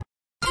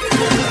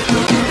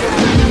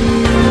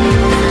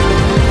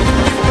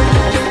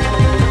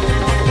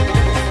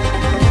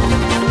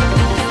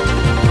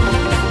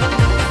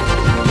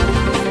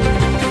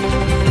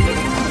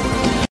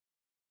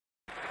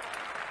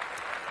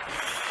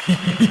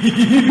ส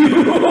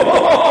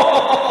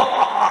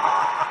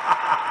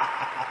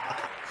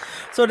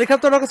วัสดีครับ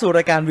ต้อนรับเข้าสู่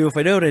รายการ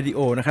Viewfinder Radio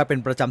นะครับเป็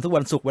นประจำทุก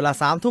วันศุกร์เวลา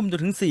 3 ทุ่มจน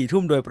ถึง 4 ทุ่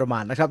มโดยประมา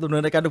ณนะครับดำเนิ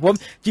นรายการโดยผม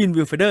จีน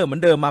Viewfinder เหมือ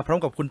นเดิมมาพร้อม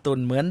กับคุณตุล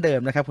เหมือนเดิม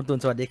นะครับคุณตุล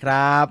สวัสดีค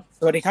รับ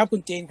สวัสดีครับคุ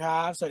ณจีนค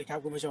รับสวัสดีครับ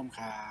คุณผู้ชมค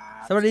รับ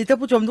สวัสดีท่าน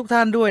ผู้ชมทุกท่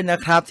านด้วยนะ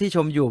ครับที่ช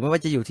มอยู่ไม่ว่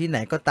าจะอยู่ที่ไหน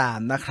ก็ตาม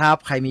นะครับ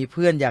ใครมีเ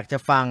พื่อนอยากจะ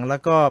ฟังแล้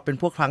วก็เป็น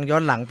พวกฟังย้อ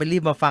นหลังไปรี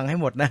บมาฟังให้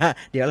หมดนะฮะ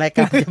เดี๋ยวรายก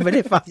ารจะไม่ไ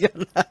ด้ฟังย้อน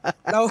หลัง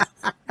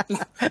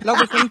เรา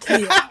เป็นคนเ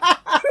ขียน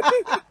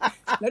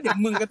แล้วเดี๋ยว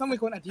มึงก็ต้องเป็น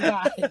คนอธิบ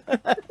าย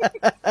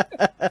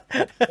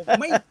ผม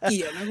ไม่เ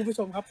กี่ยวนะคุณผู้ช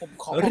มครับผม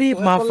ขอรีบ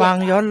มาฟัง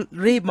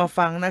รีบมา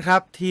ฟังนะครั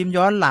บทีม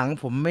ย้อนหลัง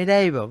ผมไม่ได้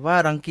แบบว่า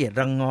รังเกียจ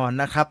รังงอน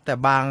นะครับแต่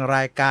บางร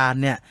ายการ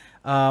เนี่ย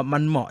มั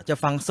นเหมาะจะ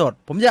ฟังสด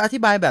ผมจะอธิ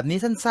บายแบบนี้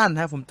สั้นๆน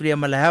ะผมเตรียม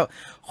มาแล้ว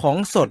ของ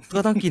สดก็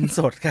ต้องกินส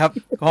ดครับ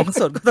ของ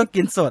สดก็ต้อง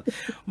กินสด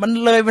มัน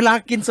เลยเวลา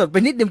กินสดไป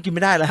นิดเดียวกินไ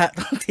ม่ได้แล้วฮะ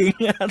ต้องทิ้ง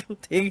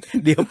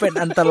เดี๋ยวเป็น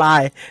อันตรา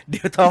ยเ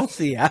ดี๋ยวท้องเ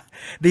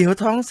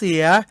สี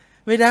ย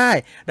ไม่ได้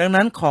ดัง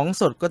นั้นของ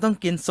สดก็ต้อง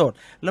กินสด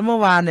แล้วเมื่อ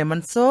วานเนี่ยมัน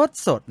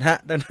สดฮะ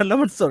ดังนั้นแล้ว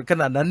มันสดข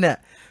นาดนั้นเนี่ย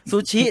ซู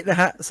ชินะ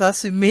ฮะซา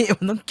ซิมิ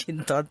มันต้องกิน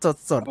ตอน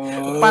สด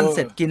ปั้นเส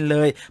ร็จกินเล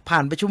ยผ่า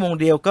นไปชั่วโมง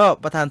เดียวก็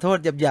ประทานโทษ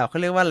หยาบๆเขา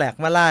เรียกว่าแหลก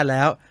มาล่าแ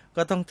ล้ว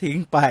ก็ต้องทิ้ง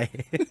ไป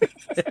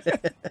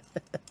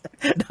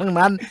ดัง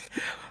นั้น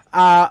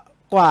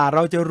กว่าเร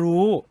าจะ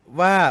รู้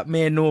ว่าเม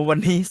นูวัน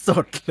นี้ส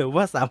ดหรือ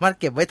ว่าสามารถ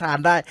เก็บไว้ทาน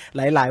ได้ห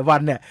ลายๆวั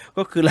นเนี่ย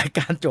ก็คือรายก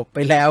ารจบไป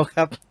แล้วค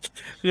รับ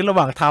คือระห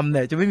ว่างทำเ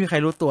นี่ยจะไม่มีใคร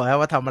รู้ตัว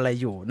ว่าทำอะไร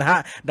อยู่นะฮะ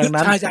ดัง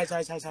นั้นใช่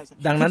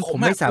ดังนั้นผม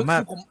ไม่สามาร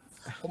ถ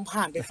ผม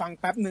ผ่านไปฟัง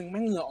แป๊บนึงแ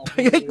ม่งเหงื่อออก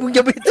มึงอ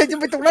ย่าไ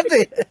ปตรงนั้น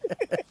สิ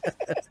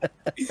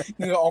เ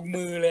หงื่อออก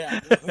มือเลย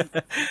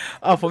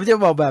ผมจะ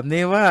บอกแบบ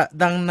นี้ว่า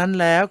ดังนั้น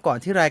แล้วก่อน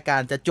ที่รายกา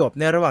รจะจบ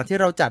ในระหว่างที่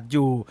เราจัดอ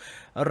ยู่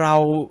เรา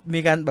มี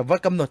การแบบว่า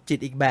กำหนดจิต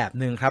อีกแบบ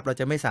นึงครับเรา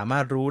จะไม่สามา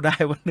รถรู้ได้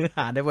ว่าเนื้อห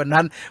าในวัน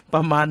นั้นป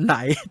ระมาณไหน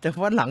แต่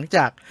ว่าหลังจ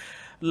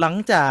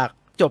าก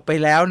จบไป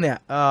แล้วเนี่ย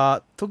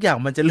ทุกอย่าง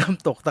มันจะเริ่ม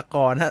ตกตะก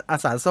อนฮะอา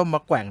สาส้มม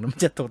าแกว่งมั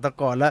นจะตกตะ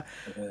กอนแล้ว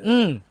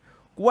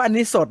กูว่าอัน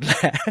นี้สดแหล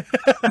ะ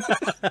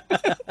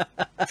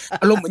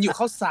อารมณ์เหมือนอยู่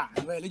ข้าวสาร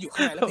เลยแล้วอยู่ข้า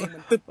งในแล้วเพลงมั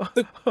น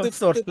ตึ๊บ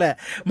สดแหละ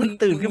มัน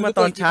ตื่นขึ้นมา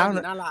ตอนเช้า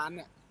หน้าร้านเ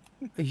นี่ย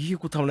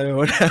กูทำอะไร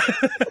วะ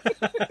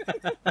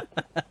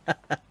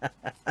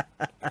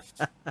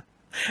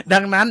ดั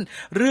งนั้น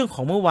เรื่องข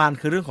องเมื่อวาน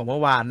คือเรื่องของเมื่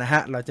อวานนะฮ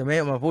ะเราจะไม่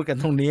มาพูดกัน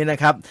ตรงนี้นะ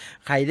ครับ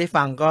ใครได้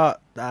ฟังก็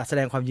แสด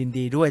งความยิน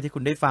ดีด้วยที่คุ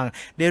ณได้ฟัง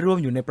ได้ร่วม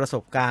อยู่ในประส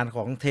บการณ์ข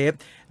องเทป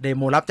เดโ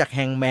มรับจากแฮ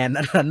งแมน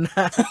นั้นน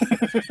ะ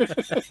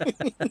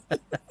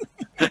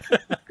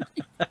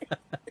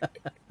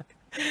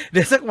เ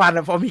ดี๋ยวสักวัน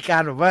พอมีกา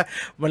รแบบว่า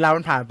เวลามั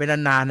นผ่านไป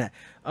นานๆเนี่ย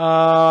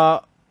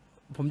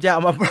ผมจะ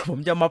ม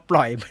าป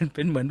ล่อยเ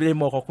ป็นเหมือนเดโ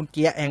มของคุณเ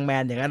กียร์แองแม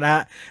นอย่างนั้นนะฮ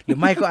ะหรือ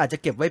ไม่ก็อาจจะ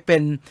เก็บไว้เป็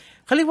น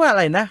เขาเรียกว่าอะ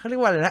ไรนะ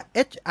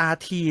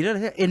HRT หรืออะไร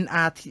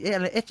NRT อ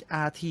ะไร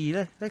HRT แ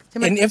ล้วใช่ไ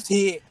หม NFT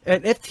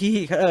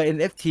ครับ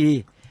NFT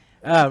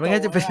ไม่งั้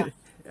นจะเป็น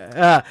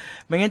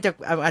ไม่งั้นจะ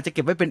อาจจะเ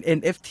ก็บไว้เป็น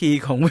NFT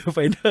ของ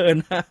Viewfinder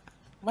นะ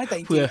ไม่แต่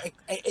จริง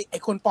ๆไอ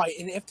คนปล่อย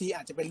NFT อ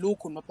าจจะเป็นลูก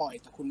คุณมาปล่อย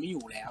แต่คุณไม่อ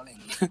ยู่แล้วอะไรอย่า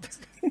งเงี้ย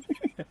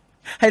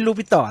ให้ลูก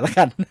พี่ต่อแล้ว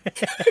กัน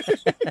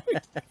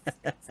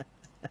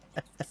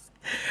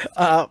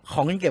ข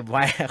องเก็บไ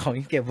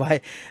ว้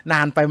น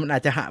านไปมันอา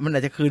จ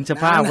จะคืนส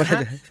ภาพก็ได้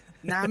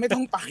นานไม่ต้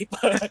องไปเ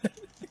ปิด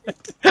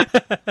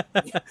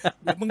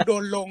เดี๋ยวมึงโด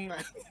นลงอ่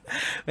ะ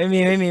ไม่มี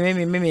ใ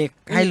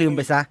ห้ลืมไ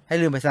ปซะใ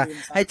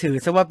ห้ถือ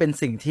ซะว่าเป็น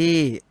สิ่งที่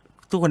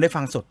ทุกคนได้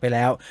ฟังสดไปแ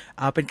ล้ว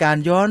เป็นการ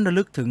ย้อนระ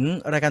ลึกถึง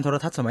รายการโทร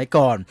ทัศน์สมัย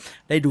ก่อน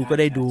ได้ดูก็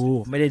ได้ดู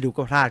ไม่ได้ดู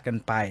ก็พลาดกัน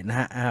ไปนะ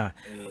ฮะ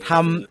ท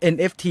ำ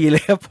NFT เล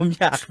ยครับผม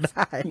อยากไ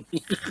ด้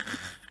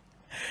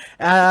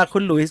คุ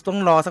ณหลุยส์ต้อง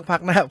รอสักพั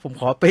กนะผม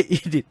ขอไปอี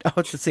ดิทเอา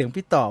เสียง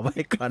พี่ต่อไว้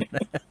ก่อนน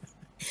ะ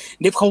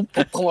เดี๋ยวผ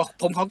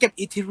มเขาเก็บ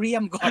อีเธเรีย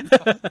มก่อน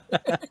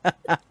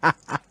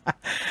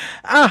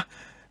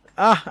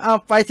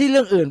ไปที่เ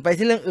รื่องอื่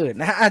น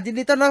นะฮะยิน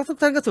ดีต้อนรับทุก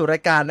ท่านเข้าสู่รา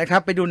ยการนะครั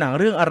บไปดูหนัง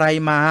เรื่องอะไร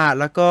มา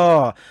แล้วก็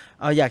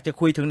อยากจะ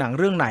คุยถึงหนัง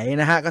เรื่องไหน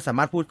นะฮะก็สาม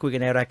ารถพูดคุยกั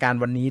นในรายการ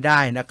วันนี้ได้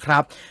นะครั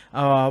บ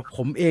ผ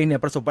มเองเนี่ย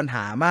ประสบปัญห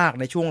ามาก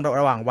ในช่วง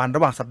ระหว่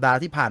างสัปดาห์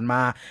ที่ผ่านม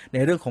าใน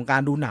เรื่องของกา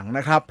รดูหนังน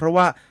ะครับเพราะ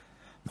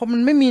มั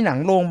นไม่มีหนัง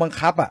โรงบัง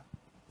คับ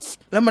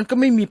แล้วมันก็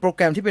ไม่มีโปรแก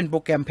รมที่เป็นโปร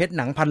แกรมเพชร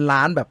หนังพันล้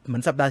านแบบเหมือ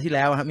นสัปดาห์ที่แ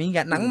ล้วครับมี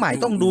หนังใหม่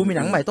ต้องดูมีห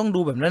นังใหม่ต้องดู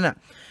แบบนั้น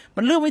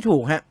มันเลือกไม่ถู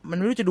กฮะมัน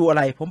ไม่รู้จะดูอะไ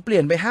รผมเปลี่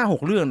ยนไป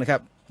 5-6 เรื่องนะครั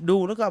บดู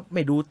แล้วก็ไ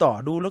ม่ดูต่อ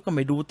ดูแล้วก็ไ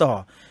ม่ดูต่อ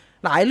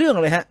หลายเรื่อง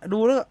เลยฮะดู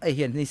แล้วเ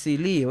ห็นในซี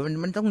รีส์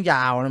มันต้องย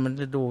าวนะมัน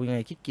จะดูยังไง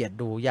ขี้เกียจ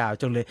ดูยาว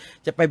จนเลย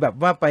จะไปแบบ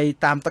ว่าไป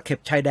ตามตะเข็บ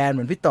ชายแดนเห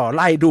มือนพี่ต่อไ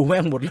ล่ดูแม่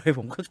งหมดเลย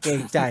ผมก็เกร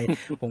งใจ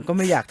ผมก็ไ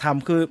ม่อยากท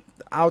ำคือ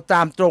เอาต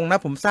ามตรงนะ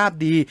ผมทราบ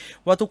ดี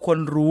ว่าทุกคน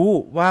รู้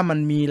ว่ามัน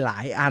มีหลา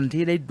ยอัน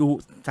ที่ได้ดู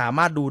สาม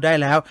ารถดูได้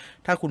แล้ว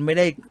ถ้าคุณไม่ไ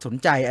ด้สน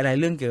ใจอะไร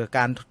เรื่องเกี่ยวกับก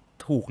าร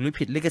ถูกหรือ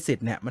ผิดลิขสิท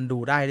ธิ์เนี่ยมันดู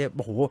ได้เนี่ยโ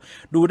อ้โห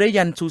ดูได้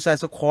ยันซูซาย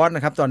สควอตน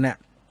ะครับตอนเนี้ย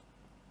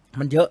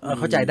มันเยอะ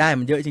เข้าใจได้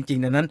มันเยอะจริง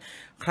ๆดังนั้น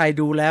ใคร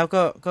ดูแล้ว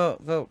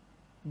ก็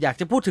อยาก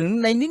จะพูดถึง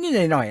ในนิด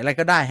ๆหน่อยๆอะไร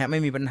ก็ได้ฮะไม่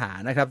มีปัญหา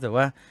นะครับแต่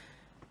ว่า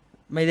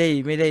ไม่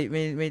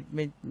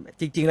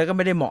จริงๆแล้วก็ไ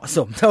ม่ได้เหมาะส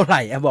มเท่าไห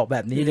ร่บอกแบ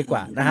บนี้ดีก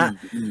ว่านะฮะ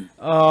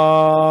เอ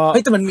เฮ้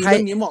ยแต่มันมีเรื่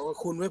องนี้เหมาะกับ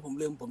คุณเว้ยผม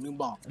ลืม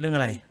บอกเรื่องอ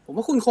ะไรผม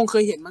ว่าคุณคงเค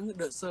ยเห็นมั้ง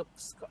เดอะเซอร์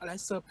อะไร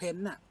เซอร์เพน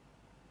ต์น่ะ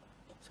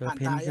ผ่าน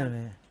ตาย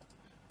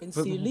เป็น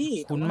ซีรีส์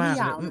คุณมาก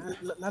ยาว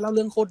นะแล้วเ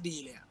รื่องโคตรดี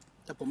เลย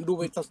แต่ผมดู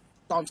ไป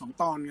ตอน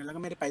2 ตอนไงแล้วก็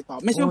ไม่ได้ไปต่อ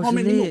ไม่ใช่เพราะไ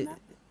ม่สนุกนะ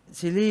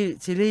ซี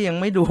รีส์ยัง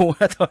ไม่ดู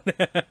ตอนนี้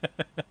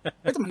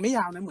แต่มันไม่ย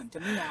าวนะเหมือนจะ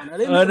ไม่ยาวนะ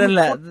นั่นแ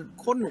หละ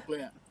โคตรหนุกเล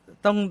ย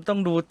ต้อง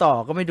ดูต่อ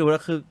ก็ไม่ดูแล้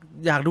วคือ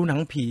อยากดูหนัง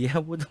ผีครั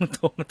บพูดต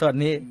รงๆตอน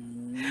นี้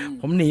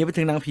ผมหนีไป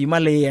ถึงหนังผีมา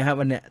เลยครับ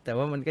วันเนี้ยแต่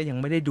ว่ามันก็ยัง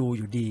ไม่ได้ดูอ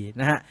ยู่ดี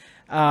นะฮะ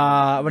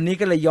วันนี้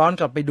ก็เลยย้อน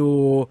กลับไปดู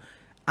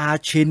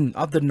Archon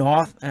of the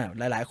North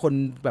หลายๆคน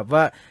แบบว่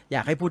าอย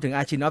ากให้พูดถึง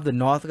Archon of the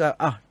North ก็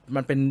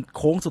มันเป็นโ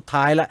ค้งสุด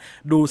ท้ายละ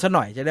ดูซะห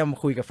น่อยจะได้มา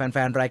คุยกับแฟ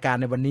นๆรายการ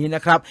ในวันนี้น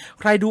ะครับ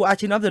ใครดู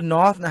Archon of the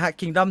North นะฮะ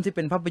Kingdom ที่เ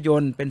ป็นภาพย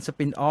นตร์เป็นส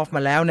ปินออฟม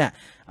าแล้วเนี่ย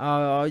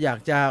อยาก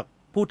จะ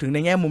พูดถึงใน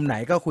แง่มุมไหน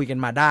ก็คุยกัน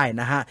มาได้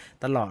นะฮะ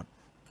ตลอด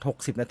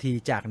60 นาที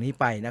จากนี้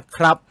ไปนะค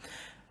รับ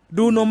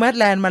ดู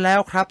Nomadland มาแล้ว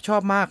ครับชอ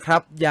บมากครั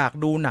บอยาก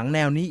ดูหนังแน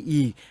วนี้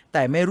อีกแ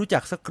ต่ไม่รู้จั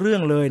กสักเรื่อ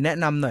งเลยแนะ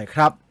นำหน่อยค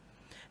รับ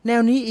แน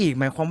วนี้อีก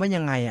หมายความว่า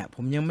ยังไงผ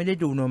มยังไม่ได้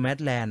ดู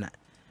Nomadland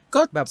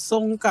ก็แบบทร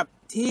งกับ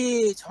ที่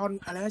ช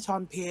อ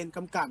นเพนก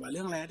ำกับเ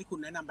รื่องอะไรที่คุณ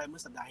แนะนำไปเมื่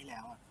อสัปดาห์ที่แล้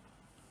ว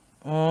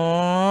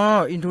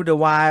Into the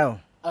Wild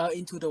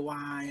Into the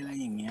Wild อะไร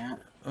อย่างเงี้ย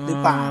หรือ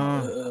เปล่า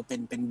เ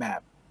ป็นแบ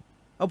บ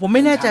ผมไ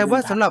ม่แน่ใจว่า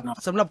สำ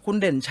หรับคุณ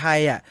เด่นชัย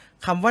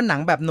คำว่าหนัง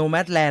แบบ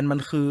Nomadland มัน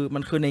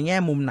คือในแง่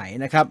มุมไหน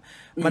นะครับ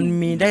มัน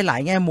มีได้หลา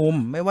ยแง่มุม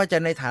ไม่ว่าจะ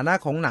ในฐานะ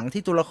ของหนัง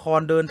ที่ตัวละคร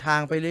เดินทาง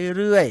ไป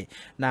เรื่อย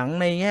ๆหนัง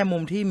ในแง่มุ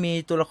มที่มี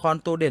ตัวละคร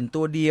ตัวเด่น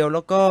ตัวเดียวแ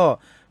ล้วก็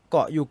เก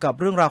าะอยู่กับ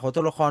เรื่องราวของ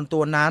ตัวละครตั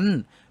วนั้น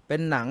เป็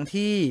นหนัง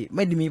ที่ไ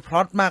ม่ได้มีพล็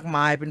อตมากม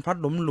ายเป็นพล็อต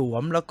หลว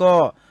มๆแล้วก็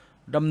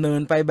ดำเนิ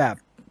นไปแบบ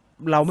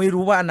เราไม่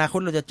รู้ว่าอนาคต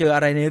เราจะเจออ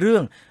ะไรในเรื่อ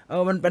ง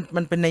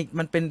มัน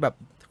เป็นแบบ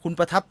คุณ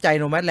ประทับใจ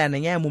โนแมดแลนด์ใน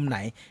แง่มุมไหน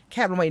แค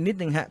บลงมาอีกนิด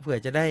นึงฮะเผื่อ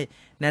จะได้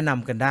แนะน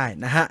ำกันได้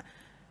นะฮะ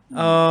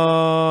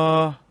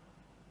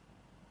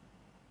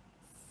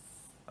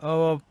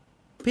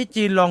พี่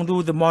จีนลองดู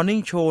The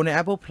Morning Show ใน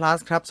Apple Plus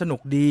ครับสนุ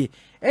กดี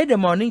The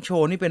Morning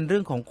Show นี่เป็นเรื่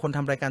องของคนท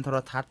ำรายการโทร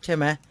ทัศน์ใช่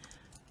ไหม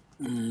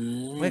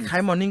ไม่คล้า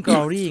ย Morning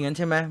Glory อย่างนั้นใ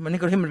ช่ไหม Morning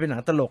Glory มันเป็นหนั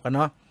งตลกเ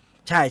นาะ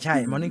ใช่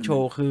Morning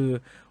Show คือ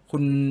คุ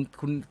ณ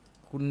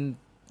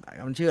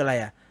มันชื่ออะไร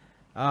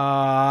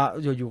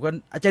อยู่ๆก็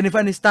เจนนิเฟอ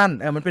ร์ แอนิสตัน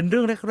มันเป็นเรื่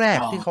องแรก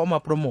ๆที่เขามา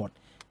โปรโมท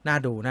น่า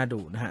ดู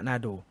นะฮะน่า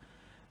ดู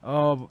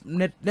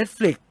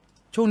Netflix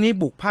ช่วงนี้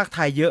บุกภาคไท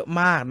ยเยอะ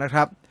มากนะค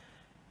รับ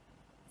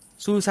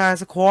Suicide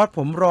Squad ผ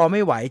มรอไ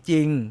ม่ไหวจ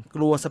ริงก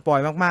ลัวสปอย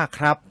มากๆ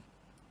ครับ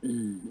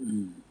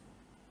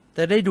จ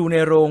ะได้ดูใน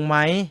โรงไหม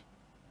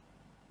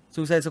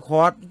Suicide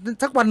Squad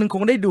สักวันหนึ่งค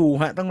งได้ดู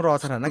ฮะต้องรอ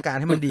สถานการณ์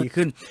ให้มันดี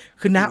ขึ้น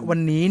คือณวัน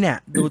นี้เนี่ย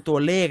ดูตัว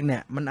เลขเนี่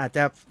ยมันอาจจ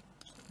ะ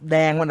แด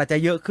งมันอาจจะ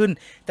เยอะขึ้น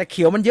แต่เ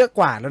ขียวมันเยอะ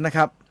กว่าแล้วนะค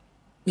รับ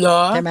เหร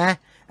อใช่ไหม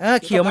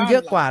เขียวมันเยอ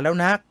ะกว่าแล้ว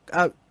นะ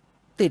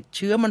ติดเ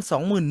ชื้อมัน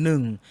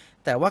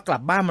 21,000 แต่ว่ากลั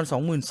บบ้านมัน 22,000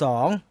เหรอ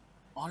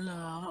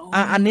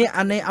อันนี้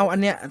เอาอั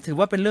นเนี้ยถือ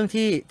ว่าเป็นเรื่อง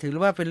ที่ถือ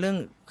ว่าเป็นเรื่อง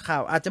ข่า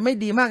วอาจจะไม่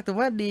ดีมากแต่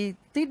ว่าดี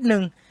นิดนึ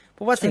งเพ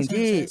ราะว่าสิ่ง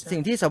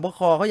ที่สบค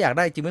เขาอยากไ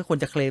ด้จริงไม่ควร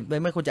จะเคลม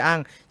ไม่ควรจะอ้าง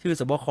ชื่อ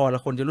สบคแล้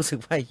วคนจะรู้สึก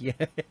ว่าเหี้ย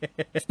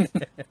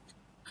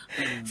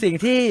สิ่ง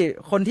ที่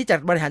คนที่จัด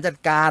บริหารจัด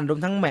การรวม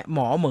ทั้งหม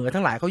อเหมอ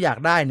ทั้งหลายเขาอยาก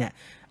ได้เนี่ย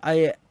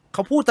เข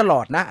าพูดตล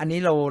อดนะอันนี้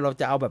เรา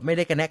จะเอาแบบไม่ไ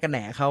ด้กระแนะกระแหน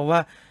เขาว่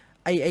า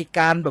ไอก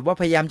ารแบบว่า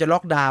พยายามจะล็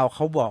อกดาวน์เข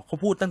า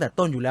พูดตั้งแต่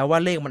ต้นอยู่แล้วว่า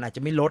เลขมันอาจจ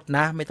ะไม่ลดน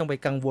ะไม่ต้องไป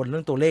กังวลเรื่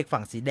องตัวเลข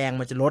ฝั่งสีแดง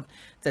มันจะลด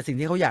แต่สิ่ง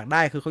ที่เขาอยากไ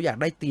ด้คือเขาอยาก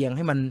ได้เตียงใ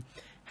ห้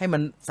มั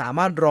นสาม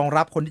ารถรอง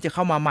รับคนที่จะเ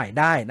ข้ามาใหม่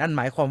ได้นั่นห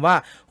มายความว่า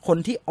คน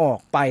ที่ออก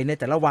ไปใน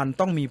แต่ละวัน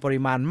ต้องมีปริ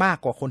มาณมาก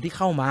กว่าคนที่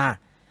เข้ามา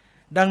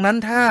ดังนั้น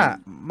ถ้า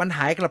มันห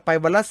ายกลับไป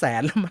วันละ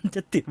100,000แล้วมันจ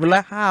ะติดวันล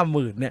ะ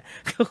50,000เนี่ย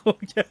ก็คง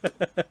จะ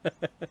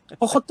เ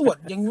พราะเขาตรวจ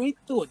ยังไม่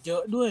ตรวจเยอ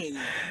ะด้วย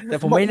แต่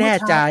ผมไม่แน่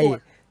ใจ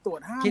ตรว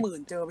จ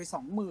50,000เจอไป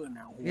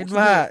 20,000คิ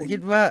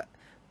ดว่า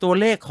ตัว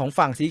เลขของ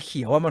ฝั่งสีเ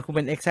ขียวว่ามันคงเ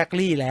ป็น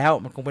exactly แล้ว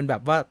มันคงเป็นแบ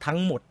บว่าทั้ง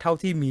หมดเท่า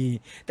ที่มี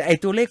แต่ไอ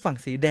ตัวเลขฝั่ง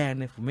สีแดง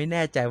เนี่ยผมไม่แ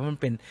น่ใจว่ามัน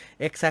เป็น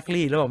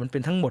exactly แล้วมันเป็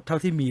นทั้งหมดเท่า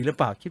ที่มีหรือเ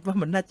ปล่าคิดว่า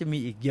มันน่าจะมี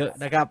อีกเยอะ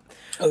นะครับ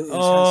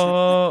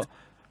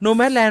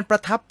Nomadland ปร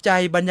ะทับใจ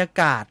บรรยา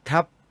กาศค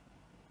รับ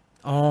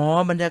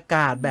บรรยาก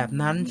าศแบบ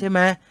นั้นใช่ไหม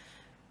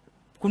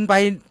คุณไป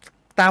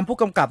ตามผู้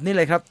กำกับนี่เ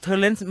ลยครับเทอร์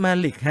เรนซ์มา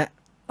ลิกฮะ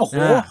โอ้โห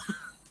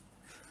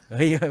เ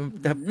ฮ้ย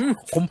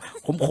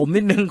ขม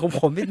นิดนึงข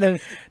มนิดนึง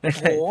โอ้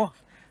โห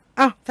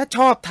ถ้าช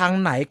อบทาง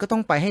ไหนก็ต้อ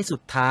งไปให้สุ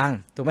ดทาง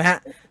ถูกไหมฮะ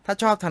ถ้า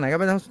ชอบทางไหนก็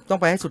ต้อง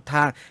ไปให้สุดท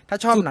างถ้า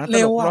ชอบหนังต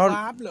ลกล้อ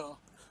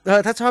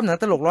ถ้าชอบหนัง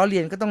ตลกล้อเลี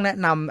ยนก็ต้องแนะ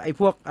นำไอ้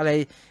พวกอะไร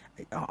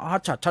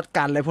ช็อต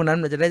กันอะไรพวกนั้น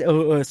มันจะได้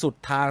สุด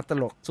ทางต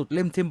ลกสุดเ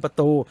ล่มทิ่มประ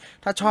ตู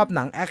ถ้าชอบห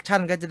นังแอคชั่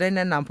นก็จะได้แ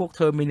นะนำพวก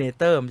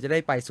Terminator มันจะได้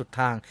ไปสุด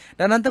ทาง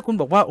ดังนั้นถ้าคุณ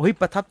บอกว่า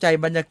ประทับใจ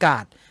บรรยากา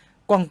ศ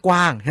ก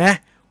ว้างๆนะ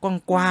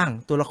กว้าง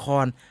ๆตัวละค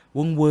รเ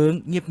วิ้ง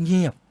เ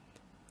งียบ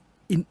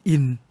อิ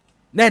น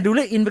แน่ดูเล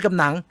ยอินไปกับ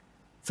หนัง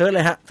เซิร์ชเล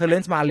ยฮะ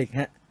Terrence Malick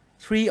ฮะ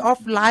Tree of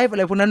Life อะไ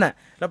รพวกนั้นน่ะ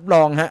รับร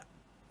องฮะ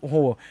โอ้โห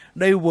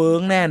ได้เวิ้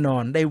งแน่นอ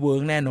น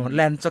แ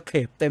ลนด์สเค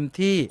ปเต็ม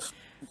ที่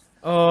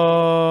เอ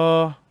อ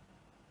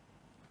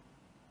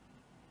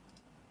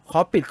ขอ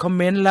ปิดคอมเ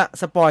มนต์ละ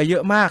สปอยเยอ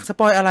ะมากส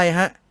ปอยอะไร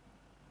ฮะ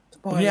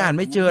ผมยังอ่าน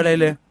ไม่เจออะไร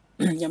เลย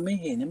ยังไม่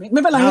เห็นยังไ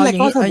ม่เป็นไรอะไร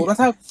ก็สมมติว่า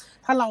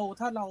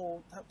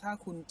ถ้า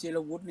คุณเจร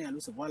วุฒิเนี่ย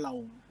รู้สึกว่าเรา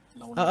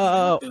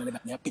เจออะไรแบ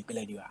บนี้ปิดไปเ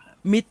ลยดีกว่า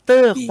มิเตอ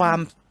ร์ความ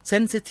เซ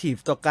นซิทีฟ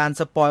ต่อการ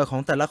สปอยขอ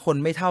งแต่ละคน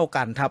ไม่เท่า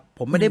กันครับ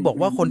ผมไม่ได้บอก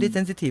ว่าคนที่เซ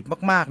นซิทีฟ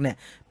มากๆเนี่ย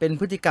เป็น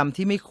พฤติกรรม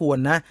ที่ไม่ควร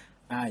นะ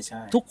ใช่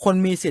ทุกคน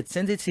มีสิทธิ์เซ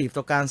นซิทีฟ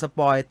ต่อการสป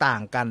อยต่า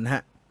งกันฮ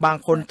ะบาง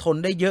คนทน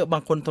ได้เยอะบา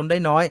งคนทนได้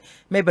น้อย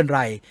ไม่เป็นไ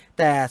ร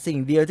แต่สิ่ง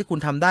เดียวที่คุณ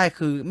ทำได้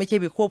คือไม่ใช่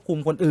ไปควบคุม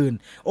คนอื่น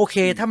โอเค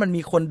ถ้ามัน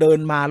มีคนเดิน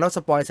มาแล้วส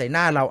ปอยใส่ห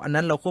น้าเราอัน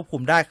นั้นเราควบคุ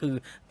มได้คือ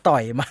ต่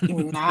อยมัน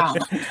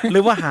หรื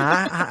อว่าหา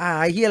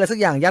ไอ้เหี้ยอะไรสัก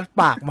อย่างยัด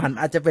ปากมัน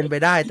อาจจะเป็นไป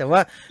ได้แต่ว่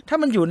าถ้า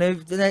มันอยู่ใน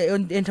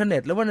อินเทอร์เน็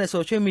ตหรือว่าในโซ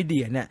เชียลมีเดี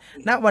ยเนี่ย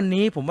ณวัน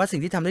นี้ผมว่าสิ่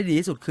งที่ทำได้ดี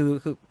ที่สุดคือ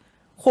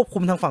ควบคุ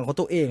มทางฝั่งของ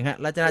ตัวเองฮะ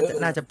แล้วจะ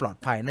น่าจะปลอด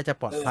ภัยน่าจะ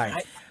ปลอดภัย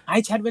ให้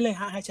แชทไว้เลย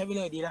ฮะให้แชทไว้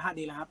เลยดีแล้วฮะ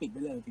ปิดไ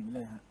ว้เ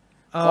ลยฮะ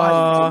เพราะ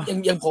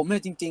อย่างผมเนี่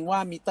ยจริงๆว่า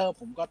มิเตอร์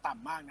ผมก็ต่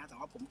ำมากนะแต่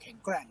ว่าผมแข็ง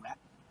แกร่งแล้ว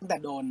ตั้งแต่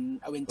โดน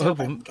อเวนเจอร์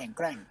ผมแข็งแ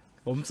กร่ง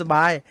ผมสบ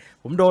าย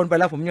ผมโดนไป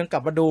แล้วผมยังกลั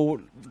บมาดู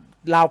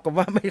ราวกับ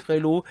ว่าไม่เคย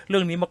รู้เรื่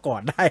องนี้มาก่อ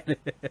นได้เล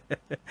ย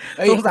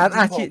สงสารอ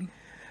า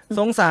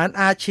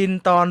ชิน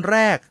ตอนแร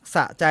กส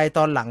ะใจต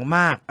อนหลังม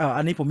าก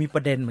อันนี้ผมมีป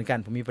ระเด็นเหมือนกัน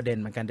เ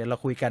ดี๋ยวเรา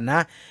คุยกันนะ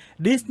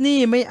ดิสนี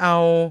ย์ไม่เอา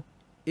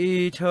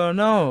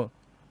Eternal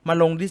มา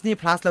ลง Disney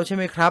Plus แล้วใช่ไ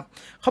หมครับ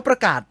เขาปร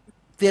ะกาศ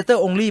Theater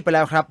Only ไปแ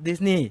ล้วครับดิส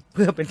นีย์เ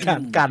พื่อเป็นกา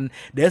รกัน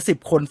เดี๋ยว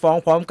10 คนฟ้อง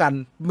พร้อมกัน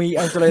มีแ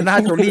องเจลิน่า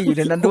โจลี่อยู่ใ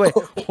นนั้นด้วย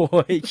โอ้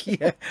ยเชี่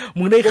ย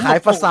มึงได้ขาย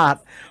ประส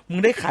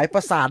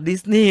าทดิ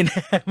สนีย์แ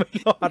น่ไม่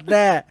รอดแ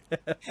น่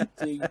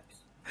จริง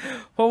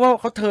เพราะว่า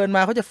เขาเทิร์นม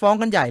าเขาจะฟ้อง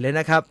กันใหญ่เลย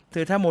นะครับคื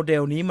อถ้าโมเด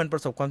ลนี้มันปร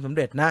ะสบความสำเ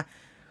ร็จนะ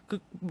คือ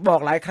บอ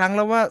กหลายครั้งแ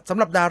ล้วว่าสำ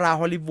หรับดารา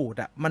ฮอลลีวูด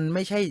อ่ะมันไ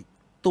ม่ใช่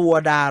ตัว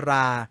ดาร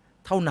า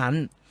เท่านั้น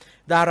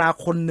ดารา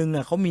คนหนึ่ง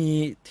อ่ะเขามี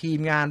ทีม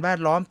งานแวด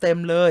ล้อมเต็ม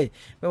เลย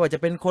ไม่ว่าจะ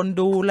เป็นคน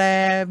ดูแล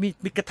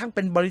มีกระทั่งเ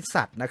ป็นบริ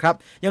ษัทนะครับ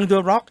อย่าง The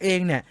Rock เอง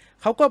เนี่ย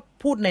เขาก็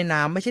พูดในน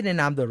ามไม่ใช่ใน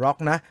นาม The Rock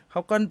นะเข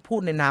าก็พู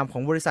ดในนามขอ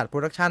งบริษัทโปร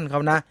ดักชันเข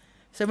านะ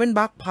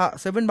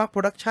Seven Buck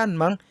Production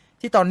มั้ง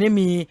ที่ตอนนี้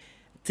มี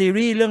ซี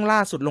รีส์เรื่องล่า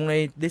สุดลงใน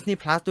Disney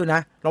Plus ด้วยน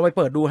ะลองไปเ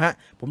ปิดดูฮะ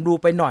ผมดู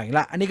ไปหน่อยล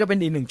ะอันนี้ก็เป็น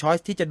อีกหนึ่งช้อย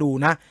ส์ที่จะดู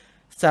นะ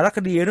สารค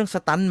ดีเรื่อง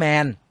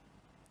Stuntman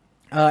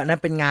นั่น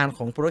เป็นงานข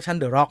อง Production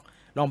The Rock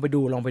ลองไป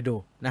ดู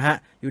นะฮะ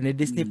อยู่ใน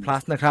Disney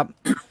Plus นะครับ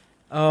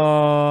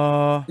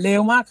เร็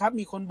วมากครับ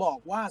มีคนบอก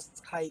ว่า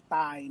ใครต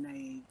ายใน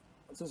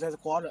Suicide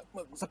Squad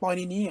สปอย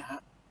นี้ฮ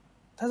ะ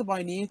ถ้าสปอ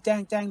ยนี้แ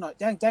จ้งหน่อย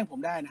แจ้งผม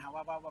ได้นะฮะว่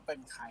าเป็น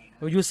ใครนะ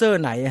ยูเซอ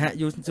ร์ไหนฮะ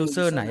ยูเซ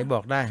อร์ไหนบ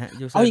อกได้ฮะ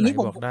ยูเซอร์ไหน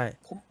บอกได้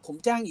ผม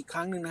แจ้งอีกค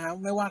รั้งนึงนะฮะ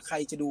ไม่ว่าใคร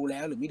จะดูแล้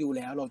วหรือไม่ดูแ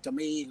ล้วเราจะไ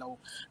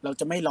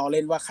ม่ล้อเ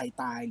ล่นว่าใคร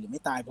ตายหรือไม่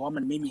ตายเพราะว่า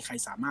มันไม่มีใคร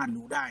สามารถ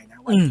รู้ได้นะ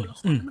ว่าตัวละ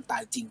ครมันตา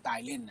ยจริงตาย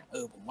เล่นนะ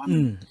ผมว่า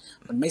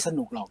มันไม่ส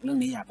นุกหรอกเรื่อง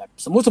นี้แบบ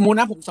สมมุติ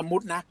นะผมสมมุ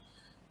ตินะ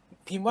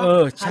พิมพ์ว่า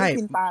ใช่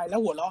พิมพ์ตายแล้ว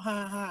หัวเราะ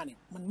55เนี่ย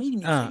มันไม่มี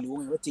ใครรู้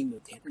ไงว่าจริงหรื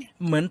อเท็จเนี่ย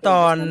เหมือนต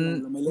อน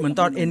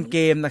เอ็นเก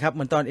มนะครับเห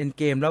มือนตอนเอ็น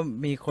เกมแล้ว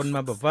มีคนม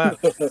าแบบว่า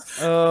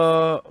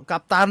กั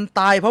ปตัน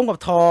ตายพร้อมกับ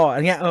ทออ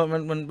ย่างเงี้ย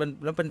มัน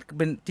แล้วเ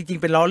ป็นจริง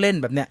ๆเป็นล้อเล่น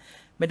แบบเนี้ย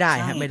ไม่ได้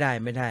ฮะไม่ได้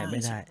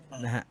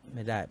นะฮะไ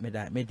ม่ได้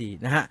ไม่ดี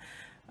นะฮะ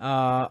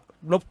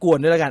รบกวน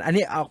ด้วยแล้วกันอัน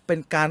นี้เอาเป็น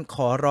การข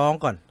อร้อง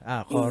ก่อน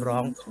ขอร้อ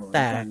งแ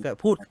ต่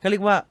พูดเขาเรี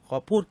ยกว่าขอ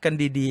พูดกัน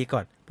ดีๆก่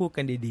อนพูด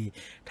กันดี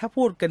ๆถ้า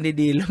พูดกัน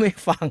ดีๆแล้วไม่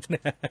ฟังน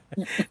ะ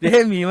เดี๋ยวใ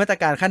ห้มีมาตร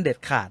การขั้นเด็ด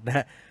ขาดน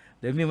ะ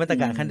เดี๋ยวมีมาตร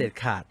การขั้นเด็ด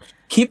ขาด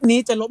คลิปนี้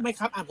จะลบไหม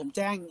ครับผมแ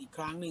จ้งอีกค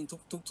รั้งหนึ่ง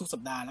ทุกสั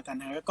ปดาห์แล้วกัน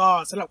นะแล้วก็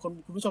สำหรับ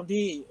คุณผู้ชม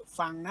ที่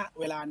ฟังณ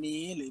เวลา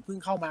นี้หรือเพิ่ง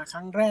เข้ามาค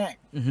รั้งแรก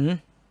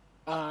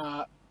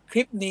ค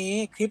ลิปนี้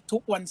คลิปทุ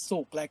กวันศุ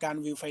กร์รายการ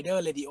Viewfinder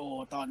Radio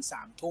ตอน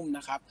 3 ทุ่มน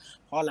ะครับ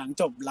พอหลัง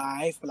จบไล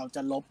ฟ์เราจ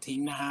ะลบทิ้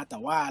งนะฮะแต่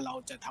ว่าเรา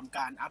จะทำก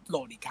ารอัปโหล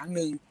ดอีกครั้งห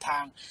นึ่งทา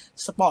ง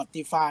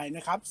Spotify น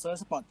ะครับเซิร์ช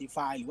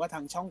Spotify หรือว่าท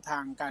างช่องทา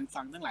งการ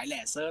ฟังทั้งหลายแห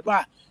ล่เซิร์ชว่า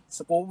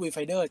Scoop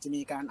Viewfinder จะ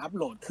มีการอัปโ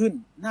หลดขึ้น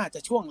น่าจะ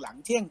ช่วงหลัง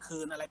เที่ยงคื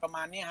นอะไรประม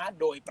าณนี้ฮะ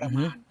โดยประม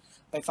าณ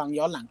ไปฟัง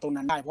ย้อนหลังตรง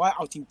นั้นได้เพราะว่าเอ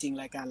าจริง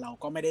ๆรายการเรา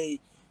ก็ไม่ได้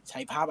ใช้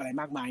ภาพอะไร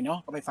มากมายเนาะ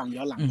ก็ไปฟัง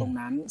ย้อนหลังตรง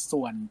นั้น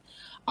ส่วน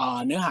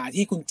เนื้อหา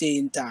ที่คุณจี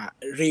นจะ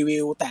รีวิ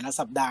วแต่ละ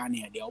สัปดาห์เ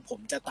นี่ยเดี๋ยวผม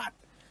จะตัด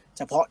เ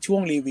ฉพาะช่ว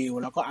งรีวิว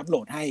แล้วก็อัปโหล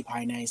ดให้ภา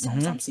ยใน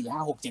2 3 4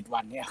 5 6 7วั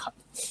นเนี่ยครับ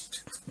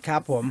ครั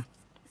บผม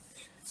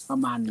ประ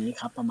มาณนี้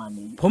ครับประมาณ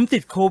นี้ผมติ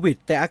ดโควิด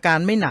แต่อาการ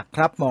ไม่หนักค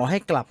รับหมอให้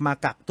กลับมา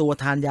กักตัว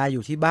ทานยาอ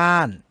ยู่ที่บ้า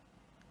น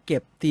เก็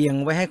บเตียง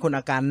ไว้ให้คน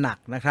อาการหนัก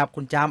นะครับ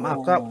คุณจ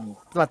ำก็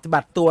ปฏิบั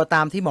ติตัวต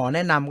ามที่หมอแน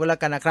ะนำก็แล้ว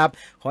กันนะครับ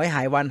ขอให้ห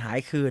ายวันหาย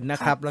คืนนะ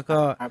ครับแล้วก็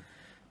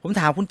ผม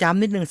ถามคุณจ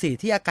ำนิดนึงสิ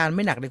ที่อาการไ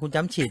ม่หนักเนี่ยคุณจ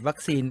ำฉีดวัค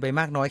ซีนไป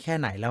มากน้อยแค่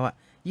ไหนแล้วอะ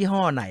ยี่ห้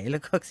อไหนแล้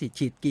วก็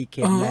ฉีดกี่เ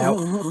ข็มแล้ว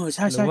ใ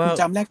ช่คุณ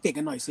จำแลกติด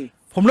กันหน่อยสิ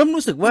ผมเริ่ม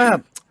รู้สึกว่า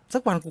สั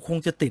กวันกูคง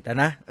จะติด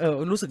นะ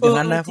รู้สึกอย่าง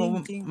นั้นนะเพราะ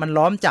มัน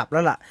ล้อมจับแล้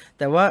วล่ะ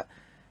แต่ว่า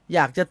อย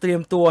ากจะเตรีย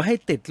มตัวให้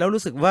ติดแล้ว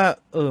รู้สึกว่า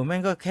แม่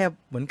งก็แค่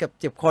เหมือนกับ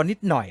เจ็บคอนิด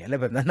หน่อยอะไร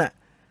แบบนั้นน่ะ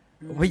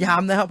พยายา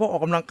มนะครับเพราะออ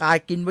กกำลังกาย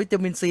กินวิตา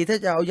มินซีถ้า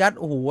จะเอายัด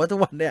หัวทุก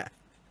วันเนี่ย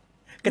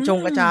กระ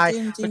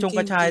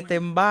ชายเต็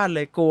มบ้านเล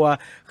ยกลัว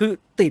คือ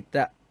ติด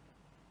อะ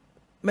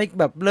ไม่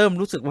แบบเริ่ม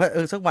รู้สึกว่า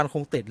สักวันค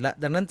งติดแล้ว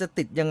ดังนั้นจะ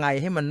ติดยังไง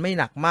ให้มันไม่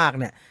หนักมาก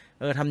เนี่ย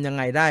ทำยังไ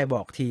งได้บ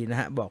อกทีนะ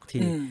ฮะบอกที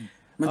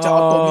มันจะอ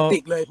อโตเมติ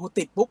กเลยพอ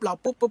ติดปุ๊บเรา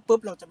ปุ๊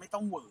บเราจะไม่ต้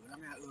องเหวอแล้ว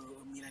ไง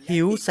มีอะไร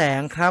หิวแส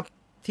งครับ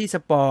ที่ส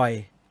ปอย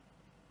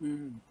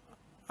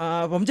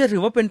ผมจะถื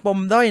อว่าเป็นปม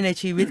ด้อยใน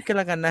ชีวิตก็แ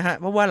ล้วกันนะฮะ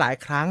เพราะว่าหลาย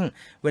ครั้ง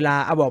เวลา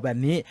บอกแบบ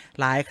นี้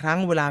หลายครั้ง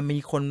เวลามี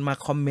คนมา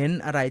คอมเมน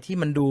ต์อะไรที่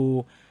มันดู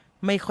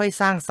ไม่ค่อย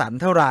สร้างสรรค์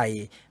เท่าไหร่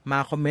มา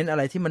คอมเมนต์อะไ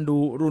รที่มันดู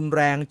รุนแ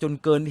รงจน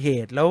เกินเห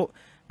ตุแล้ว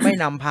ไม่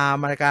นำพา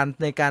มา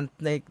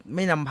ไ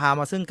ม่นำพา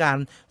มาซึ่งการ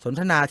สน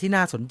ทนาที่น่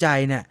าสนใจ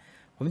เนี่ย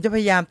ผมจะพ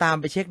ยายามตาม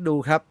ไปเช็คดู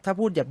ครับถ้า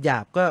พูดหยา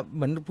บๆก็เห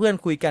มือนเพื่อน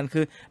คุยกัน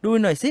คือดู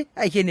หน่อยสิ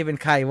ไอ้เคนนี่เป็น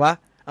ใครวะ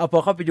พอ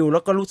เข้าไปดูแล้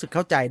วก็รู้สึกเ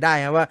ข้าใจได้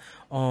ครับว่า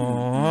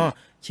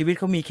ชีวิต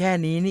เขามีแค่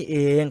นี้นี่เอ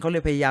งเขาเล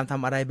ยพยายามท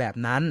ำอะไรแบบ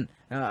นั้น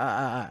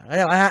เข้าใ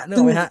จไหมฮะนึกอ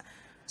อกไหมฮะ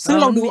ซึ่ง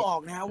เราดูออ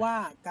กนะฮะว่า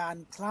การ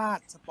พลาด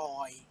สปอ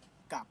ย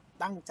กับ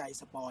ตั้งใจ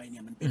สปอยเนี่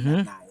ยมันเป็นแบบ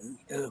ไหน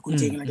คุณ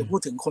จริงเราจะพูด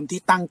ถึงคนที่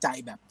ตั้งใ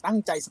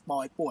จสปอ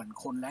ยป่วน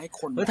คนและให้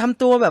คนท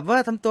ำตัวแบบว่า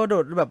ทำตัวโด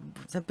ดแบบ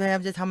พยายา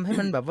มจะทำให้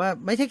มันแบบว่า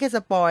ไม่ใช่แค่ส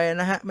ปอย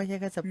นะฮะไม่ใช่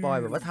แค่สปอย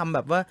แบบว่าทำแบ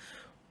บว่า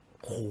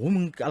โหมึ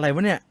งอะไรว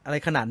ะเนี่ยอะไร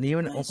ขนาดนี้ว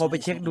ะเนี่ยพอไป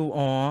เช็คดู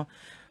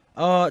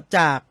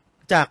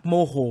จากโม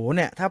โหเ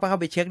นี่ยถ้าเข้า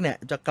ไปเช็คเนี่ย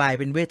จะกลาย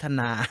เป็นเวท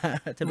นา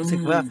จะรู้สึ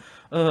กว่า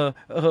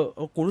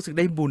กูรู้สึกไ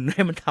ด้บุญใ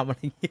ห้มันทำอะไร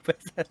อย่างนี้ไป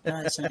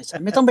ใช่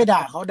ไม่ต้องไปด่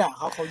าเขา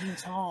ยิ่ง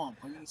ชอบ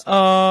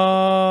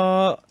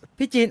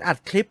พี่จีนอัด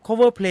คลิป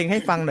cover เพลงให้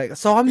ฟังหน่อย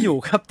ซ้อมอยู่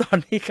ครับตอน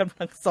นี้กำ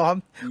ลังซ้อม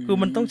คือ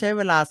มันต้องใช้เ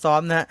วลาซ้อ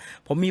มนะ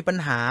ผมมีปัญ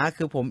หา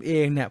คือผมเอ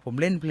งเนี่ยผม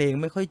เล่นเพลง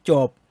ไม่ค่อยจ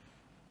บ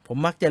ผม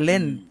มักจะเล่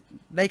น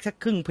ได้สัก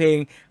ครึ่งเพลง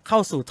เข้า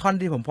สู่ท่อน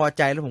ที่ผมพอใ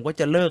จแล้วผมก็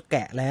จะเลิกแก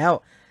ะแล้ว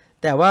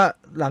แต่ว่า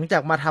หลังจา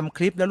กมาทำค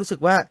ลิปแล้วรู้สึก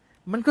ว่า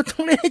มันก็ต้อ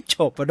งเล่นให้จ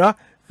บอะเนาะ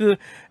คือ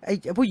ไอ้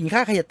ผู้หญิงฆ่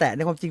าใครจะแตะใ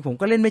นความจริงผม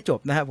ก็เล่นไม่จบ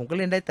นะฮะผมก็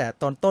เล่นได้แต่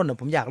ตอนต้น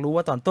ผมอยากรู้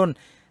ว่าตอนต้น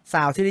ซ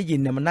าวที่ได้ยิน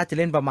เนี่ยมันน่าจะ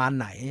เล่นประมาณ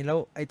ไหนแล้ว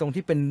ไอ้ตรง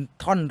ที่เป็น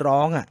ท่อนร้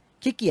องอ่ะ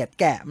ขี้เกียจ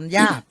แกะมันย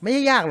ากไม่ใ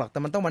ช่ยากหรอกแต่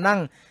มันต้องมานั่ง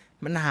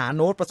มันหาโ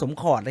น้ตผสม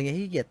คอร์ดอะไรเงี้ย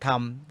ขี้เกียจท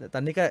ำแต่ตอ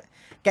นนี้ก็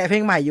แกะเพล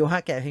งใหม่อยู่ฮ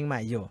ะแกะเพลงให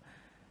ม่อยู่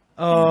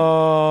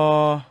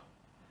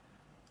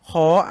ข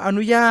ออ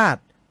นุญาต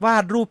วา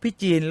ดรูปพี่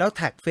จีนแล้วแ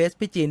ท็กเฟซ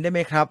พี่จีนได้ไห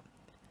มครับ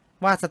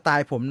วาดสไต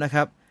ล์ผมนะค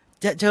รับ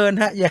จะเชิญ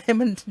ฮะอย่าให้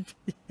มัน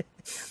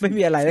ไม่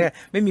มีอะไรเลย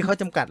ไม่มีข้อ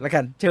จำกัดแล้วกั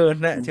นเชิญ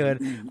นะเชิญ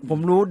ผม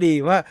รู้ดี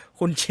ว่า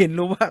คุณชิน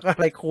รู้ว่าอะ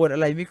ไรควรอะ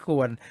ไรไม่ค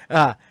วร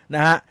น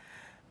ะฮะ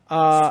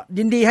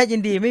ยินดีฮะยิ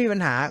นดีไม่มีปั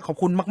ญหาขอบ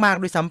คุณมาก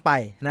ๆด้วยซ้ำไป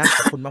นะข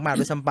อบคุณมากๆ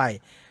ด้วยซ้ำไป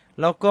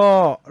แล้ว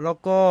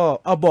ก็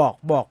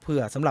บอกเผื่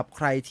อสำหรับใ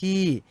คร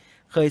ที่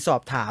เคยสอ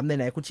บถามไห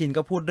นๆคุณชิน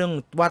ก็พูดเรื่อง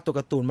วาดตัวก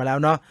าร์ตูนมาแล้ว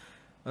เนาะ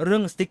เรื่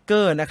องสติกเก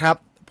อร์นะครับ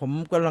ผม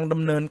กำลังด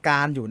ำเนินก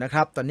ารอยู่นะค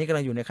รับตอนนี้กำ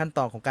ลังอยู่ในขั้นต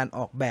อนของการอ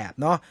อกแบบ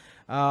เนาะ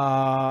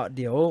เ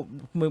ดี๋ยว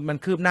มัน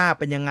คืบหน้า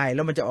เป็นยังไงแ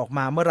ล้วมันจะออกม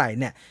าเมื่อไหร่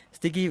เนี่ยส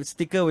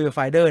ติ๊กเกอร์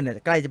Verifier เนี่ย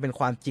ใกล้จะเป็น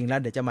ความจริงแล้ว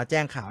เดี๋ยวจะมาแจ้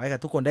งข่าวให้กับ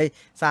ทุกคนได้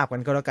ทราบกั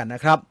นก็แล้วกันน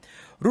ะครับ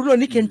รุโร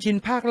นิเคนชิน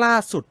ภาคล่า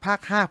สุดภาค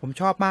5ผม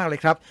ชอบมากเลย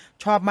ครับ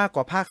ชอบมากก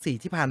ว่าภาค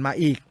4ที่ผ่านมา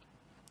อีก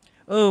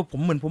ผ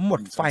มเหมือนผมหม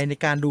ดไฟใน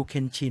การดูเค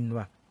นชิน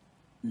ว่ะ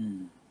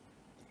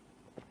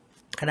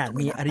ขนาด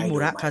มีอาริมุ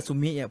ระคาซุ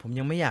มิเนี่ยผม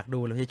ยังไม่อยากดู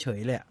เลยเฉย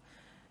ๆเลย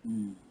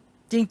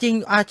จริง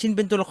ๆอาชินเ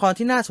ป็นตัวละคร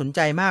ที่น่าสนใจ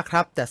มากค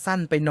รับแต่สั้น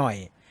ไปหน่อย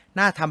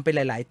น่าทำไปห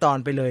ลายๆตอน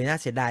ไปเลยน่า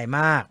เสียดายม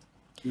าก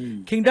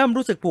Kingdom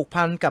รู้สึกผูก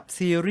พันกับ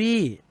ซีรี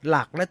ส์ห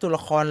ลักและตัวล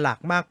ะครหลัก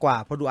มากกว่า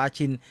พอดูอา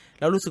ชิน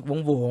แล้วรู้สึกวง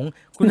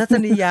คุณทัศ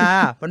นียา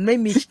มันไม่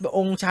มีอ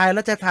งค์ชาย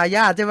รัชทาย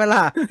าทใช่ไหม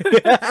ล่ะ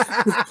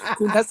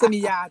คุณทัศนี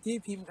ยาที่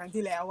พิมพ์ครั้ง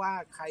ที่แล้วว่า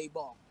ใคร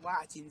บอกว่า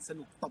อาชินส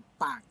นุกตบ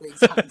ปากเลย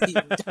สามที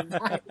จำไ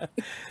ด้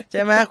ใ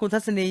ช่ไหมคุณทั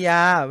ศนีย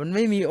ามันไ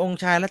ม่มีองค์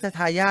ชายรัชท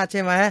ายาทใ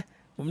ช่ไหม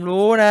ผม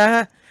รู้นะ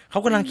เข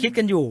ากำลังคิด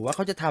กันอยู่ว่าเข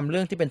าจะทำเรื่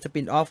องที่เป็นส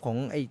ปินออฟของ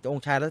ไอ้อง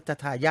ค์ชายรัช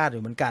ทายาทอ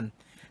ยู่เหมือนกัน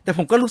แต่ผ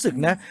มก็รู้สึก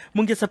นะ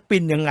มึงจะสปิ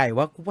นยังไงว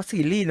ะว่าซี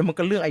รีส์เนี่ยมัน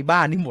ก็เรื่องไอ้บ้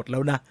านนี่หมดแล้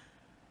วนะ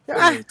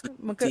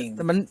มันก็แ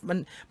ต่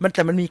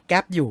มันมีแกล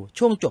บอยู่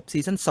ช่วงจบซี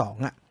ซั่น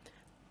2อ่ะ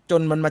จ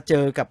นมันมาเจ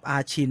อกับอา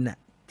ชินอ่ะ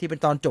ที่เป็น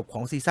ตอนจบข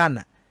องซีซั่น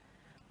อ่ะ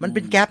มันเ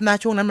ป็นแกลบนะ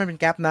ช่วงนั้นมันเป็น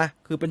แกลบนะ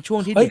คือเป็นช่ว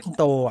งที่เด็ก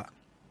โตอ่ะ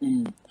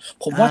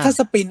ผมว่าถ้า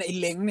สปินไอ้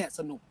เล้งเนี่ย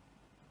สนุก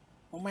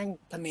แม่ง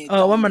ทะเน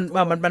ว่า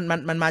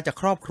มันมาจาก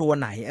ครอบครัว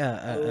ไหน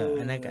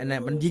อันนั้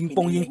นมันยิง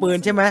ปืน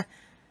ใช่ไหม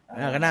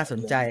ก็น่าส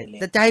นใจ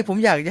แต่ใจผม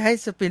อยากจะให้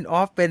สปินอ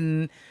อฟเป็น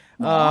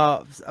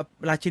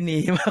ราชินี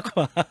มากก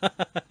ว่า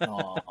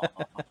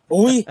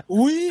อุ้ย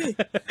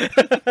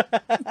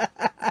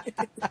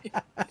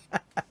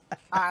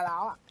แล้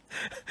วอ่ะ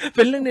เ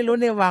ป็นเรื่องในรั้ว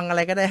ในวังอะไ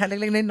รก็ได้ฮะเ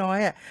ล็กๆน้อย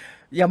ๆอ่ะ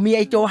อย่ามีไ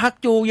อโจฮัก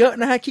จูเยอะ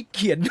นะฮะขี้เ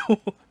กียจดู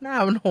หน้า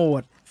มันโห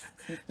ด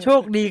โช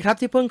คดีครับ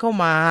ที่เพิ่งเข้า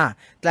มา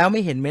แล้วไม่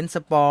เห็นเม้นส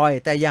ปอย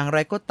แต่อย่างไร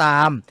ก็ต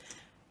าม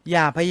อ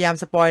ย่าพยายาม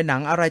สปอยหนั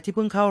งอะไรที่เ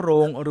พิ่งเข้าโร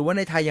งหรือว่าใ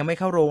นไทยยังไม่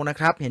เข้าโรงนะ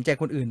ครับเห็นใจ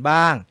คนอื่น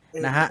บ้าง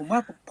นะฮะผม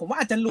ว่า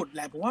อาจจะหลุดแห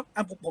ละผมว่า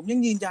ผมยัง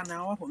ยืนยันนะ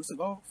ว่าผมรู้สึก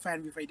ว่าแฟน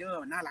วีไฟเดอร์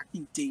น่ารักจ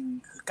ริง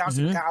ๆคือ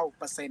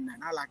 99%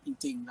 น่ารักจ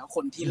ริงๆแล้วค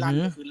นที่ลั่น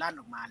ก็คือลั่น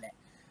ออกมาแหละ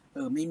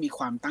ไม่มีค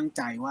วามตั้งใ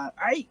จว่า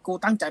ไอ้กู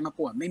ตั้งใจมา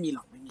ป่วนไม่มีหร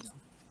อก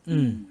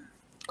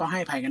ก็ให้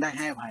อภัยกันได้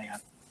ให้อภัยครั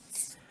บ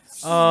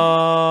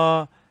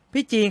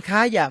พี่จีนคะ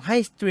อยากให้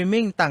สตรีม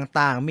มิ่ง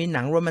ต่างๆมีห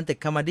นังโรแมนติก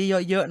คอมเมดี้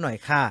เยอะๆหน่อย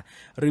ค่ะ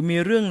หรือมี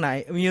เรื่องไหน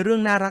มีเรื่อ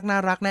งน่ารั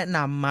กแนะน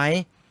ำไหม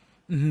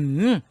อื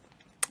ม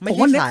ไม่ใ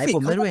ช่สายผ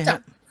มนะด้วยฮะ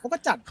เ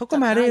ขาก็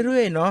มาเรื่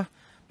อยๆเนาะ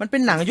มันเป็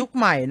นหนังยุค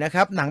ใหม่นะค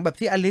รับหนังแบบ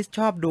ที่อลิซ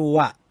ชอบดู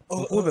อ่ะผ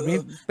มพูดแบบนี้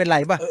เป็นไร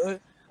ป่ะ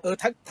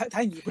ถ้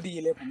าอย่างนี้พอดี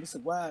เลยผมรู้สึ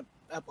กว่า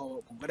พอ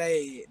ผมก็ไ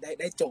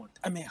ด้โจทย์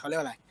ไม่เขาเรีย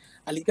กอะไร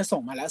อลิซก็ส่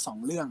งมาแล้ว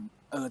2เรื่อง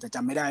แต่จ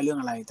ำไม่ได้เรื่อง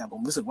อะไรแต่ผ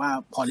มรู้สึกว่า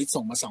พอลิซ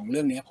ส่งมา2เ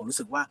รื่องนี้ผมรู้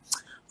สึกว่า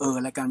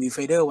รายการวีเฟ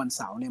เดอร์วันเ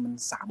สาร์เนี่ยมัน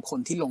3คน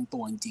ที่ลงตั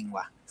วจริงๆ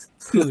ว่ะ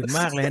ขื่นม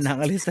ากเลยหนัง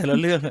อลิซแต่ละ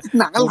เรื่อง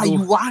หนังอะไร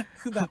วะ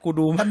คือแบบกู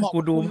ดู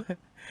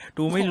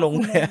ไม่ลง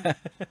เลย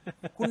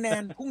คุณแน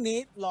นพรุ่งนี้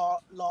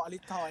รออลิ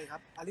ซทอยครั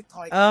บอลิซท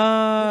อย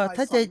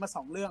ถ้าจะมา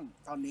2เรื่อง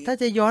ตอนนี้ถ้า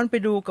จะย้อนไป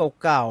ดู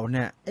เก่าๆเ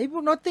นี่ยไอ้พว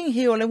ก Notting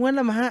Hill อะไรพวกนั้น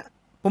ละฮะ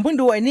ผมเพิ่ง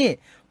ดูไอ้นี่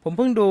ผมเ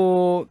พิ่งดู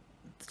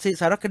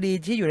สารคดี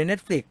ที่อยู่ใน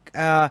Netflix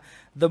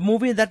The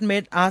Movie That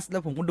Made Us แล้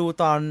วผมก็ดู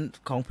ตอน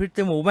ของ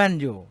Pretty Woman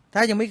อยู่ถ้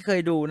ายังไม่เคย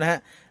ดูนะฮะ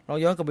ลอง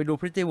ย้อนกลับไปดู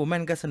Pretty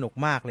Woman ก็สนุก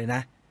มากเลยน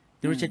ะ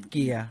ริชาร์ดเ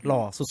กียร์หล่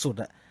อสุด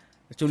ๆอะ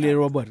จูเลีย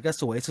โรเบิร์ตก็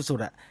สวยสุด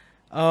ๆอะ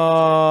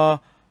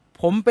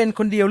ผมเป็นค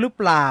นเดียวหรือ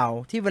เปล่า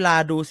ที่เวลา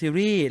ดูซี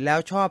รีส์แล้ว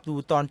ชอบดู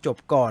ตอนจบ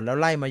ก่อนแล้ว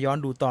ไล่มาย้อน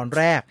ดูตอน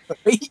แรก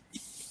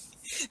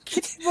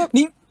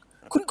นี่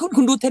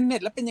คุณดูเทนเน็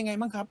ตแล้วเป็นยังไง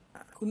บ้างครับ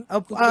คุณ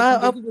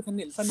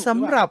ส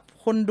ำหรับ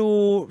คนดู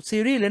ซี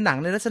รีส์หรือหนัง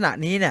ในลักษณะ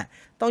นี้เนี่ย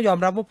ต้องยอม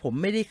รับว่าผม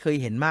ไม่ได้เคย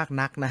เห็นมาก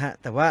นักนะฮะ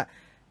แต่ว่า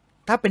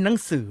ถ้าเป็นหนัง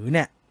สือเ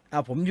นี่ย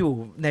ผมอยู่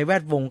ในแว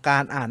ดวงกา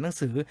รอ่านหนัง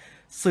สือ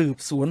สืบ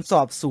สวนส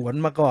อบสวน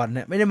มาก่อนเ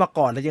นี่ยไม่ได้มา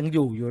ก่อนแล้วยังอ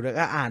ยู่แล้ว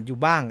ก็อ่านอยู่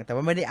บ้างแต่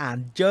ว่าไม่ได้อ่าน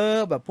เยอะ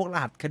แบบพวกร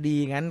หัสคดี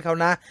งั้นเขา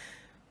นะ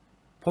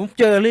ผม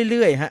เจอเ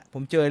รื่อยๆฮะผ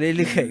มเจอ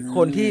เรื่อยๆค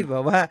นที่แบ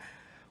บว่า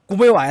กู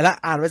ไม่ไหวละ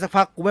อ่านไว้สัก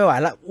พักกูไม่ไหว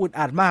ละอุด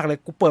อัดมากเลย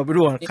กูเปิดไป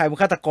ดูใครเป็น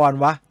ฆาตกร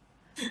วะ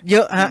เย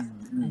อะฮะ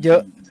เยอ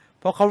ะ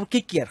เพราะเขา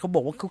ขี้เกียจเขาบ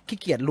อกว่าเขาขี้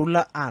เกียจลุ้นล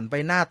ะอ่านไป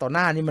หน้าต่อห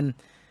น้านี่มัน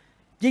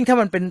ยิ่งถ้า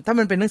มันเป็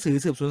นหนังสือ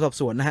สืบสวนสอบ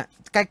สวนนะฮะ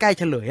ใกล้ๆ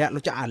เฉลยอะเรา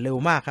จะอ่านเร็ว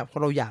มากครับเพรา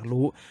ะเราอยาก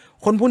รู้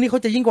คนพวกนี้เขา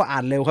จะยิ่งกว่าอ่า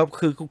นเร็วครับ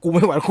คือกูไ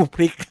ม่ไหวกูพ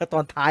ลิกต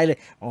อนท้ายเลย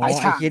อ๋อไอ้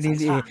เคียนี่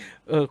เอง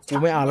กู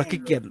ไม่เอาแล้ว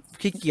ขี้เ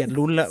กียจ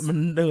ลุ้นละมัน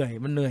เหนื่อย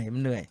เห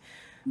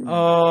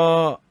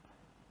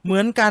มื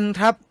อนกัน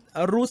ครับ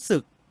รู้สึ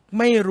ก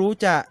ไม่รู้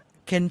จะ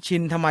เคนชิ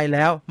นทำไมแ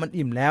ล้วมัน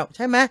อิ่มแล้วใ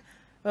ช่ไหม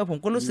ผม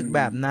ก็รู้สึกแ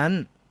บบนั้น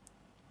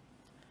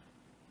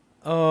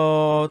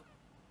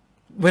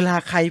เวลา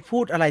ใครพู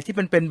ดอะไรที่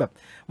เป็นแบบ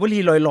วลี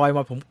ลอยๆม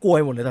าผมกลัว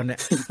หมดเลยตอนเนี้ย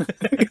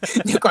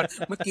เดี๋ยวก่อน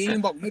เมื่อกี้ยั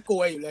งบอกไม่กลั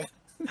วอยู่เลย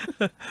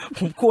ผ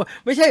มกลัว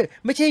ไม่ใ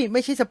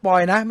ช่สปอย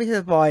นะไม่ใช่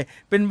สปอย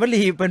เป็นว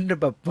ลีเป็น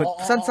แบบ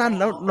สั้นๆ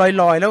แล้ว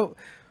ลอยๆแล้ว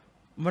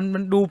มั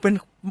นดูเป็น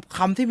ค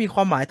ำที่มีคว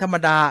ามหมายธรรม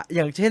ดาอ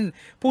ย่างเช่น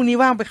พรุ่งนี้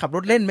ว่างไปขับร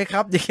ถเล่นไหมค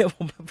รับอย่างเงี้ยผ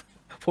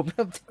มเ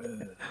ริ่ม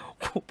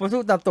ผมพู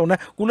ดตามตรงนะ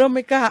กูเริ่มไ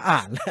ม่กล้าอ่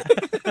าน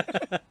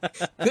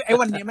คือไอ้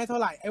วันนี้ไม่เท่า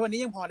ไหร่ไอ้วันนี้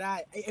ยังพอได้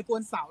ไอ้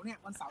วันเสาร์เนี่ย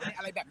อ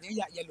ะไรแบบนี้อ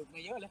ย่าหลุดม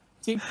าเยอะเลย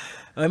จริง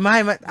ไม่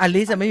อ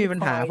ลิซจะไม่มีปัญ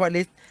หาเพราะอ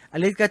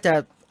ลิซก็จะ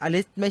อลิ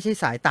ซไม่ใช่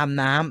สายตาม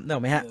น้ำนึกอ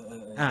อกไหมฮะ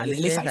อลิซ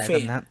ไม่ใช่สายตา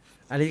มน้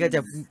ำอลิซก็จะ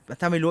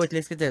ถ้าไม่รู้อ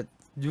ลิซก็จะ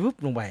ยุบ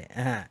ลงไป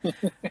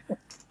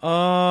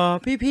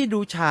พี่ดู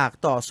ฉาก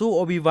ต่อสู้โ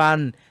อบิวัน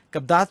กั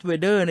บดาร์ธเว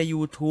เดอร์ใน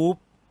YouTube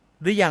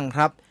หรือยังค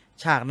รับ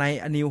ฉากใน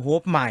A New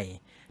Hope ใหม่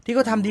ที่เข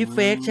าทำดีเฟ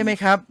กใช่ไหม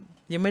ครับ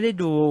ยังไม่ได้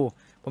ดู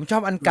ผมชอ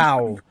บอันเก่า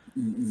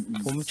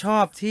ผมชอ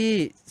บที่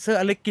เซอร์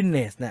อเล็กกินเน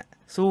สเนี่ย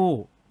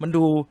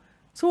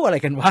สู้อะไร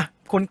กันวะ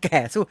คนแก่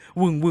สู้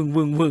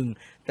วึง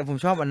แต่ผม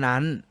ชอบอันนั้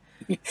น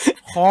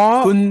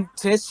คุณเ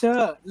ทรเชอ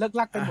ร์เลิก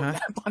ลักกันหมดแ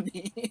ล้วตอน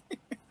นี้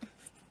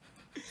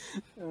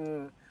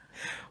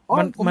ผ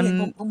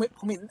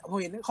ม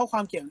เห็นข้อคว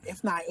ามเกี่ยวกับ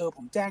F9 ผ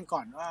มแจ้งก่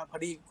อนว่าพอ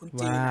ดีคุณ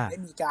จีนได้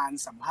มีการ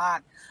สัมภาษ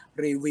ณ์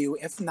รีวิว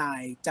F9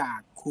 จาก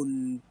คุณ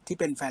ที่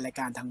เป็นแฟนราย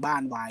การทางบ้า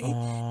นไว้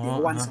เดี๋ยว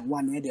วัน2วั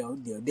นนี้เดี๋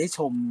ยวได้ช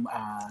ม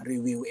รี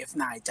วิว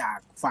F9 จาก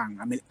ฝั่ง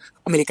อ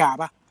เมริกา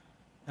ป่ะ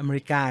อเม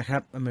ริกาครั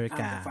บอเมริ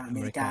กาฝั่งอเ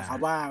มริกาครับ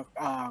ว่า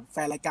แฟ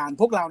นรายการ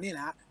พวกเราเนี่ยน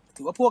ะ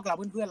ถือว่าพวกเรา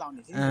เพื่อนๆเราเ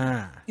นี่ยที่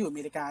อยู่อเ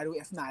มริกาดู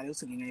F9 รู้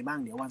สึกยังไงบ้าง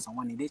เดี๋ยววัน2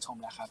วันนี้ได้ชม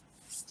แล้วครับ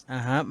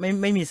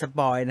ไม่มีสป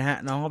อยนะฮะ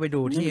น้องเขาไป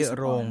ดูที่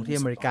โรงที่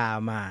อเมริกา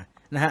มา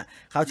นะฮะ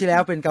เขาที่แล้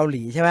วเป็นเกาห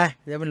ลีใช่ไหม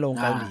จะเป็นโรง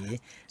เกาหลี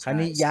คราว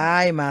นี้ย้า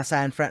ยมา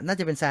น่า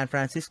จะเป็นซานฟร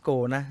านซิสโก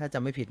นะถ้าจ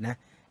ำไม่ผิดนะ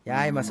ย้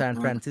ายมาซาน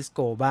ฟรานซิสโก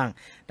บ้าง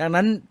ดัง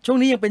นั้นช่วง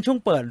นี้ยังเป็นช่วง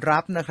เปิดรั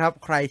บนะครับ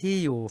ใครที่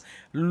อยู่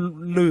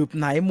หลืบ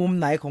ไหนมุม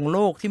ไหนของโล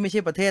กที่ไม่ใช่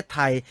ประเทศไท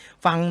ย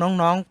ฟัง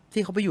น้องๆ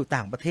ที่เขาไปอยู่ต่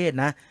างประเทศ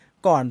นะ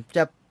ก่อ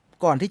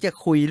นที่จะ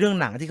คุยเรื่อง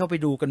หนังที่เขาไป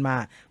ดูกันมา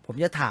ผม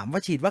จะถามว่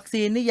าฉีดวัค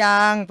ซีนหรือ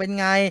ยังเป็น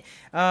ไง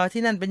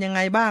ที่นั่นเป็นยังไง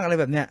บ้างอะไร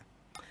แบบเนี้ย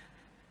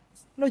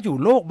เราอยู่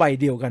โลกใบ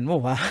เดียวกันมั้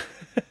งวะ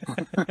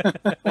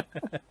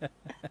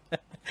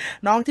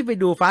น้องที่ไป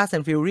ดู Fast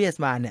and Furious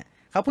มาเนี่ย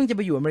เขาเพิ่งจะไ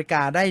ปอยู่อเมริก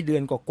าได้เดือ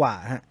นกว่า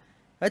ๆฮะ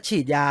แล้วฉี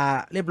ดยา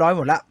เรียบร้อยห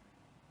มดละ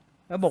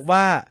แล้วบอกว่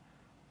า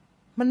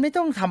มันไม่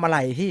ต้องทำอะไร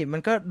ที่มั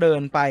นก็เดิ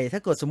นไปถ้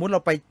าเกิดสมมุติเรา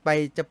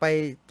จะไป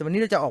วัน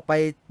นี้เราจะออกไป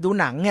ดู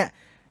หนังเนี่ย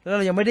แล้วเ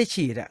รายังไม่ได้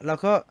ฉีดเรา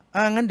ก็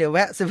งั้นเดี๋ยวแว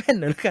ะเซเว่น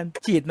หน่อยแล้วกัน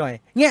ฉีดหน่อย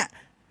เงี้ย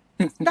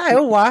ได้ป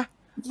ะวะ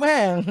แม่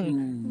งอื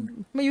ม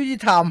ไม่ยุติ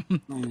ธรรม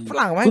อืมฝ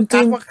รั่งแม่งคุณจ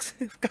ริง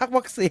กัก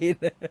วัคซีน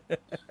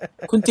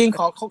คุณจริงข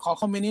อ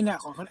คอมเมนต์นี้เนี่ย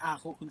ของ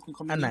คุณค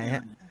อมเมนอันไหนฮ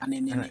ะต์นี้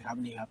หน่อยอันนี้อันไหนนี่ครับ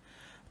นี่ครับ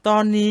ตอ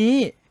นนี้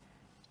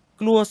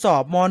กลัวสอ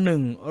บม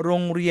.1โร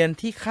งเรียน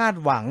ที่คาด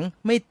หวัง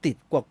ไม่ติด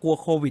กว่ากลัว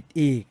โควิด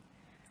อีก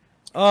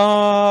เอ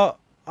อ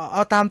เอ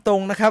าตามตร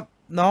งนะครับ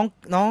น้อง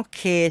น้องเ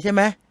คใช่ไห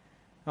ม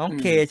น้อง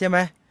เคใช่ไหม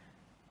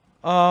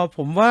ผ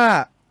มว่า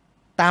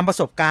ตามประ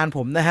สบการณ์ผ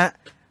มนะฮะ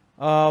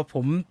ผ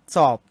มส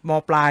อบม.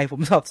ปลายผ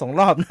มสอบ2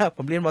 รอบนะผ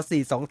มเรียนม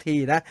.4 2 ที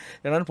นะ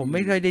ดังนั้นผมไ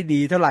ม่ค่อยได้ดี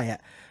เท่าไหร่อ่ะ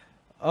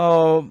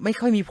ไม่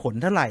ค่อยมีผล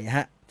เท่าไหร่ฮ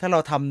ะถ้าเรา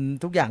ท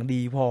ำทุกอย่าง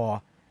ดีพอ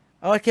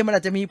โอเคมันอ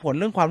าจจะมีผล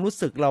เรื่องความรู้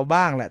สึกเรา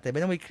บ้างแหละแต่ไม่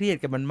ต้องไปเครียด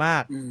กับมันมา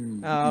กอืม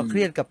อืมเค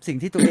รียดกับสิ่ง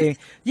ที่ตัวเอง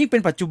ยิ่งเป็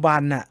นปัจจุบั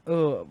นน่ะ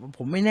ผ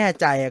มไม่แน่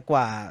ใจก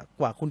ว่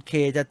าคุณเค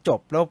จะจ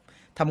บแล้ว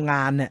ทำง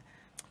านเนี่ย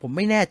ผมไ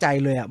ม่แน่ใจ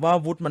เลยอะว่า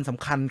วุฒิมันส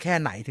ำคัญแค่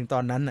ไหนถึงตอ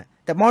นนั้นน่ะ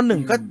แต่ม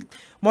.1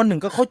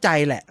 ก็เข้าใจ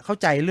แหละเข้า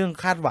ใจเรื่อง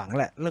คาดหวัง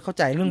แหละเรื่องเข้า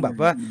ใจเรื่องแบบ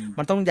ว่า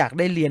มันต้องอยาก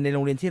ได้เรียนในโร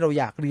งเรียนที่เรา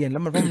อยากเรียนแล้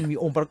วมันเพราะมันมี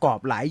องค์ประกอบ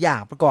หลายอย่า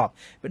งประกอบ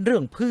เป็นเรื่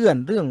องเพื่อน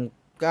เรื่อง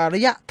ร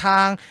ะยะท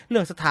างเรื่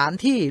องสถาน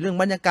ที่เรื่อง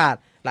บรรยากาศ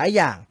หลาย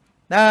อย่าง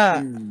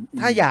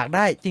ถ้าอยากไ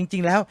ด้จริ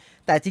งๆแล้ว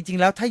แต่จริงๆ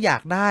แล้วถ้าอยา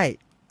กได้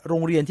โร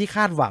งเรียนที่ค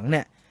าดหวังเ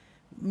นี่ย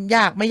ย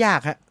ากไม่ยาก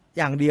ฮะ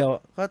อย่างเดียว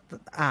ก็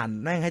อ่าน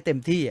แม่งให้เต็ม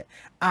ที่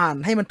อ่าน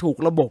ให้มันถูก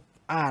ระบบ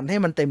อ่านให้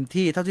มันเต็ม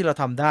ที่เท่าที่เรา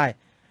ทำได้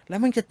แล้ว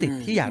มันจะติด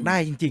ที่อยากได้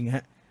จริงๆฮ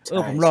ะ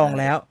ผมลอง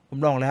แล้ว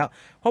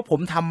เพราะผม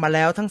ทำมาแ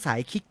ล้วทั้งสาย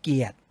ขี้เ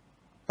กียจ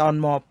ตอน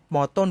ม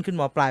ต้นขึ้น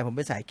มปลายผมเ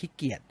ป็นสายขี้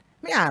เกียจ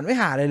ไม่อ่านไม่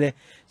หาเลย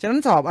ฉะนั้น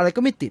สอบอะไร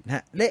ก็ไม่ติดฮ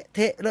ะเละเท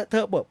ะเลอะเท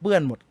อะเปื้อ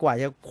นหมดกว่า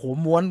จะโข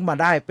ม้วนมา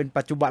ได้เป็น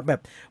ปัจจุบันแบ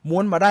บม้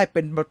วนมาได้เ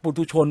ป็นปุ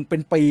ถุชนเป็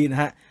นปีน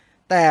ะฮะ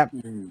แต่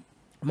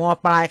ม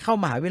ปลายเข้า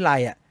มหาวิทยาลั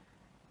ยอ่ะ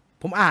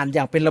ผมอ่านอ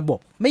ย่างเป็นระบบ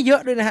ไม่เยอ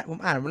ะด้วยนะฮะผม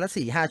อ่านวันละ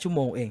4-5 ชั่วโม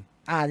งเอง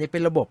อ่านอย่างเป็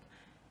นระบบ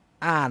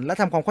อ่านแล้ว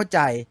ทำความเข้าใจ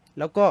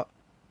แล้วก็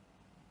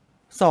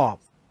สอบ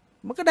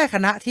มันก็ได้ค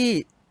ณะที่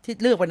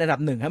เลือกเป็นอันดับ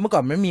 1ฮะเมื่อก่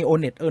อนมันมีโอ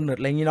เน็ตอ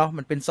ะไรอย่างงี้เนาะ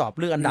มันเป็นสอบ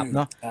เลือกอันดับเ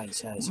นาะใช่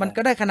ใช่มันก็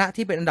ได้คณะ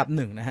ที่เป็นอันดับ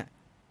 1นะฮะ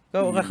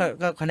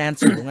ก็คะแนน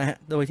สูงนะฮะ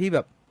โดยที่แบ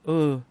บ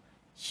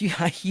เชี่ย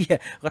เฮีย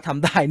ก็ท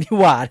ำได้นี่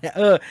หว่าเนี่ย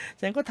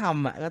ฉันก็ท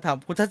ำก็ท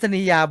ำคุณทัศ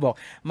นียาบอก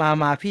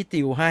มาพี่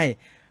ติวให้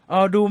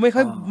ดูไม่ค่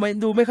อย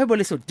ไม่ค่อยบ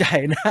ริสุทธิ์ใจ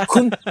นะ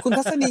คุณ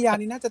ทัศนียา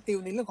นี่น่าจะติว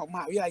ในเรื่องของม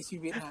หาวิทยาลัยชี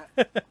วิตนะฮะ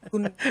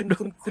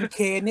คุณเค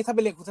นนี่ถ้าไป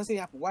เรียนคุณทัศนี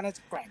ยาผมว่าน่าจ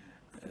ะแกร่ง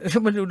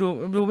มัน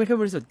ดูไม่ค่อย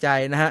บริสุทธิ์ใจ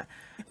นะฮะ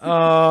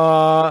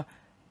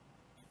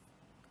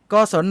ก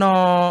ศน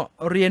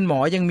เรียนหมอ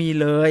ยังมี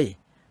เลย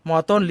ม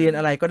ต้นเรียน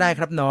อะไรก็ได้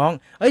ครับน้อง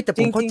แต่ผ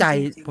มเข้าใจ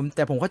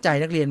ผมเข้าใจ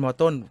นักเรียนม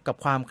ต้นกับ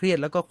ความเครียด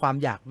แล้วก็ความ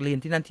อยากเรียน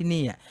ที่นั่นที่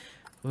นี่อ่ะ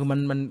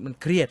มัน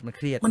เครียด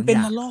มันเป็น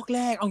ระลอกแ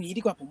รกเอางี้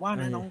ดีกว่าผมว่า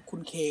นะน้องคุ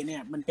ณเคเนี่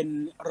ยมันเป็น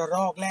ระล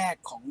อกแรก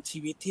ของชี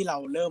วิตที่เรา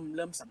เ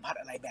ริ่มสัมผัส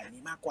อะไรแบบ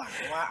นี้มากกว่าเพ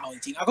ราะว่าเอาจ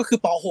ริงก็คือ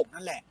ป.6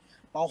 นั่นแหละ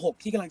ป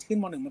.6 ที่กำลังขึ้น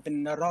ม.1มันเป็น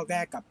ระลอกแร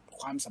กกับ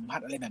ความสัมผัส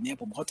อะไรแบบนี้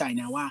ผมเข้าใจ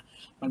นะว่า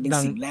มันเป็น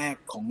สิ่งแรก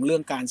ของเรื่อ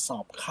งการสอ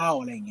บเข้า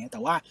อะไรอย่างเงี้ยแต่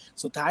ว่า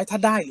สุดท้ายถ้า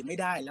ได้หรือไม่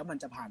ได้แล้วมัน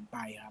จะผ่านไป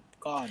ครับ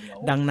ก็เดี๋ยว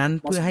ดังนั้น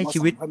เพื่อให้ชี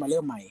วิตค่อยมาเ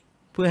ริ่มใหม่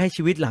เพื่อให้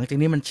ชีวิตหลังจาก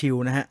นี้มันชิล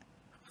นะฮะ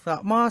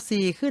ม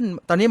.4 ขึ้น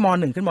ตอนนี้ม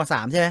.1 ขึ้นม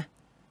.3 ใช่ไหม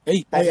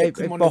ป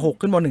.6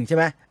 ขึ้นม.1 ใช่ไ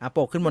หมป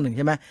.6 ขึ้นม.1 ใ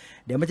ช่ไหม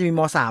เดี๋ยวมันจะมี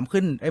ม.3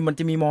 ขึ้นมัน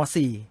จะมีม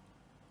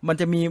.4 มัน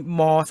จะมี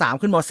ม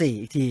.3 ขึ้นม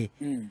.4 อีกที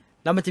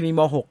แล้วมันจะมีม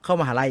.6 เข้า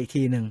มหาลัยอีก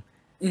ทีหนึ่ง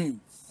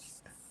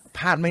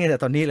พลาดไม่ไงแต่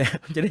ตอนนี้เลย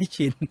มันจะได้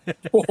ชิน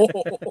โอ้โห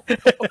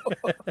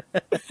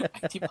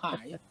ทิพหา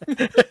ย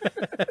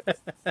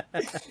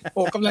โ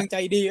อ้กำลังใจ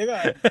ดีแล้วก็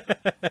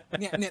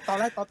เนี่ยตอน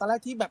แรก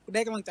ที่แบบไ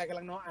ด้กำลังใจกำ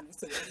ลังน้องอ่านหนัง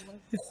สือมัน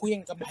เคลื่อน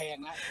กำแพง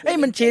แล้ว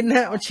มันชินฮ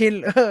ะมันชิน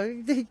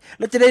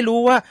เราจะได้รู้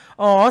ว่า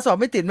สอบ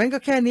ไม่ติดมันก็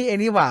แค่นี้เอง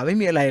นี่หว่าไม่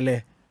มีอะไรเลย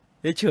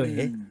เฉย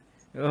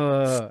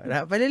น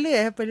ะไปเรื่อย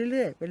ๆไปเ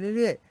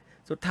รื่อย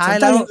ๆสุดท้าย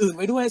แล้วสนใจอย่างอื่นไ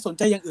ว้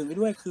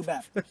ด้วยคือแบ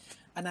บ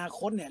อนาค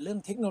ตเนี่ยเรื่อง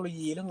เทคโนโล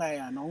ยีเรื่องอะไร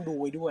น้องดู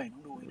ไว้ด้วย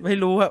ไม่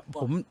รู้อะ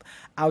ผม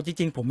เอาจ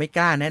ริงๆผมไม่ก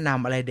ล้าแนะน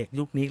ำอะไรเด็ก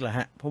ยุคนี้หรอกฮ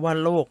ะเพราะว่า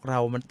โลกเรา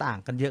มันต่าง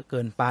กันเยอะเกิ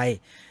นไป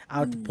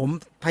ผม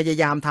พยา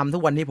ยามทำทุ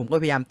กวันนี้ผมก็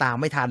พยายามตาม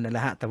ไม่ทันนั่นแหล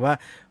ะฮะแต่ว่า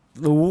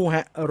รู้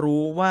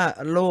ว่า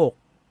โลก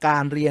กา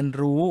รเรียน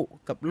รู้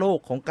กับโลก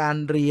ของการ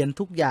เรียน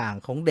ทุกอย่าง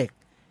ของเด็ก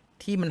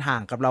ที่มันห่า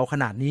งกับเราข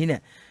นาดนี้เนี่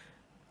ย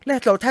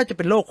เราแทบจะเ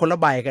ป็นโลกคนละ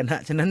ใบกันฮ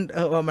ะฉะนั้น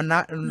มัน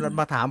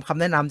มาถามคำ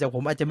แนะนำจากผ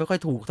มอาจจะไม่ค่อย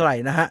ถูกเท่าไหร่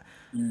นะฮะ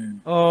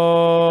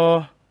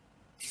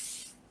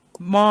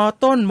ม.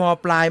ต้นม.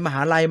ปลายมห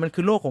าลัยมัน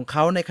คือโลกของเข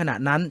าในขณะ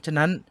นั้นฉะ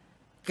นั้น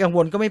กังว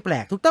ลก็ไม่แปล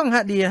กถูกต้องฮ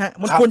ะดีฮะ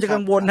มันควรจะกั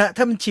งวลฮะ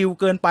ถ้ามันชิล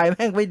เกินไปแ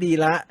ม่งไม่ดี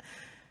ละ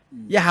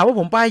อย่าหาว่า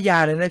ผมป้ายยา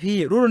เลยนะพี่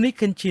รุโรนิเ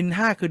คนชิน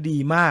5คือดี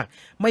มาก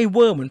ไม่เว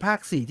อร์เหมือนภาค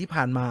4ที่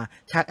ผ่านมา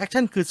ฉากแอค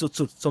ชั่นคือ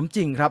สุดๆสมจ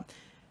ริงครับ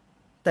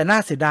แต่น่า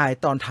เสียดาย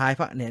ตอนท้าย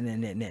เนี่ย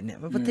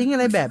มันทิ้งอะ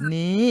ไรแบบ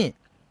นี้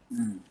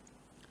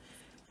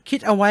คิด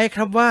เอาไว้ค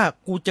รับว่า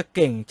กูจะเ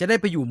ก่งจะได้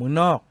ไปอยู่เมือง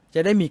นอกจะ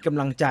ได้มีกำ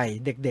ลังใจ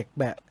เด็กๆ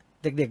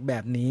แบ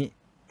บนี้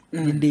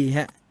ยินดีฮ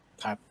ะ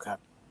ครับ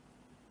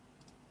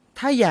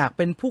ถ้าอยากเ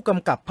ป็นผู้ก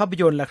ำกับภาพ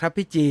ยนตร์ล่ะครับ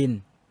พี่จีน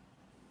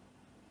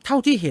เท่า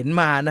ที่เห็น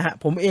มานะฮะ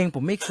ผม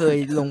ไม่เคย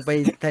ลงไป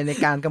ใน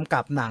การกำ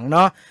กับหนังเน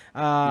าะ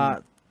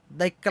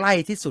ได้ใกล้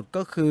ที่สุด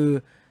ก็คือ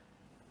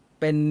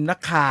เป็นนัก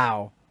ข่าว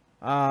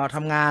ท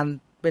ำงาน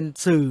เป็น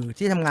สื่อ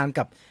ที่ทำงาน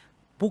กับ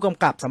ผู้ก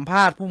ำกับสัมภ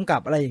าษณ์ผู้กำกั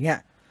บอะไรอย่างเงี้ย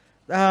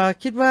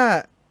คิดว่า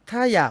ถ้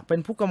าอยากเป็น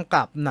ผู้กำ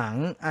กับหนัง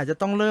อาจจะ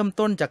ต้องเริ่ม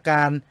ต้นจากก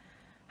าร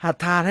หัด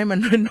ทานให้มัน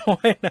น้อ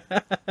ยๆนะ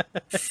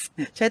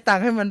ใช้ตัง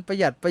ค์ให้มันประ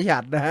หยั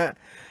ดนะฮะ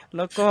แ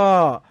ล้วก็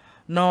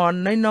นอน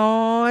น้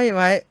อยๆไ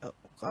ว้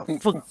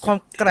ฝึกความ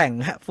แกร่ง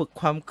ฮะฝึก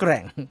ความแก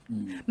ร่ง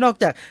นอก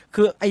จาก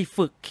คือไอ้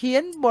ฝึกเขีย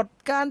นบท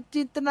การ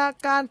จินตนา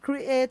การค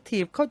รีเอที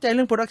ฟเข้าใจเ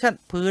รื่องโปรดักชัน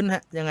พื้นฮ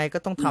ะยังไงก็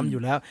ต้องทำอ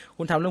ยู่แล้ว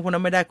คุณทำเรื่องพวก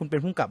นั้นไม่ได้คุณเป็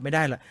นผู้กำกับไม่ไ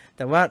ด้ละแ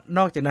ต่ว่าน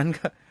อกจากนั้น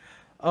ก็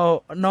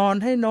นอน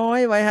ให้น้อย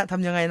ไว้ฮะท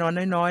ำยังไงนอน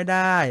น้อยๆไ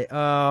ด้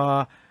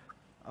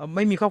ไ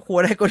ม่มีครอบครัว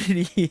ได้ก็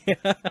ดี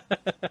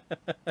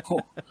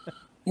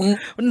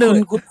มันเหนื่อย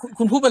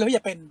คุณพูดไปแล้วอ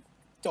ย่าเป็น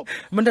จบ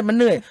มัน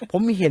เหนื่อยผ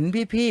มเห็น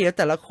พี่ๆแล้ว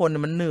แต่ละคน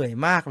มันเหนื่อย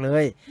มากเล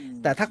ย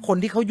แต่ถ้าคน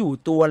ที่เขาอยู่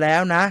ตัวแล้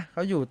วนะเข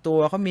าอยู่ตัว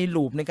เขามี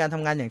ลูปในการท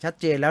ำงานอย่างชัด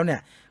เจนแล้วเนี่ย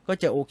ก็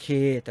จะโอเค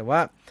แต่ว่า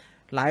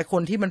หลายค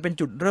นที่มันเป็น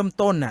จุดเริ่ม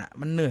ต้นอ่ะ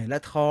มันเหนื่อยและ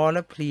ท้อแล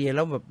ะเพลียแ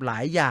ล้วแบบหลา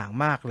ยอย่าง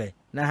มากเลย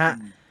นะฮะ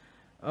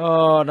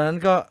ดังนั้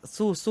นก็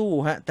สู้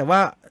ฮะแต่ว่า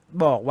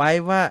บอกไว้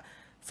ว่า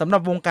สำหรั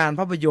บวงการ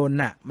ภาพยนตร์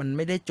น่ะมันไ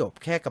ม่ได้จบ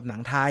แค่กับหนั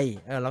งไทย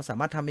เราสา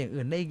มารถทำอย่าง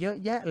อื่นได้เยอะ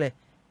แยะเลย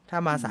ถ้า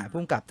มาสาย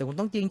พุ่งกลับแต่คุณ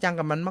ต้องจริงจัง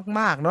กับมัน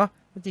มากๆเนาะ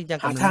จริงจัง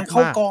กับมันหาทางเข้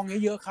ากอง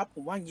เยอะๆครับผ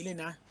มว่าอย่างนี้เลย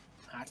นะ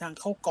หาทาง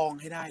เข้ากอง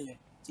ให้ได้เลย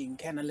จริง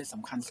แค่นั้นเลยส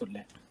ำคัญสุดเล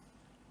ย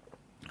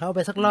เข้าไป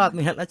สักรอบ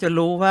นึงแล้วจะ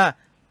รู้ว่า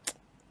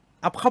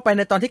เอาเข้าไปใ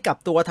นตอนที่กลับ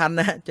ตัวทัน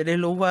นะจะได้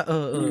รู้ว่า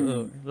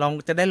ลอง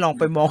จะได้ลอง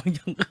ไปมองอ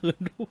ย่างอื่น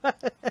ดูว่า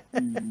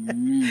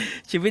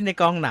ชีวิตใน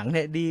กองหนังเ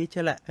นี่ยดีใ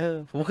ช่แหละ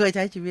ผมเคยใ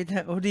ช้ชีวิต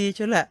โอ้ดีใ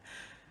ช่แหละ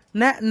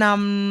แนะน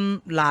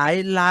ำหลาย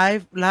ไล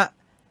ฟ์ละ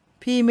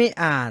พี่ไม่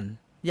อ่าน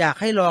อยาก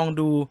ให้ลอง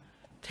ดู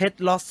เท็ด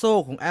ลอสโซ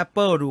ของ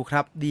Apple ดูค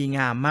รับดีง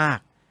ามมาก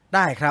ไ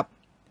ด้ครับ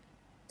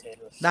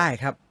ได้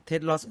ครับเท็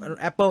ดลอส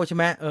Apple ใช่ไ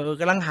หม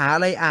กำลังหาอะ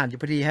ไรอ่านอยู่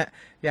พอดีฮะ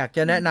อยากจ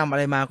ะแนะนำอะไ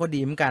รมาก็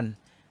ดีเหมือนกัน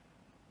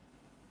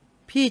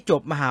พี่จ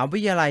บมหาวิ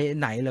ทยาลัย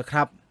ไหนเหรอค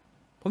รับ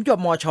ผมจบ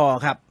มช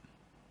ครับ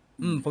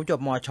ผมจบ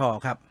มช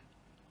ครับ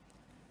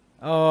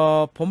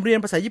ผมเรียน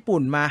ภาษาญี่ปุ่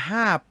นมา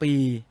5 ปี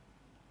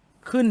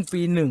ขึ้น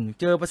ปี 1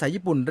เจอภาษา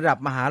ญี่ปุ่นระดับ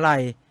มหาลั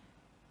ย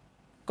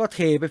ก็เท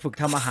ไปฝึก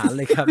ทำอาหารเ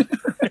ลยครับ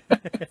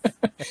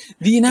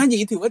ดีนะอย่า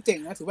งนี้ถือว่าเจ๋ง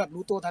นะถือแบบ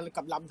รู้ตัวทัน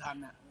กับลำทัน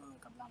อ่ะ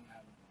กับลำทั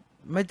น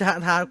ไม่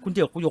ทานคุณห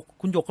ย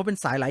กเขาเป็น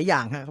สายหลายอย่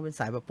างฮะเขาเป็น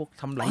สายแบบพวก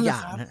ทำหลายอย่า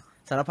งฮะ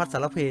สารพัดสา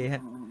รเพฮ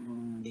ะ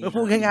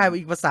พูดง่ายๆ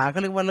อีกภาษาเขา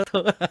เรียกว่าเลอะเท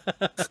อะ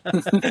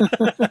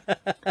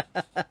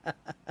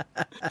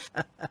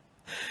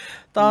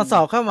ตอนส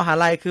อบเข้ามหา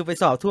ลัยคือไป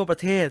สอบทั่วประ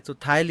เทศสุด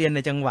ท้ายเรียนใน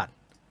จังหวัด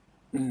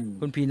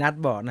คุณพีนัท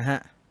บอกนะฮะ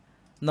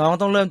น้อง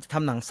ต้องเริ่มท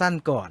ำหนังสั้น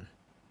ก่อน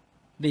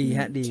ดีฮ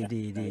ะดี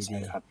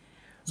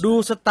ดู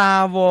สตา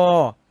ร์วอ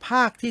ร์ภ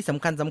าคที่ส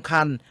ำ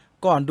คัญ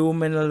ก่อนดูแ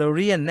มนดาโลเ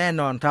รียนแน่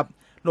นอนครับ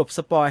หลบส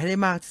ปอยให้ได้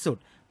มากที่สุด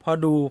พอ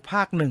ดูภ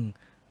าค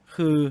 1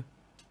คือ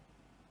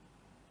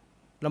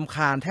รำค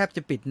าญแทบจ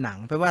ะปิดหนัง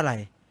ไปว่าอะไร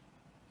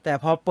แต่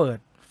พอเปิด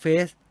เฟ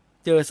ซ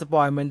เจอสป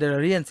อยแมนดาโล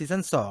เรียนซีซั่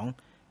น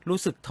2รู้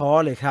สึกท้อ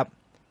เลยครับ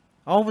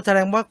แสด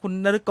งว่าคุณ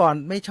นฤกร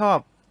ไม่ชอบ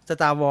ส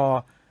ตาร์วอ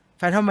ร์แ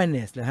ฟนทอมแมนเน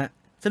สเลยฮะ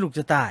สนุกจ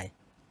ะตาย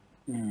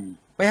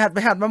ไป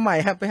หัดมาใหม่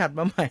ครับไปหัด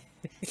มาใหม่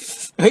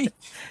เฮ้ย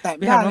แต่ไ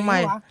ปหัดมาใหม่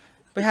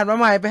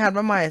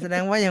แสด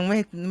งว่ายัง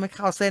ไม่เ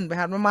ข้าเส้นไป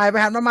หัดมาใหม่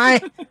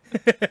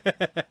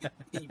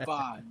อีบ้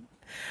าน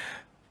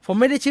ผม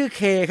ไม่ได้ชื่อเ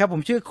คครับผ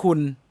มชื่อคุณ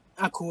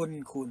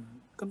คุณ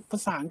ก็ภา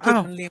ษาอังกฤษ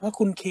มันเรียกว่า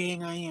คุณเค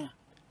ไงอ่ะ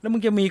แล้วมึ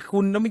งจะมีคุ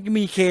ณแล้วมึงจะ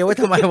มีเคไว้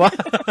ทำไมวะ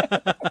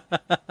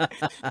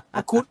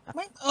คุณไ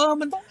ม่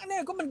มันต้องอันนี้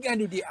ก็มันการ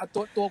ดี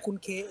ๆตัวคุณ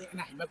เคไ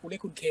หนมากูเรีย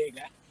กคุณเคอีก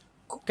แล้ว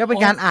ก็เป็น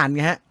การอ่านไ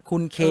งฮะคุ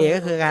ณเคก็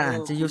คือการอ่าน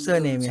ชื่อ user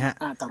name ไงฮะ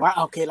แต่ว่าโ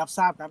อเครับท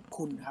ราบครับ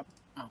คุณครับ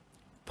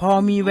พอ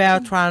มีแวว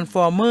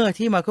Transformer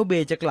ที่มาร์เคิลเบ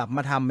ย์จะกลับม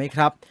าทำไหมค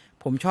รับ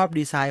ผมชอบ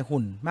ดีไซน์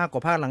หุ่นมากกว่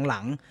าภาคหลั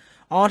ง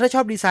ๆถ้าช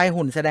อบดีไซน์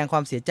หุ่นแสดงคว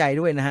ามเสียใจ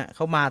ด้วยนะฮะเข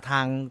ามาท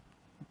าง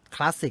ค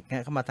ลาสสิกฮ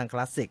ะเขามาทางค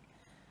ลาสสิก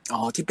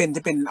ที่เป็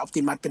นออป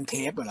ติมัสเป็นเท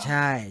ปเหรอใ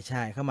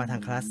ช่เข้ามาทา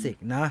งคลาสสิก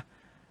นะ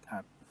ครั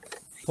บ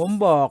ผม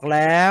บอกแ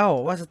ล้ว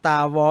ว่า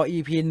Star Wars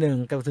EP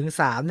 1กับถึง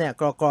3เนี่ย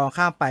กรอ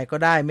ข้ามไปก็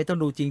ได้ไม่ต้อง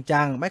ดูจริง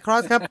จังไม่ครอ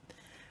สครับ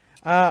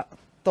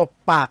ตบ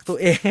ปากตัว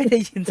เองให้ได้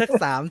ยินสัก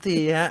3 ที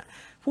ฮะ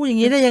พูดอย่า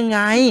งนี้ได้ยังไง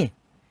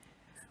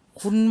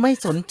คุณไม่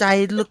สนใจ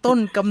ต้น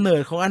กำเนิ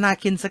ดของอนา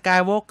คินสกาย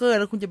วอล์กเกอร์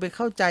แล้วคุณจะไปเ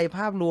ข้าใจภ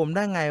าพรวมไ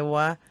ด้ไงว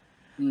ะ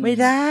ไม่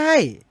ได้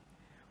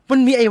มัน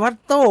มีไอ้วัต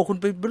โต้คุณ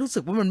ไปรู้สึ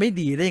กว่ามันไม่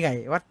ดีได้ไง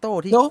วัตโต้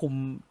ที่คุม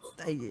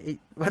ไอ้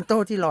วัตโต้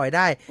ที่ลอยไ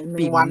ด้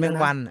ปีกแมง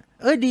วัน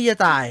ดีจะ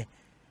ตาย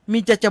มี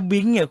จะบิ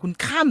งเนี่ยคุณ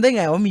ข้ามได้ไ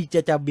งว่ามี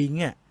จะบิง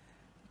อ่ะ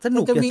สนุ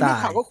กจะตาย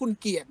ข่าวว่าคุณ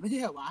เกลียดไม่ใช่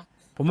เหรอวะ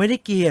ผมไม่ได้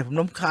เกลียดผม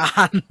รำคา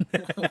ญ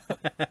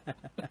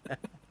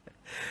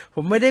ผ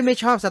มไม่ได้ไม่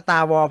ชอบสตา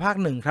ร์วอร์ภาค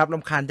 1ครับร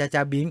ำคาญจ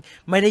ะบิง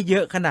ไม่ได้เยอ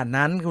ะขนาด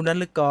นั้นคุณน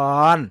ฤก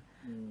ร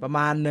ประม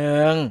าณห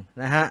นึ่ง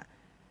นะฮะ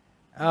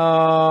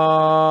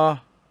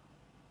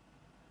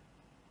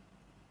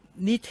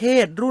นิเท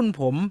ศรุ่น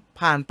ผม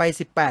ผ่านไป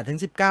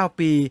 18-19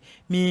 ปี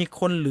มี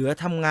คนเหลือ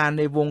ทำงาน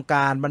ในวงก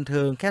ารบันเ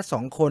ทิงแค่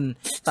2 คน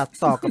ตัด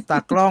ต่อกับตา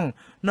กล้อง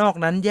นอก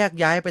นั้นแยก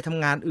ย้ายไปท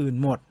ำงานอื่น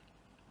หมด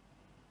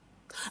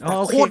แต่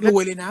โคตรรว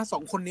ยเลยนะ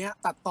2 คนเนี้ย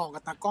ตัดต่อกั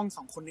บตากล้อง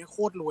2 คนเนี้ยโค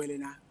ตรรวยเลย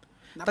นะ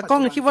ตากล้อ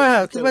งคิดว่า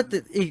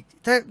อีก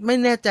ถ้าไม่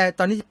แน่ใจ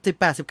ตอนนี้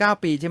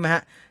18-19 ปีใช่ไหมฮ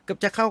ะเกือบ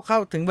จะเข้า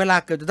ถึงเวลา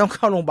เกือบจะต้องเ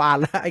ข้าโรงพยาบาล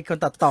แล้วไอ้คน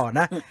ตัดต่อ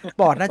นะ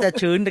ปอดน่าจะ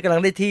ชื้นกำลั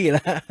งได้ที่แ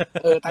ล้ว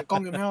ตากล้อ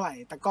งยังไม่เท่าไหร่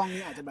ตากล้อง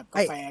นี่อาจจะแบบกา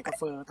แฟตัด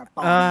ต่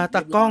อต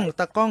าก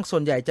ล้องส่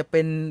วนใหญ่จะ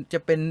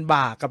เป็น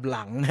บ่ากับห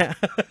ลังฮะ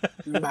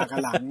บ่ากับ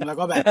หลังแล้ว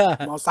ก็แบบ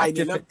มอไซค์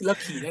นี่เลิก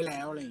ขี่ได้แล้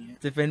วอะไรอย่างเงี้ย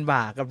จะเป็นบ่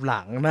ากับห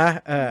ลังนะ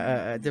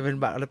จะเป็น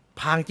บ่าแล้ว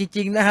พังจ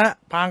ริงๆนะฮะ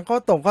พังข้อ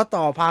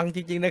ต่อพังจ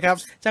ริงๆนะครับ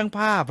ช่างภ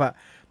าพอ่ะ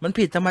มัน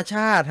ผิดธรรมช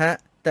าติฮะ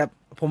แต่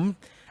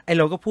เ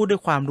ราก็พูดด้ว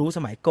ยความรู้ส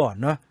มัยก่อน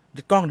เนาะ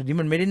กล้องเดี๋ยวนี้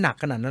มันไม่ได้หนัก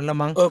ขนาดนั้นแล้ว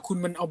มั้งคุณ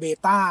มันเอาเบ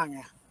ต้าไง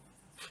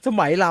ส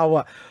มัยเรา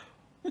อ่ะ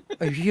ไ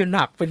อ้พี่ห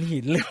นักเป็นหิ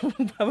นเลย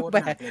แบ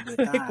ก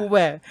ให้กูแ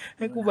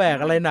บก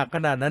อะไรหนักข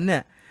นาดนั้นเนี่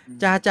ย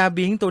จา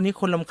บิงตัวนี้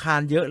คนรำคา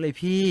ญเยอะเลย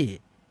พี่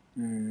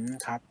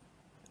ครับ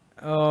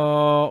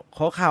ข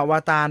อข่าววา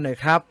ตารหน่อย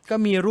ครับก็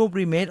มีรูป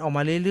รีเมคออกม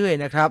าเรื่อย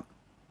ๆนะครับ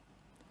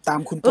ตาม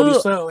คุณโปรดิว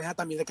เซอร์ไว้ฮะ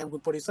ตามอินสตาแกรมคุ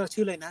ณโปรดิวเซอร์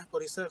ชื่อเลยนะโปร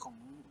ดิวเซอร์ของ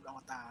อว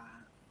ตาร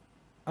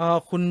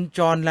คุณจ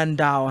อห์นแลน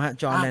ดาวฮะ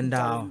จอห์นแลนด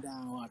าว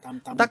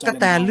ตั๊ก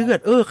แตนเลือด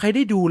ใครไ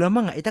ด้ดูแล้ว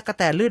มั่งไอ้ตั๊ก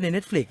แตนเลือดใน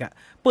Netflix อ่ะ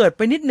เปิดไ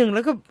ปนิดนึงแ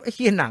ล้วก็ไอ้เ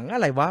หี้ยหนังอ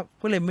ะไรวะ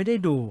ก็เลยไม่ได้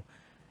ดู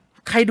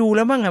ใครดูแ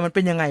ล้วมั่งมันเ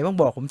ป็นยังไงบ้าง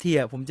บอกผมที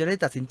อ่ะผมจะได้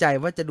ตัดสินใจ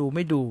ว่าจะดูไ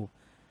ม่ดู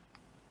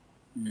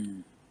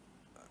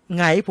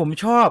ไงผม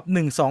ชอบ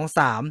1 2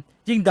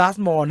 3ยิ่งดัส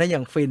มอร์นะอย่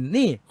างฟิน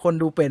นี่คน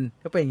ดูเป็น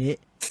ก็เป็นอย่างงี้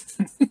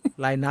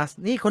ไลนัส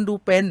นี่คนดู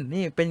เป็น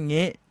นี่เป็นอย่าง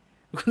งี้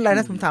คุณไล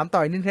นัสผมถามต่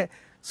อยนิดแค่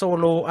โซ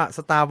โลอะส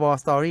ตาร์วอ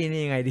ร์สตอรี่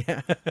นี่ยังไงดี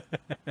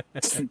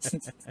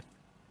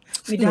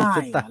ไม่ได้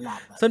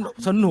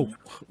สนุก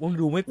วง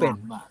ดูไม่เป็น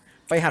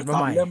ไปหัดมา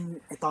ใหม่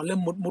ตอนเริ่ม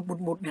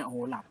มุดเนี่ยโอ้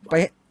หลับ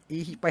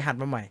ไปหัด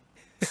มาใหม่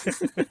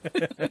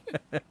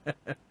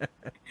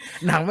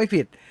หนังไม่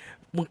ผิด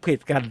มึงผิด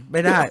กันไ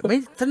ม่ได้ไม่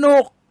สนุ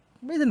ก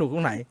ตร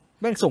งไหน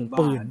แม่งส่ง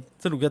ปืน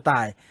สนุกจะต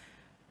าย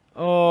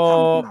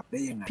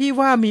พี่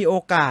ว่ามีโอ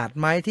กาส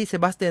ไหมที่เซ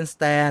บาสเตียนส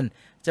แตน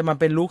จะมา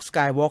เป็นลูคสก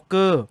ายวอล์กเก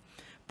อร์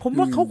ผม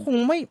ว่าเขาคง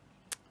ไม่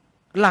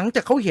หลังจ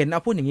ากเขาเห็นเอ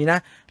าพูดอย่างนี้นะ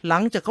หลั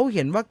งจากเขาเ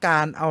ห็นว่ากา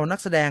รเอานัก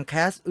แสดงแค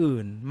สอื่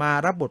นมา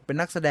รับบทเป็น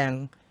นักแสดง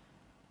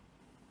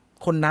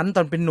คนนั้นต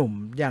อนเป็นหนุ่ม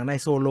อย่างใน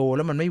โซโลแ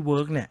ล้วมันไม่เวิ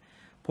ร์กเนี่ย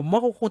ผมว่า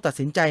เขาคงตัด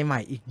สินใจใหม่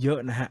อีกเยอะ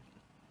นะฮะ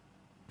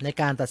ใน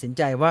การตัดสินใ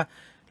จว่า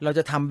เราจ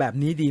ะทำแบบ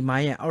นี้ดีไหม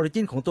ออริ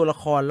จินของตัวละ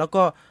ครแล้ว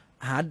ก็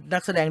หานั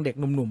กแสดงเด็ก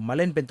หนุ่มๆมา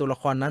เล่นเป็นตัวละ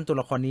ครนั้นตัว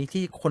ละครนี้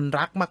ที่คน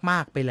รักมา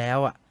กๆไปแล้ว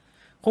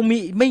คงมี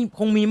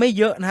ไม่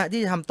เยอะนะฮะ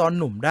ที่จะทำตอน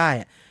หนุ่มได้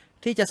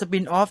ที่จะสปิ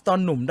นออฟตอน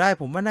หนุ่มได้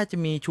ผมว่าน่าจะ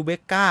มีชูเบ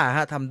กก้าฮ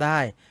ะทำได้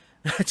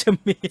น่าจะ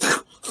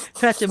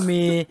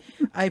มี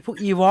ไอ้พวก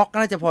อีวอล์ก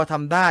น่าจะพอท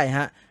ำได้ฮ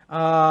ะ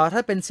ถ้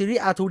าเป็นซีรี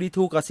ส์ R2D2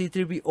 กับ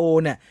C3PO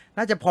เนี่ย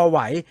น่าจะพอไหว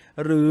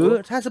หรือ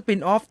ถ้าสปิน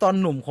ออฟตอน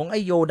หนุ่มของไอ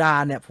โยดา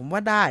เนี่ยผมว่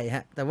าได้ฮ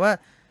ะแต่ว่า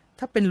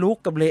ถ้าเป็นลุค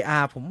กับเลอา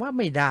ผมว่า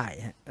ไม่ได้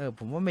ฮะผ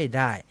มว่าไม่ไ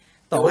ด้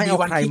ต่อให้เอา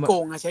ใครมาโก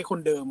งใช้คน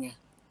เดิมไง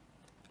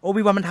โอ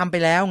บิวันมันทำไป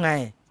แล้วไง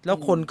แล้ว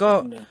คนก็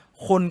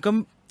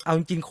เอา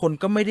จริงคน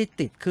ก็ไม่ได้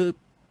ติดคือ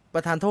ป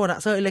ระธานโทษนะ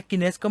เซอร์อิเล็กกิ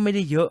เนสก็ไม่ไ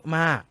ด้เยอะม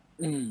าก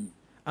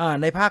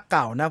ในภาคเ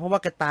ก่านะเพราะว่า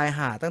แกตาย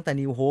ห่าตั้งแต่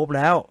นิวโฮปแ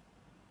ล้ว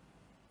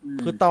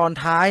คือตอน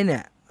ท้ายเนี่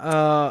ย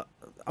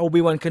โอ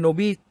บิวันเคนโน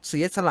บีเสี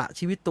ยสละ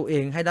ชีวิตตัวเอ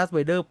งให้ดัสเว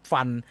เดอร์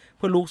ฟันเ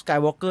พื่อลูคสกาย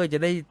วอล์กเกอร์จะ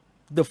ได้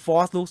The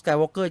Force ลูคสกาย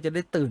วอล์กเกอร์จะไ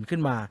ด้ตื่นขึ้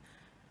นมา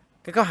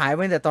แกก็หายไป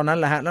แต่ตอนนั้น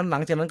แหละฮะแล้วหลั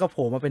งจากนั้นก็โผ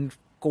ล่มาเป็น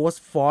Ghost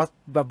Force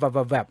แ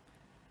บบ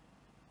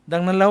ดั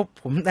งนั้นแล้ว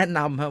ผมแนะน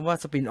ำครับว่า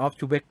สปินออฟ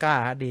ชูเบกก้า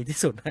ดีที่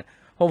สุด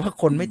เพราะว่า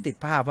คนไม่ติด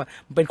ภาพว่า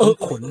มันเป็น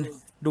ขน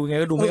ดูไง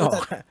ก็ดูไม่ออ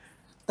ก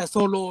แต่โซ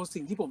โล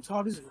สิ่งที่ผมชอ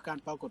บที่สุดคือการ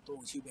ปรากฏตัวข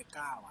องชิวเบก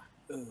ก้า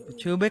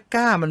ชิวเบก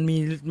ก้ามัน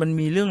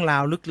มีเรื่องรา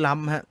วลึกล้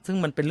ำฮะซึ่ง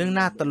มันเป็นเรื่อง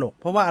น่าตลก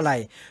เพราะว่าอะไร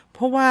เพ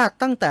ราะว่า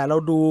ตั้งแต่เรา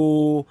ดู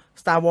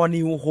Star Wars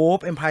New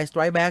Hope Empire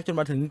Strikes Back จน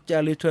มาถึง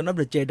Return of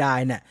the Jedi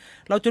เนี่ย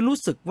เราจะรู้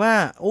สึกว่า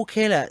โอเค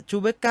แหละชิว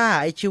เบกก้า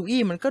ไอชิว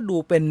อี้มันก็ดู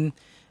เป็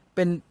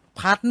น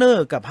พาร์ทเนอ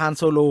ร์กับฮาน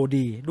โซโล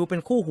ดีดูเป็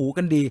นคู่หู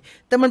กันดี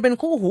แต่มันเป็น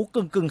คู่หู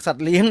กึ่งสัต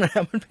ว์เลี้ยงนะ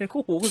มันเป็น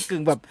คู่หูกึ่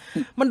งแบบ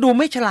มันดู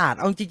ไม่ฉลาด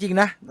เอาจริง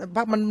ๆนะ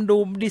พักมันดู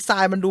ดีไซ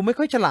น์มันดูไม่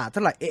ค่อยฉลาดเท่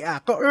าไหร่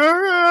ก็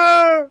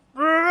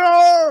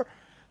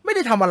ไม่ไ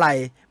ด้ทำอะไร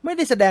ไม่ไ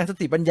ด้แสดงส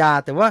ติปัญญา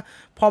แต่ว่า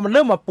พอมันเ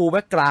ริ่มมาปูแ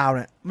บ็กกราวด์เ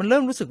นี่ยมันเริ่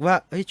มรู้สึกว่า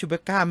เฮ้ยชูเบ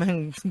กก้าแม่ง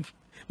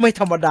ไม่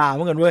ธรรมดาเห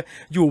มือนกันเว้ย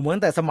อยู่เหมือน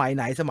แต่สมัยไ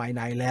ห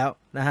นแล้ว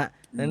นะฮะ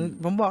นั้น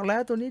ผมบอกแล้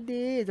วตัวนี้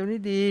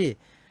ดี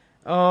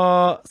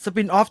ส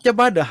ปินออฟเจ้า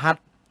บ้าเดอะฮัท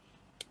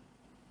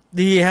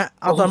ดีฮะ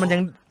เอาตอนมัน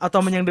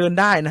ยังเดิน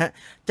ได้นะฮะ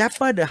แจ็ปเ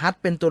ปอร์เดอะฮัท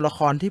เป็นตัวละค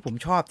รที่ผม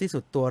ชอบที่สุ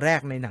ดตัวแรก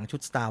ในหนังชุ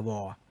ด Star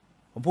Wars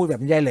ผมพูดแบ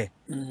บนี้ได้เลย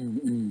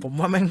ผม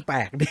ว่าแม่งแปล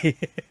กดี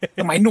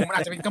สมัยหนุ่มมันอ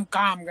าจจะเป็นก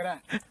ล้ามก็ได้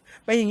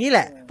เป็นอย่างนี้แห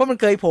ละเพราะมัน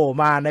เคยโผล่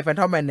มาใน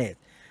Phantom Menace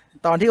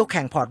ตอนที่เขาแ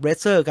ข่งพอร์ตเรส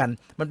เซอร์กัน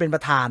มันเป็นป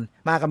ระธาน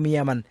มากับเมีย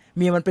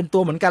มันเป็นตั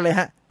วเหมือนกันเลย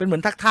ฮะเป็นเหมือ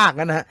นทากๆ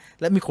นั่นนะฮะ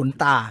และมีขน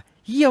ตา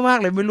เ เหี้ยมาก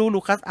เลยไม่รู้ลู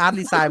คัสอาร์ต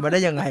ดีไซน์มาได้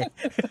ยังไง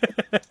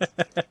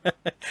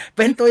เ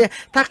ป็นตัวอย่าง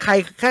ถ้า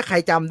ใคร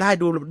จำได้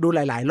ดูห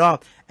ลายๆรอบ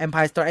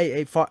Empire Story ไ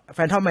อ้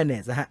Phantom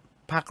Menace นะฮะ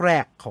ภาคแร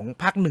กของ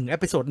ภาค1เอ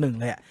พิโซด1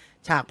เลยอะ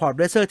ฉากพอร์ตเ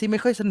รเซอร์ที่ไม่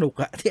ค่อยสนุก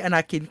อะที่อน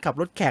าคินขับ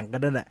รถแข่งกั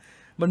นนั่นแหละ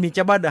มันมีเ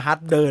จ้าบ้าเดอะฮัท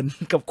เดิน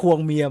กับควง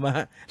เมียมา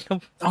แล้ว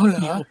เอาเหร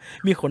อ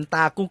มีขนต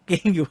ากุ้งเก้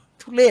งอยู่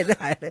ทุเรศไ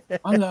ด้เลย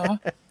เอาเหรอ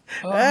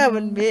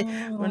มันมี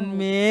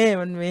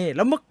แ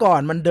ล้วเมื่อก่อ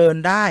นมันเดิน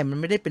ได้มัน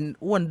ไม่ได้เป็น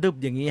อ้วนดึบ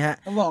อย่างนี้ฮะ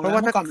เขาบอก เพ แล้ว ราะว่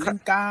า เมื่อก่อนมันเล่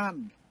นกล้าม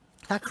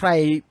ถ้าใคร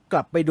ก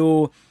ลับไปดู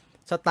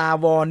Star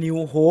Wars New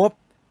Hope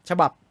ฉ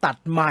บับตัด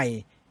ใหม่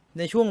ใ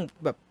นช่วง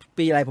แบบ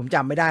ปีอะไรผมจ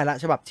ำไม่ได้ละ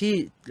ฉบับที่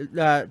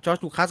จอร์จ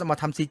ลูคัสเอามา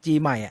ทำซีจี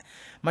ใหม่อ่ะ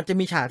มันจะ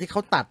มีฉากที่เข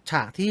าตัดฉ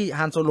ากที่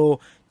ฮันโซโล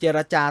เจร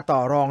จาต่อ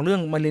รองเรื่อ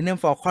ง Millennium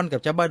Falcon กั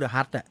บ Jabba the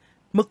Hutt อ่ะ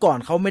เมื่อก่อน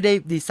เขาไม่ได้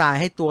ดีไซ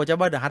น์ให้ตัว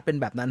Jabba the Hutt เป็น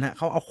แบบนั้นฮะเ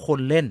ขาเอาคน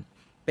เล่น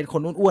เป็นค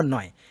นอ้วนๆห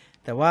น่อย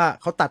แต่ว่า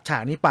เขาตัดฉา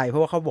กนี้ไปเพรา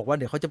ะว่าเขาบอกว่า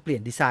เดี๋ยวเขาจะเปลี่ย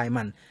นดีไซน์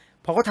มัน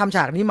พอเขาทำฉ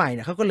ากนี้ใหม่เ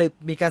นี่ยเขาก็เลย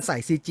มีการใส่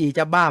CG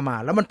จ้าบ้ามา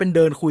แล้วมันเป็นเ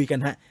ดินคุยกัน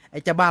ฮะไอ้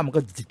จ้าบ้ามันก็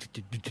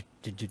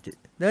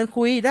เดิน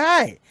คุยได้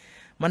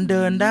มันเ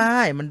ดินได้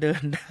มันเดิ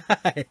นไ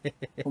ด้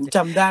ผมจ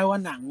ำได้ว่า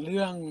หนังเ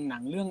รื่อ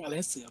งอะไร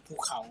เสือภู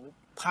เขา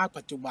ภาค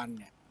ปัจจุบัน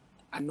เนี่ย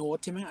อโนต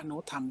ใช่ไหมอโน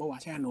ตทำปะวะ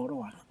ใช่อโนตปะ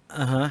วะ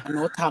อโน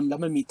ตทำแล้ว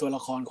มันมีตัวล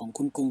ะครของ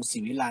คุณกรุงศรี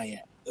วิไล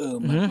อ่ะ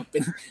มันเป็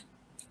น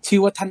ชื่อ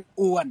ว่าท่าน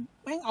อ้วน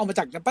แม่งเอามาจ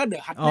ากจัปเปอร์เด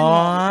อะฮัท อ๋ แน่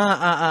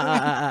อ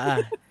น อน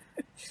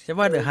จะ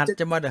ว่าเดอะ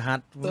ฮัท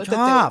ผมช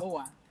อบ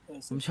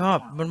ผมชอบ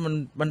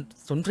มัน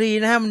สุนทรี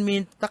นะฮะมันมี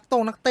นัก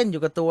เต้นอ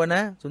ยู่กับตัวน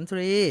ะสุนท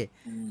รี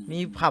มี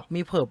ผับ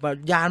มีเผิบ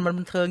ยานมัน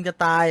บันเทิงจะ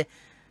ตาย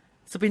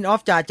สปินออ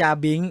ฟจา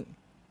บิง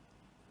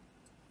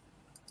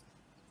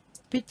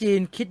พี่จีน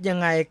คิดยัง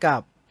ไงกั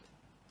บ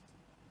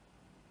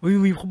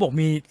เขาบอก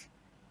มี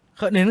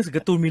ในหนังสือก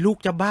าร์ตูนมีลูก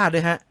จะบ้าด้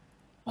วยฮะ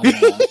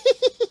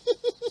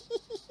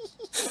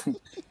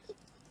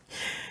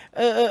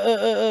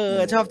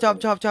ชอบเ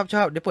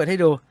ดี๋ยวเปิดให้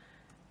ดู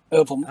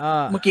ผม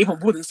เมื่อกี้ผม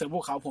พูดถึงเสือภู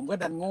เขาผมก็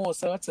ดันโง่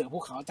เซิร์ชเสือภู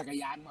เขาจักร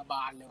ยานมาบ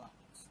านเลยว่ะ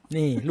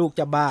นี่ลูก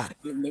จะบ้า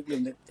นึก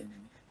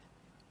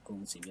กรุง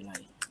ศรีวิไล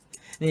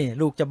นี่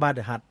ลูกจะบ้าเด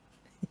อะฮัท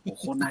โอ้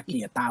โคตรน่าเกลี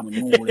ยดตาเหมือน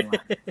งูเลยว่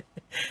ะ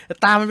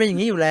ตามันเป็นอย่า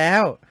งนี้อยู่แล้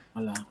วอ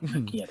ะไรน่า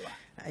เกลียดว่ะ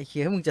ไอ้เคี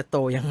ยมึงจะโต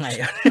ยังไง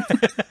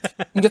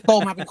มึงจะโต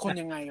มาเป็นคน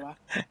ยังไงวะ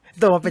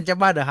โตมาเป็นเจ้า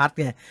บ้าเดอะฮัท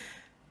ไง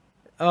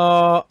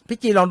พี่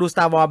จีลองดู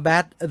Star Wars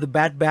The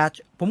Bad Batch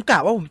ผมกะ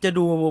ว่าผมจะ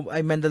ดูไอ้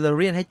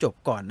Mandalorian ให้จบ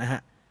ก่อนนะฮ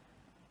ะ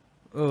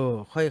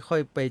ค่อ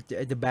ยไป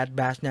The Bad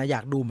Batch นะอย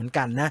ากดูเหมือน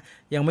กันนะ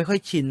ยังไม่ค่อย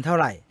ชินเท่า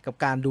ไหร่กับ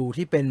การดู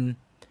ที่เป็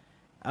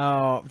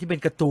น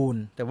การ์ตูน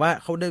แต่ว่า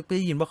เขาได้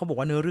ยินว่าเขาบอก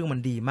ว่าเนื้อเรื่องมั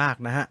นดีมาก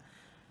นะฮะ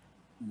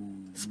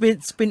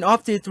Spin off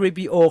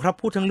C3PO ครับ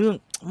พูดทั้งเรื่อง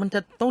มันจะ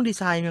ต้องดี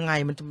ไซน์ยังไง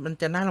มัน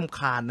จะน่ารำค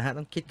าญนะฮะ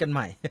ต้องคิดกันให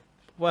ม่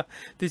ว่า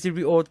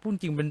C3PO พูด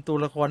จริงเป็นตัว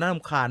ละครน่าร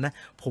ำคาญนะ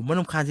ผมว่า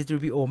รำคาญ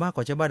C3PO มากก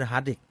ว่าเจ้าบ้าเดอะฮั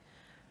ทอีก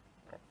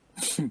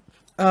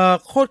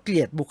โคตรเกลี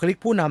ยดบุคลิก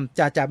ผู้นำ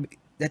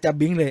จะ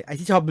บิงเลยไอ้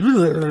ที่ชอบอย่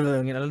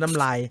างเงี้ยแล้วน้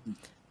ำลาย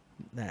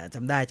จ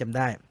ำไ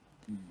ด้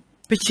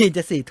พี่ชินจ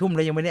ะ4 ทุ่มแ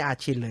ล้วยังไม่ได้อา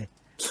ชินเลย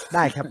ไ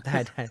ด้ครับได้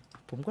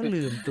ผมก็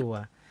ลืมตัว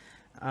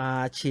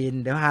ชิน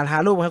เดี๋ยวหา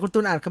รูปให้คุณ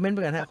ตุ้นอ่านคอมเมนต์ไป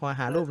กันฮะขอ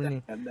หารูปนึง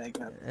ได้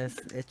ครับ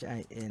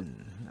SHIN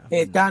เห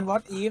ตุการณ์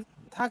What if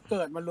ถ้าเ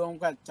กิดมารวม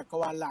กับจักร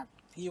วาลหลัก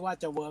พี่ว่า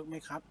จะเวิร์กไหม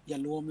ครับอย่า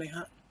รวมเลยฮ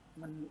ะ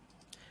มัน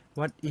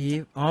What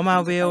if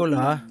Marvel เหร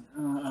อ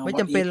ไม่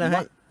จำเป็นเลยฮ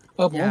ะ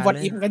ผมว่า What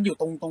if กันอยู่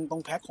ตร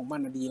งแพ็คของมัน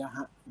ดีแล้วฮ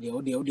ะเ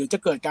ดี๋ยวจะ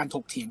เกิดการถ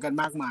กเถียงกัน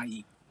มากมาย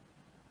อีก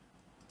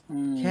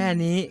แค่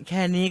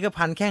นี้ก็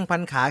พันแข้งพั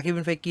นขาคิดเ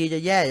ป็นไฟกีจะ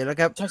แย่อยู่แล้ว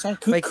ครับใช่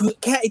คือ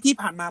แค่ไอ้ที่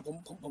ผ่านมา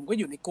ผมก็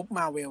อยู่ในกรุ๊ปม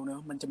าเวลเนอ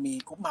ะมันจะมี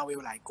กรุ๊ปมาเวล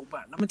หลายกรุ๊ปอ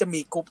ะแล้วมันจะมี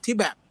กรุ๊ปที่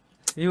แบบ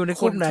อยู่ใน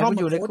กรุ๊ปไหนคุณ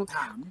อยู่ในก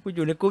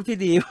รุ๊ปที่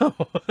ดีเปล่า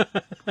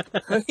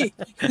เฮ้ย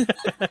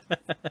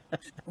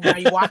ไง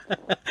วะ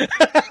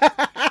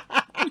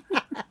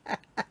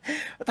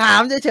ถา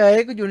มเฉย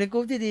ๆกูอยู่ในก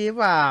รุ๊ปที่ดี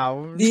เปล่า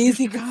ดี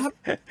สิครับ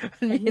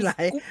มันมีหลา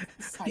ย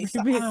ใสส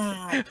ะอา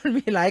ดมัน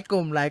มีหลายก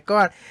ลุ่มหลายก้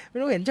อนไม่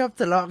รู้เห็นชอบ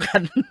ทะเลาะกั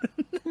น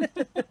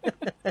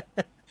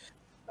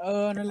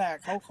นั่นแหละ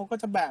เขาก็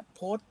จะแบบ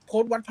โพ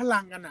สวัดพลั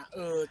งกันอ่ะ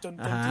จน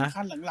ถึง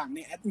ขั้นหลังๆเ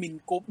นี่ยแอดมิน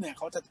กรุ๊ปเนี่ยเ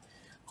ขา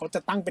จะ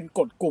ตั้งเป็นก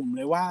ฎกลุ่มเ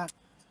ลยว่า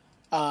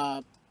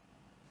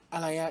อะ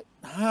ไรอะ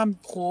ห้าม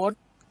โพส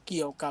เ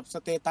กี่ยวกับส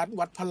เตตัส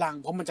วัดพลัง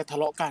เพราะมันจะทะ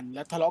เลาะกันแล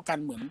ะทะเลาะกัน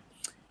เหมือ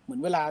น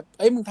เวลา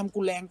มึงทำ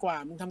กูแรงกว่า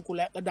มึงทำกูแ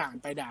ล้วด่า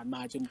ไปด่าม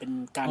าจนเป็น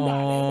การด่า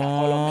แล้วพ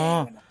อเราแม่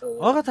กัน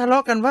ก็ทะเลา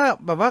ะกันว่า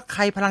แบบว่าใค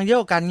รพลังเยอ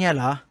ะกันเนี่ยเ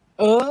หรอ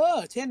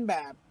เช่นแบ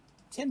บ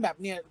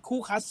เนี่ยคู่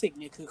คลาสสิก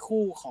เนี่ยคือ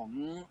คู่ของ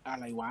อะ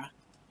ไรวะ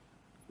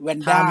แวน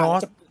ด้า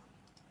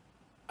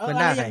อะไ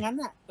รอย่างนั้น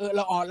อ่ะเร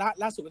า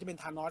ล่าสุดก็จะเป็น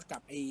ธานอสกั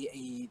บไ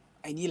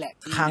อ้นี่แหละ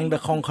คังเดอ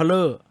ะคอนเคอเล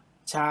อร์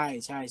ใช่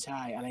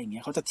อะไรอย่างเงี้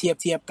ยเขาจะเ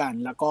ทียบกัน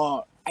แล้วก็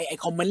ไอ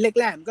คอมเมนต์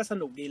แรกๆมันก็ส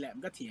นุกดีแหละมั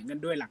นก็เถียงกัน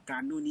ด้วยหลักกา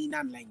รนู่นนี่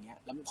นั่นอะไรอย่างเงี้ย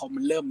แล้วพอมั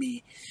นเริ่มมี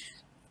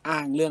อ้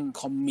างเรื่อง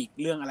คอมิก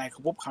เรื่องอะไรเข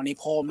าปุ๊บคราวนี้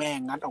พ่อแม่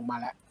งัดออกมา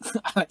แล้ว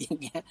อะไรอย่า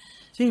งเงี้ย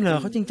จริงเหรอ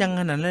เขาจริงจัง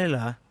ขนาดนั้นเลยเหร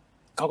อ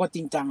เขาก็จ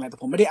ริงจังแหละแต่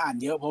ผมไม่ได้อ่าน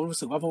เยอะเพราะรู้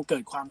สึกว่าพอเกิ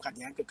ดความขัด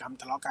แย้งเกิดการ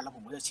ทะเลาะกันแล้วผ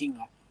มก็จะชิ่ง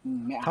ละ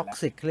ไม่อ่านท็อก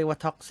ซิกเรียกว่า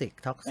ท็อกซิก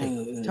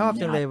ชอบ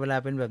จังเลยเวลา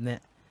เป็นแบบเนี้ย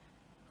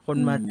คน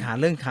มาหา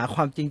เรื่องหาค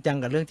วามจริงจัง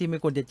กับเรื่องที่ไม่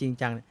ควรจะจริง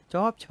จังช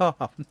อบ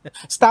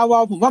Star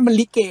Wars ผมว่ามัน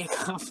ลิเกค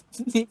รับ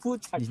นี่พูด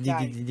จาก จ ใจ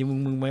ริง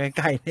ๆมึงมาใ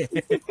กล้ๆเนี่ย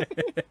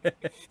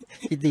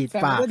พี่ดีด แต่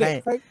ปาก ก็เด็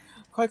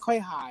ให้ กค่อย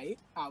หาย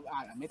อ่า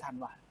นไม่ทัน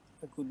ว่ะ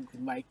คุ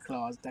ณไมค์คล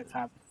อสนะค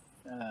รับ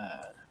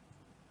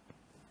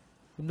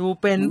ดู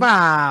เป็นเป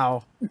ล่า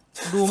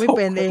ดูไม่เ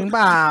ป็นเองเป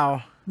ล่า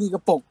นี่ก็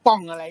ปกป้อง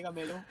อะไรก็ไ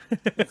ม่รู้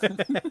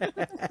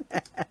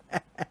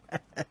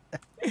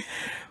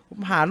ผม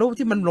หารูป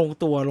ที่มันลง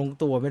ตั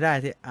วไม่ได้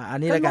สิอัน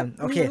นี้แล้วกัน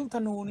โอเค ลูกธ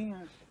นูนี่ไง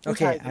โอเ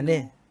คอัน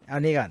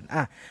นี้ก่อน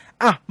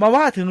มา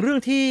ว่าถึงเรื่อง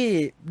ที่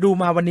ดู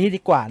มาวันนี้ดี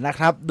กว่านะ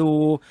ครับ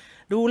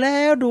ดูแล้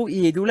วดู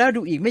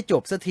อีกไม่จ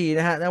บสักทีน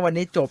ะฮะแล้ววัน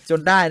นี้จบจ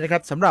นได้นะครั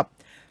บสำหรับ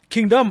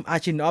Kingdom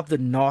Archon of the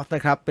North น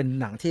ะครับเป็น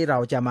หนังที่เรา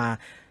จะมา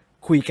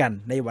คุยกัน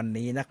ในวัน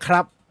นี้นะค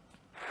รับ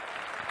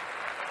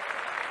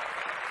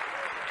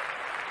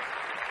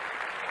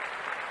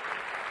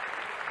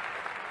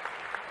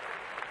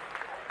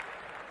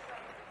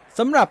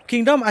สำหรับ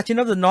Kingdom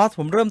Archon of the North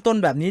ผมเริ่มต้น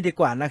แบบนี้ดี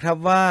กว่านะครับ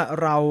ว่า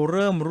เราเ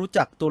ริ่มรู้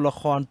จักตัวละ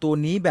ครตัว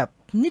นี้แบบ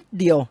นิด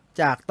เดียว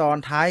จากตอน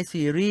ท้าย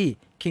ซีรีส์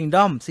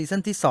Kingdom ซีซั่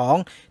นที่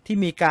2ที่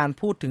มีการ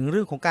พูดถึงเ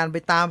รื่องของการไป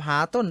ตามหา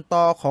ต้นต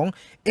อของ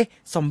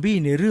ซอมบี้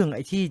ในเรื่องไ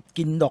อ้ที่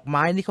กินดอกไ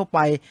ม้นี่เข้าไป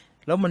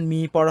แล้วมัน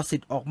มีปรสิ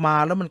ตออกมา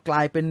แล้วมันกล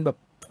ายเป็นแบบ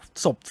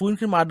ศพฟื้น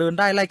ขึ้นมาเดิน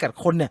ได้ไล่กัด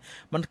คนเนี่ย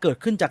มันเกิด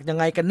ขึ้นจากยัง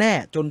ไงกันแน่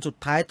จนสุด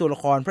ท้ายตัวละ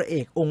ครพระเอ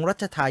กองค์รั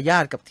ชทายา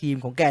ทกับทีม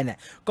ของแกเนี่ย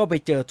ก็ไป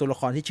เจอตัวละ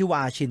ครที่ชื่อว่า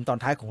อาชินตอน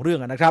ท้ายของเรื่อง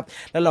นะครับ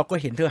แล้วเราก็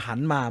เห็นเธอหัน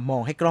มามอ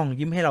งให้กล้อง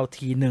ยิ้มให้เรา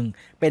ทีหนึ่ง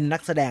เป็นนั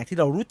กแสดงที่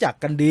เรารู้จัก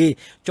กันดี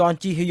จอห์น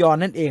จีฮยอน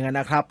นั่นเอง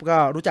นะครับก็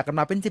รู้จักกัน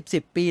มาเป็น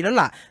10ปีแล้ว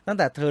ล่ะตั้ง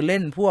แต่เธอเล่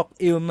นพวก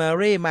Il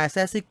Mare My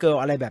Sassy Girl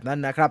อะไรแบบนั้น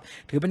นะครับ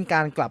ถือเป็นก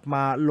ารกลับม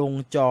าลง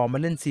จอมา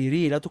เล่นซี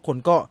รีส์แล้วทุกคน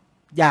ก็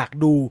อยาก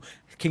ดู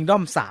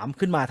Kingdom 3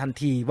 ขึ้นมาทัน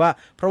ทีว่า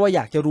เพราะว่าอย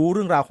ากจะรู้เ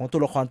รื่องราวของตั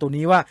วละครตัว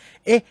นี้ว่า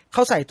เข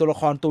าใส่ตัวละ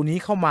ครตัวนี้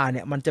เข้ามาเ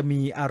นี่ยมันจะ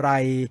มีอะไร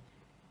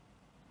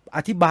อ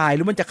ธิบายห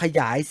รือมันจะข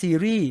ยายซี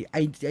รีส์ไ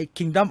อ้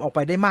Kingdom ออกไป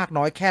ได้มาก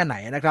น้อยแค่ไหน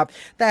นะครับ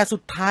แต่สุ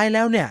ดท้ายแ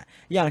ล้วเนี่ย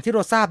อย่างที่เร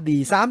าทราบดี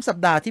3สัป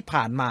ดาห์ที่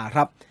ผ่านมาค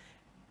รับ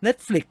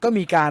Netflix ก็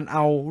มีการเอ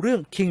าเรื่อ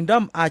ง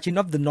Kingdom Archon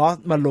of the North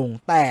มาลง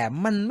แต่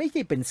มันไม่ใ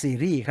ช่เป็นซี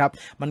รีส์ครับ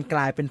มันกล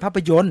ายเป็นภาพ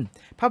ยนตร์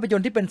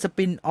ที่เป็นส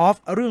ปินออฟ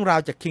เรื่องราว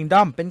จาก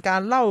Kingdom เป็นกา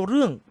รเล่าเ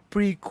รื่อง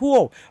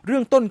prequel เรื่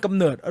องต้นกำ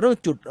เนิดเรื่อง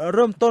จุดเ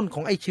ริ่มต้นข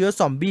องไอ้เชื้อ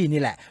ซอมบี้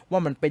นี่แหละว่า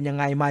มันเป็นยัง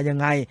ไงมายัง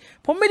ไง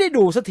ผมไม่ได้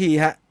ดูสักที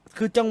ฮะ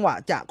คือจังหวะ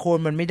จะโคน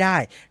มันไม่ได้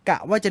กะ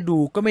ว่าจะดู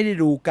ก็ไม่ได้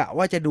ดูกะ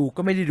ว่าจะดู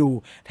ก็ไม่ได้ดู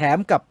แถม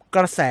กับก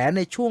ระแสใ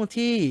นช่วง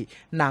ที่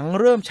หนัง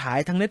เริ่มฉาย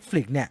ทาง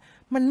Netflix เนี่ย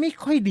มันไม่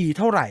ค่อยดีเ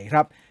ท่าไหร่ค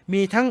รับ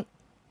มีทั้ง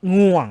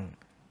ง่วง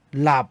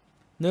หลับ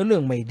เนื้อเรื่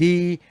องไม่ดี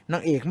นา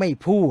งเอกไม่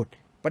พูด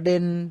ประเด็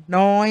น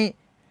น้อย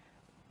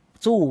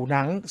สู้ห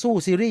นังสู้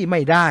ซีรีส์ไ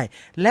ม่ได้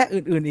และ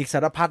อื่นๆอีกสา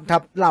รพัดครั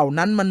บเหล่า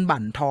นั้นมัน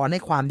บั่นทอนให้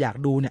ความอยาก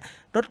ดูเนี่ย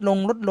ลด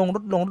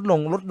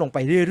ลงไป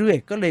เรื่อย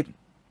ๆก็เลย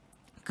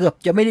เกือบ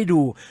จะไม่ได้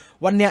ดู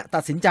วันเนี้ยตั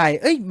ดสินใจ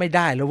ไม่ไ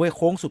ด้แล้วเว้ยโ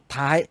ค้งสุด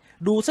ท้าย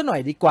ดูซะหน่อ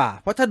ยดีกว่า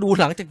เพราะถ้าดู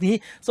หลังจากนี้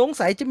สง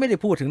สัยจะไม่ได้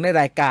พูดถึงใน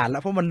รายการแล้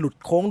วเพราะมันหลุด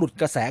โค้งหลุด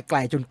กระแสไกล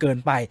จนเกิน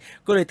ไป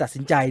ก็เลยตัดสิ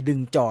นใจดึง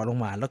จอลง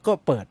มาแล้วก็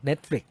เปิด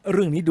Netflix เ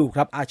รื่องนี้ดูค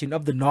รับ Archon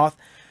of the North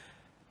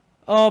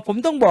ผม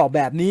ต้องบอกแ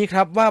บบนี้ค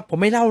รับว่าผม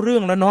ไม่เล่าเรื่อ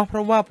งแล้วเนาะเพร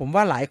าะว่าผม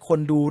ว่าหลายคน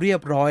ดูเรีย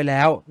บร้อยแ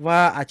ล้วว่า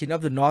Archon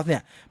of the North เนี่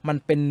ยมัน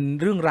เป็น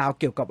เรื่องราว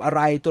เกี่ยวกับอะไ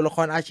รตัวละค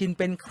รอาชิน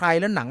เป็นใคร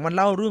แล้วหนังมัน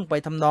เล่าเรื่องไป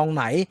ทำนองไ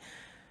หน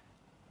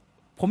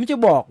ผมจะ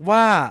บอกว่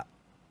า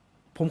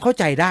ผมเข้า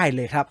ใจได้เ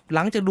ลยครับห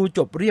ลังจากดูจ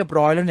บเรียบ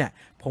ร้อยแล้วเนี่ย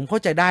ผมเข้า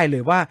ใจได้เล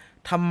ยว่า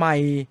ทำไม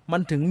มั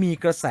นถึงมี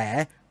กระแส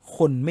ค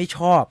นไม่ช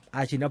อบ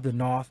Archon of the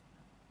North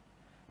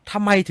ท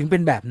ำไมถึงเป็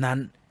นแบบนั้น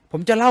ผ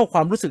มจะเล่าคว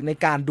ามรู้สึกใน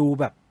การดู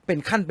แบบเป็น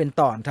ขั้นเป็น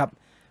ตอนครับ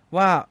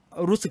ว่า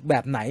รู้สึกแบ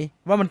บไหน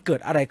ว่ามันเกิด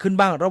อะไรขึ้น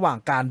บ้างระหว่าง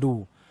การดู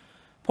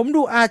ผม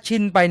ดูอาชิ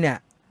นไปเนี่ย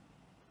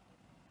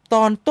ต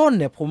อนต้น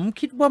เนี่ยผม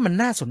คิดว่ามัน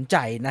น่าสนใจ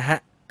นะฮะ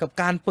กับ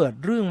การเปิด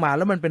เรื่องมาแ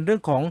ล้วมันเป็นเรื่อ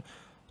งของ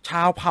ช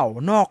าวเผ่า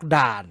นอก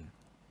ด่าน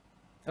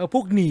พ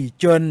วกหนี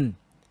เจิน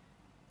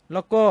แ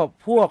ล้วก็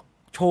พวก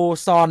โช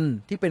ซอน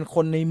ที่เป็นค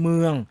นในเมื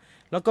อง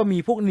แล้วก็มี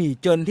พวกหนี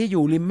เจินที่อ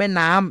ยู่ริมแม่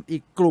น้ำอี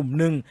กกลุ่ม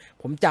หนึ่ง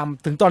ผมจ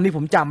ำถึงตอนนี้ผ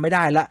มจำไม่ไ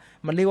ด้ละ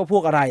มันเรียกว่าพว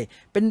กอะไร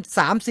เป็น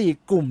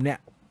 3-4 กลุ่มเนี่ย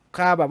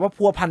แบบว่า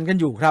พัวพันกัน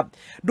อยู่ครับ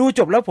ดูจ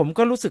บแล้วผม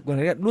ก็รู้สึกเหมือน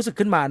รู้สึก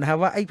ขึ้นมานะครับ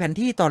ว่าไอ้แผน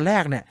ที่ตอนแร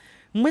กเนี่ย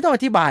ไม่ต้องอ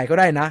ธิบายก็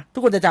ได้นะทุ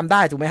กคนจะจำไ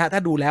ด้ถูกไหมฮะถ้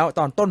าดูแล้ว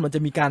ตอนต้นมันจะ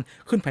มีการ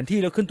ขึ้นแผนที่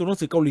แล้วขึ้นตัวหนัง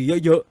สือเกาหลี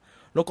เยอะ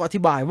ๆแล้วก็อ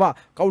ธิบายว่า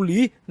เกาหลี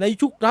ใน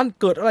ยุคนั้น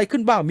เกิดอะไรขึ้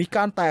นบ้างมีก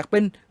ารแตกเป็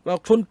น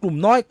ชนกลุ่ม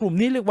น้อยกลุ่ม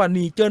นี้เรียกว่าห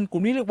นีเจินกลุ่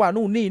มนี้เรียกว่า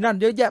นู่นนี่นั่น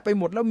เยอะแยะไป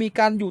หมดแล้วมี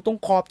การอยู่ตรง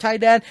ขอบชาย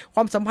แดนคว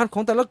ามสัมพันธ์ข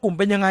องแต่ละกลุ่ม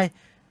เป็นยังไง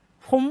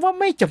ผมว่า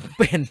ไม่จำเ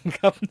ป็นค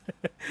รับ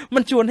มั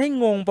นชวนให้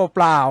งงเป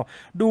ล่า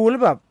ๆดูแล้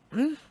วแบบ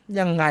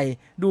ยังไง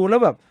ดูแล้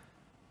วแบบ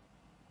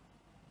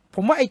ผ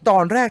มว่าไอตอ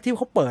นแรกที่เ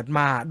ขาเปิดม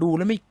าดูแ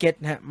ล้วไม่เก็ต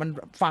ฮะมัน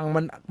ฟัง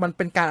มันเ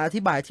ป็นการอ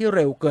ธิบายที่เ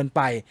ร็วเกินไ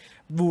ป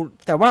ดู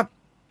แต่ว่า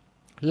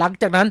หลัง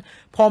จากนั้น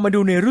พอมาดู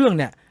ในเรื่อง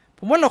เนี่ยผ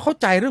มว่าเราเข้า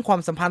ใจเรื่องควา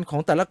มสัมพันธ์ขอ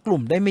งแต่ละกลุ่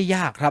มได้ไม่ย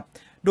ากครับ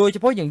โดยเฉ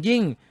พาะอย่างยิ่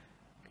ง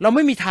เราไ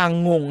ม่มีทาง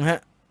งงฮ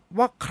ะ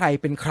ว่าใคร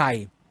เป็นใคร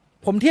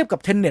ผมเทียบกับ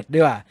เทนเน็ตดี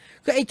กว่า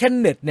คือไอเทน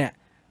เน็ตเนี่ย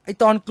ไอ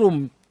ตอนกลุ่ม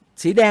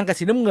สีแดงกับ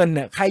สีน้ำเงินเ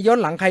นี่ยใครย้อน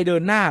หลังใครเดิ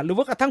นหน้าหรือ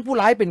ว่ากระทั่งผู้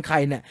ร้ายเป็นใคร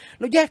เนี่ย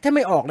เราแยกแทบไ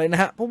ม่ออกเลยน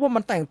ะฮะเพราะว่ามั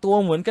นแต่งตัว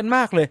เหมือนกันม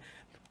ากเลย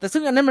แต่ซึ่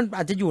งอันนั้นมันอ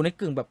าจจะอยู่ใน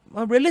กึ่งแบบ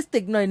เรียลลิสติ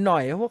กหน่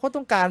อยๆเพราะเขา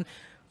ต้องการ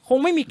คง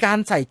ไม่มีการ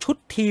ใส่ชุด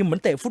ทีมเหมือ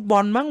นเตะฟุตบอ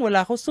ลมั้งเวล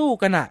าเขาสู้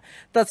กันอะ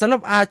แต่สำหรั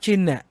บอาชิน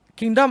เนี่ย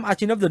Kingdom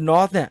Archin of the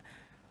North เนี่ย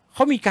เข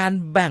ามีการ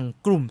แบ่ง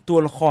กลุ่มตัว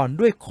ละคร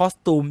ด้วยคอส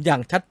ตูมอย่า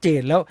งชัดเจ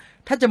นแล้ว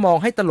ถ้าจะมอง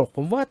ให้ตลกผ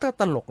มว่าก็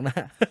ตลกน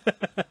ะ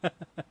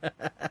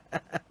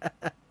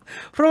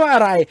เพราะว่าอ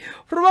ะไร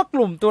เพราะว่าก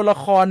ลุ่มตัวละ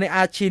ครในอ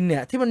าชินเนี่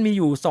ยที่มันมีอ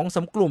ยู่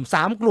2-3 กลุ่ม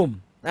3 กลุ่ม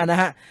น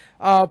ะฮะ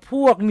พ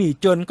วกหนี่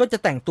เจินก็จะ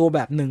แต่งตัวแบ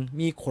บหนึ่ง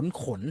มี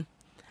ขน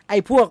ไอ้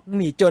พวกห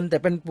นี่เจินแต่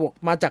เป็นพวก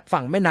มาจาก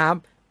ฝั่งแม่น้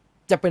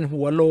ำจะเป็น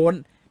หัวโล้น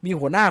มี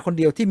หัวหน้าคน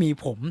เดียวที่มี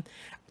ผม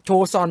โช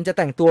ซอนจะ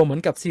แต่งตัวเหมือ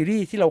นกับซีรี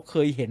ส์ที่เราเค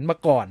ยเห็นมา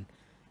ก่อน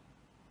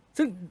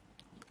ซึ่ง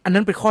อัน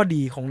นั้นเป็นข้อ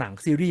ดีของหนัง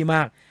ซีรีส์ม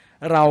าก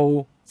เรา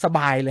สบ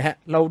ายเลยฮะ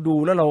เราดู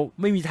แล้วเรา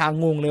ไม่มีทาง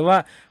งงเลยว่า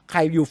ใคร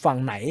อยู่ฝั่ง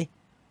ไหน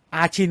อ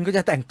าชินก็จ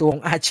ะแต่งตัวข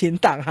องอาชิน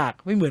ต่างหาก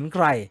ไม่เหมือนใค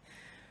ร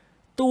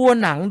ตัว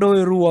หนังโดย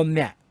รวมเ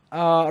นี่ย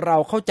เรา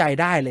เข้าใจ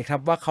ได้เลยครั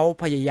บว่าเขา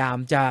พยายาม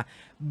จะ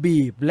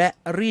บีบและ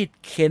รีด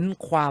เค้น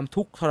ความ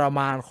ทุกข์ทรม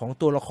านของ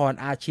ตัวละคร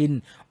อาชิน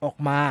ออก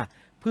มา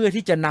เพื่อ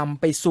ที่จะนำ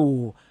ไปสู่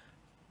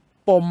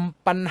ปม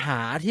ปัญหา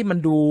ที่มัน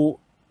ดู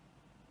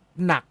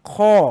หนัก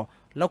ข้อ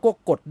แล้วก็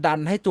กดดัน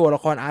ให้ตัวละ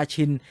ครอา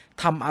ชิน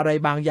ทำอะไร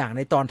บางอย่างใ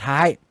นตอนท้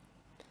าย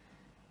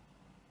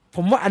ผ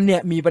มว่าอันเนี้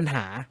ยมีปัญห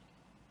า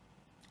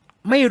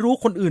ไม่รู้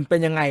คนอื่นเป็น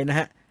ยังไงนะ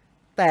ฮะ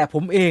แต่ผ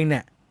มเองเนี่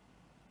ย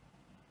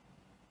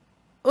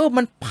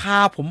มันพา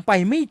ผมไป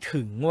ไม่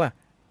ถึงว่ะ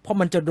เพราะ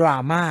มันจะดรา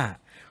ม่า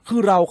คื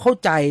อเราเข้า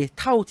ใจ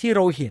เท่าที่เ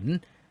ราเห็น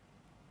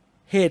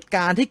เหตุก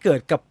ารณ์ที่เกิด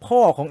กับพ่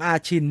อของอา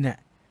ชินเนี่ย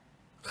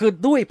คือ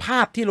ด้วยภา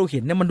พที่เราเห็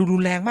นเนี่ยมันดูรุ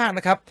นแรงมากน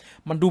ะครับ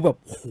มันดูแบบ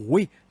โอ้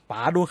ยป๋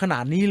าโดนขนา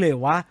ดนี้เลย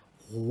วะ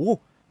โห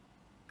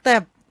แต่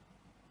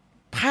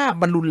ภาพ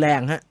มันรุนแร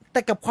งฮะแต่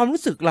กับความ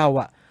รู้สึกเรา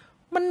อะ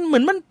มันเหมื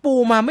อนมันปู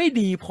มาไม่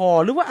ดีพอ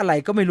หรือว่าอะไร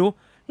ก็ไม่รู้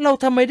เรา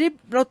ทำไ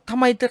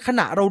มข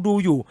ณะเราดู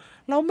อยู่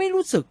เราไม่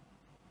รู้สึก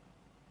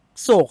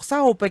โศกเศร้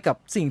าไปกับ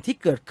สิ่งที่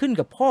เกิดขึ้น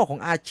กับพ่อของ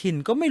อาชิน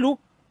ก็ไม่รู้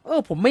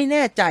ผมไม่แ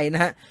น่ใจน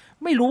ะฮะ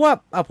ไม่รู้ว่า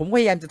ผมพ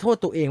ยายามจะโทษ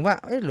ตัวเองว่า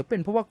หรือเป็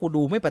นเพราะว่ากู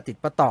ดูไม่ประติด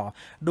ประต่อ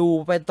ดู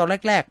ไปตอน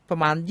แรกๆประ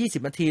มาณ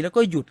20 นาทีแล้ว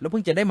ก็หยุดแล้วเ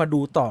พิ่งจะได้มาดู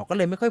ต่อก็เ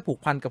ลยไม่ค่อยผูก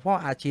พันกับพ่อ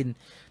อาชิน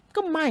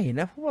ก็ไม่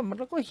นะเพราะว่ามัน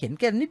ก็เห็น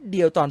แกนิดเ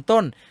ดียวตอนต้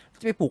น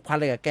จะไปผูกพันอ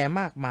ะไรกับแก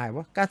มากมาย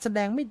ว่าการแสด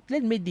งไม่เ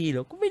ล่นไม่ดีหร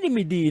อก็ไม่ได้ไ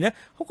ม่ดีนะ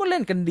เขาก็เล่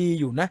นกันดี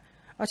อยู่นะ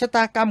ชะต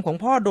ากรรมของ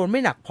พ่อโดนไ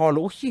ม่หนักพอหร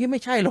อไ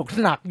ม่ใช่หรอก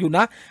หนักอยู่น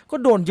ะก็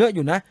โดนเยอะอ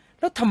ยู่นะ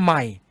แล้วทำไม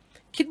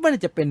คิดว่า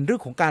จะเป็นเรื่อ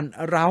งของการ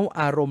เร้า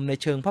อารมณ์ใน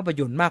เชิงภาพ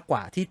ยนตร์มากกว่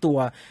าที่ตัว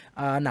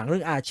หนังเรื่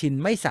องอาชิน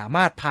ไม่สาม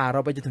ารถพาเรา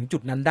ไปจนถึงจุ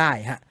ดนั้นได้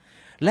ฮะ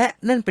และ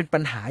นั่นเป็นปั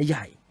ญหาให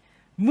ญ่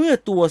เมื่อ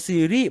ตัวซี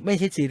รีส์ไม่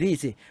ใช่ซีรีส์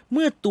สิเ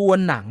มื่อตัว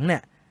หนังเนี่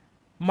ย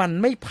มัน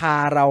ไม่พา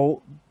เรา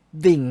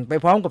ดิ่งไป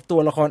พร้อมกับตัว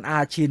ละครอา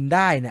ชินไ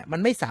ด้เนี่ยมัน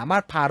ไม่สามาร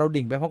ถพาเรา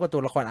ดิ่งไปพร้อมกับตั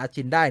วละครอา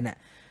ชินได้เนี่ย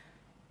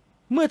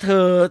เมื่อเธ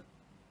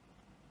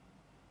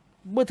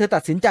อตั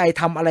ดสินใจ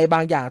ทำอะไรบา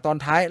งอย่างตอน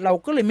ท้ายเรา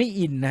ก็เลยไม่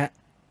อินนะฮะ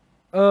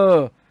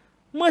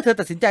เมื่อเธอ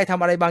ตัดสินใจท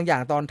ำอะไรบางอย่า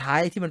งตอนท้าย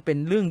ที่มันเป็น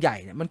เรื่องใหญ่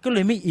เนี่ยมันก็เล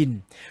ยไม่อิน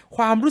ค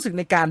วามรู้สึก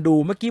ในการดู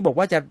เมื่อกี้บอก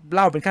ว่าจะเ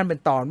ล่าเป็นขั้นเป็น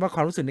ตอนว่าคว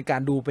ามรู้สึกในกา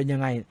รดูเป็นยั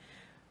งไง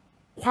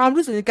ความ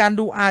รู้สึกในการ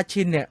ดูอา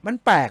ชินเนี่ยมัน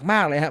แปลกม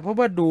ากเลยฮะเพราะ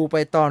ว่าดูไป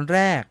ตอนแร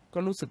กก็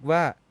รู้สึกว่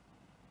า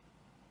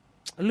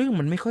เรื่อง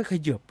มันไม่ค่อยข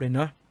ยับเลยเ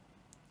นาะ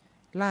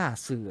ล่า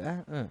เสือ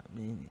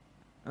นี่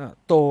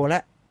โตแล้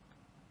ว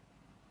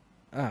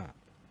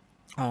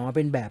เ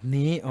ป็นแบบ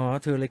นี้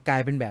เธอเลยกลา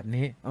ยเป็นแบบ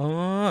นี้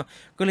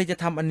ก็เลยจะ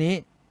ทำอันนี้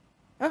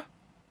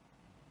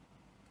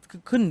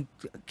ขึ้น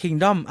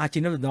Kingdom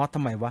Archin of the North ท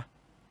ำไมวะ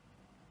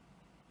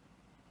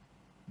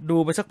ดู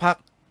ไปสักพัก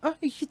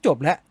จบ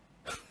แล้ว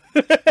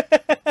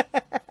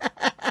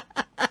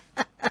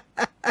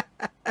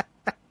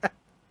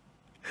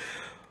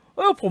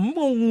ผม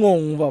ง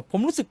งแบบผ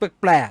มรู้สึก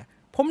แปลก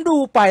ๆผมดู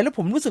ไปแล้วผ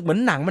มรู้สึกเหมือน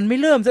หนังมันไม่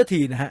เริ่มสัก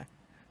ทีนะฮะ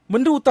เหมือ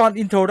นดูตอน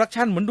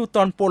introduction เหมือนดูต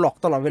อนโปรล็อก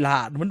ตลอดเวลา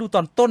เหมือนดูต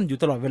อนต้นอยู่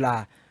ตลอดเวลา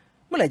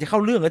เมื่อไหร่จะเข้า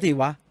เรื่องสักที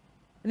วะ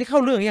อันนี้เข้า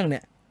เรื่องยังเ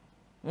นี่ย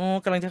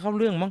กำลังจะเข้า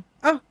เรื่องมั้ง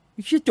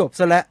จบ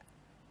ซะแล้ว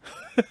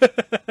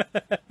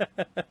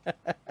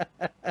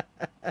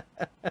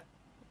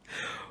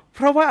เพ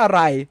ราะว่าอะไ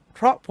รเพ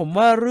ราะผม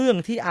ว่าเรื่อง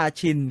ที่อา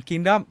ชิน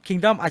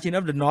Kingdom Archin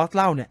of the North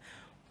เล่าเนี่ย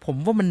ผม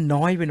ว่ามัน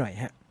น้อยไปหน่อย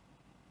ฮะ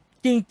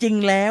จริง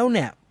ๆแล้วเ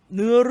นี่ยเ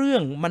นื้อเรื่อ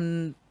งมัน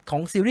ขอ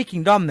งซีรีส์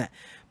Kingdom เนี่ย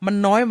มัน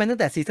น้อยมาตั้ง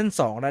แต่ซีซั่น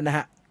2แล้วนะฮ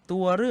ะตั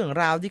วเรื่อง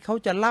ราวที่เขา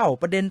จะเล่า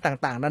ประเด็น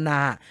ต่างๆนาน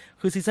า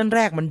คือซีซั่นแร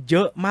กมันเย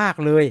อะมาก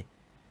เลย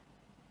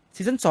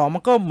ซีซั่น2มั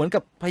นก็เหมือนกั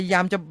บพยายา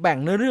มจะแบ่ง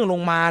เนื้อเรื่องล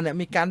งมาเนี่ย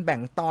มีการแบ่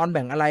งตอนแ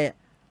บ่งอะไร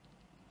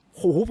โ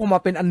หพอมา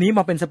เป็นอันนี้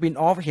มาเป็นสปิน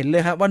ออฟเห็นเล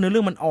ยครับว่าเนื้อเ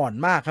รื่องมันอ่อน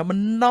มากครับมัน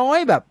น้อย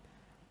แบบ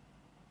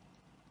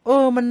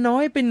มันน้อ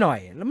ยไปหน่อย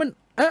แล้วมัน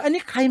อัน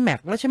นี้ไคลแม็ก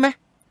ซ์แล้วใช่ไหม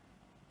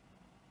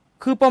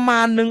คือประมา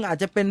ณนึงอาจ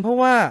จะเป็นเพราะ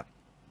ว่า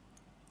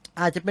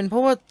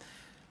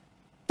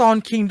ตอน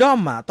Kingdom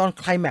ตอน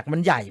ไคลแม็กซ์มั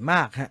นใหญ่ม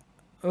ากฮะ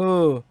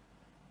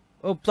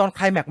ตอนไค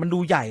ลแม็กซ์มันดู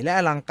ใหญ่และ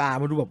อลังการ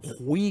มันดูแบบโ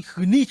อ้ยคื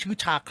อนี่ชื่อ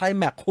ฉากไคล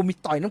แม็กซ์โคมี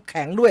ต่อยน้ำแ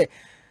ข็งด้วย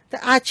แต่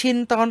อาชิน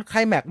ตอนไคล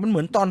แม็กซ์มันเห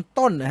มือนตอน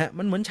ต้นนะฮะ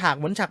มันเหมือนฉาก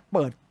เ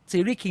ปิดซี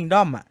รีส์คิงด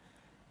อมอ่ะ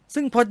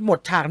ซึ่งพอหมด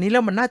ฉากนี้แล้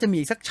วมันน่าจะมี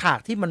อีกสักฉาก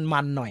ที่มัน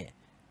หน่อย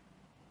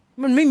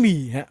มันไม่มี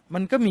ฮะมั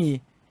นก็มี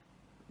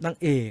นาง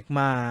เอก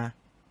มา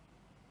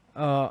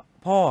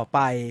พ่อไป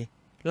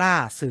ล่า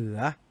เสือ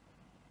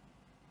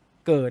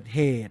เกิดเห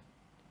ตุ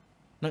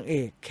นางเอ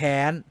กแค้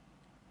น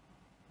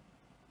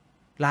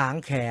ล้าง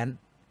แค้น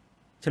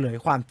เฉลย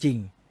ความจริง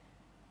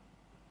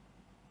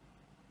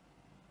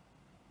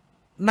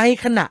ใน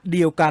ขณะเ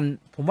ดียวกัน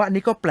ผมว่าอัน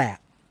นี้ก็แปลก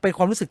เป็นค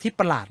วามรู้สึกที่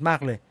ประหลาดมาก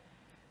เลย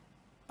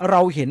เร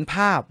าเห็นภ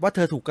าพว่าเธ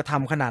อถูกกระท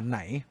ำขนาดไหน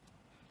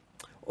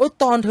โอ้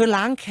ตอนเธอ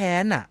ล้างแค้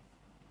นอะ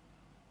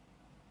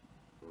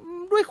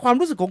ด้วยความ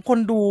รู้สึกของคน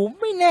ดู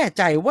ไม่แน่ใ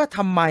จว่าท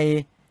ำไ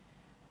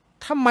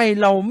ม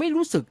เราไม่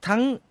รู้สึกทั้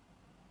ง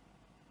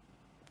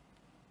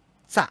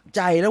สะใ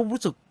จแล้ว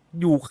รู้สึก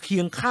อยู่เคี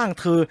ยงข้าง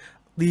เธอ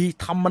ดี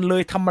ทำมันเ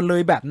ล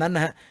ยแบบนั้นน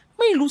ะฮะ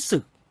ไม่รู้สึ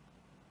ก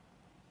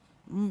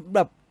แบ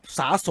บส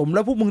ะสมแ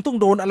ล้วพวกมึงต้อง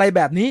โดนอะไรแ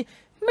บบนี้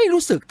ไม่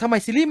รู้สึกทำไม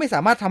ซีรีส์ไม่ส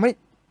ามารถทำใ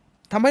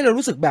ห้เรา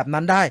รู้สึกแบบ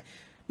นั้นได้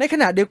ในข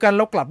ณะเดียวกันเ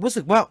รากลับรู้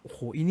สึกว่าโอ้โห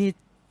อีนี่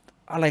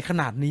อะไรข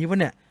นาดนี้วะ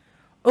เนี่ย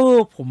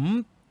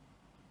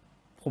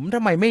ผมท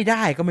ำไมไม่ไ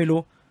ด้ก็ไม่รู้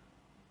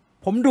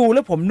ผมดูแ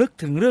ล้วผมนึก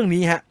ถึงเรื่อง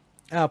นี้ฮะ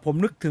ผม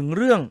นึกถึง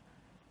เรื่อง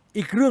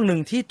อีกเรื่องหนึ่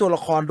งที่ตัวละ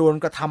ครโดน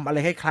กระทำอะไร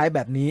คล้ายๆแบ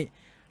บนี้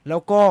แล้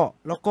ว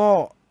ก็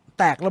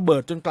แตกระเบิ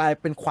ดจนกลาย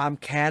เป็นความ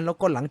แค้นแล้ว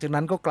ก็หลังจาก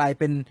นั้นก็กลาย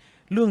เป็น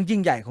เรื่องยิ่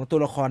งใหญ่ของตัว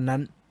ละครนั้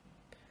น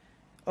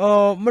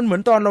มันเหมือ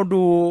นตอนเรา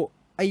ดู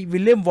ไอ้วิ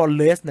ลเลียมวอลเ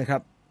ลซนะครั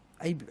บ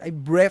ไอ้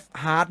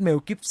Braveheart เมล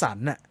กิฟสัน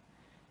น่ะ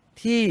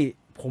ที่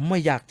ผมไม่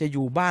อยากจะอ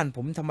ยู่บ้านผ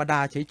มธรรมดา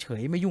เฉ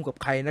ยๆไม่ยุ่งกับ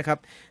ใครนะครับ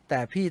แต่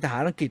พี่ทหา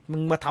รอังกฤษมึ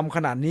งมาทำข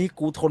นาดนี้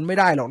กูทนไม่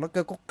ได้หรอกแล้ว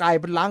ก็กลาย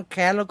เป็นล้างแ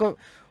ค้นแล้วก็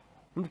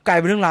กลาย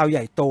เป็นเรื่องราวให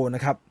ญ่โตน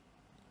ะครับ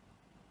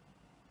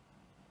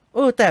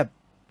แ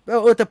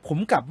ต่ผม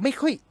กลับไม่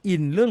ค่อยอิ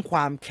นเรื่องคว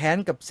ามแค้น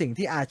กับสิ่ง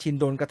ที่อาชิน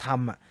โดนกระท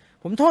ำอ่ะ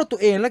ผมโทษตัว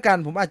เองแล้วกัน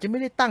ผมอาจจะไม่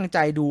ได้ตั้งใจ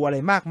ดูอะไร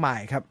มากมาย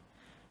ครับ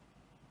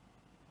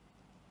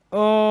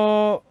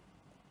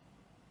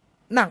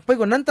หนักไป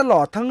กว่านั้นตล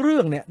อดทั้งเรื่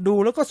องเนี่ยดู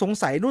แล้วก็สง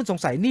สัยนู่นสง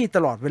สัยนี่ต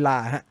ลอดเวลา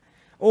ฮะ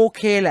โอเ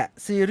คแหละ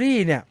ซีรี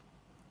ส์เนี่ย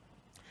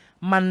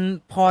มัน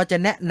พอจะ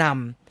แนะน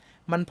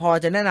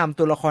ำ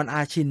ตัวละครอ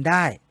าชินไ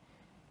ด้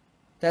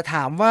แต่ถ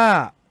ามว่า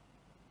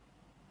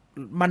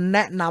มันแน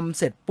ะนำ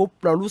เสร็จปุ๊บ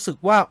เรารู้สึก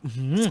ว่า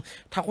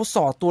ถ้าเขาส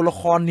อดตัวละ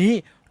ครนี้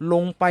ล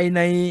งไปใ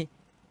น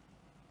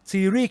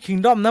ซีรีส์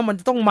Kingdom นะมัน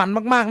จะต้องมัน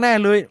มากๆแน่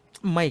เลย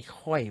ไม่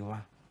ค่อยว่ะ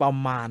ประ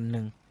มาณห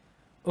นึ่ง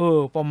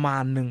ประมา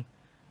ณหนึ่ง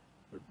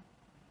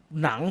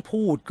หนัง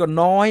พูดก็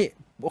น้อย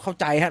เข้า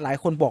ใจฮะหลาย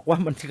คนบอกว่า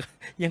มัน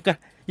ยัง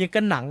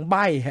ก็หนังใ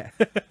บ้ฮะ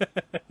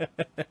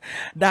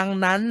ดัง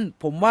นั้น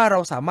ผมว่าเรา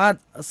สามารถ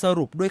ส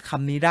รุปด้วยค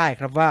ำนี้ได้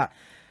ครับว่า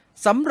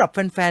สำหรับแ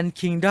ฟนๆ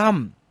Kingdom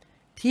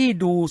ที่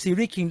ดูซี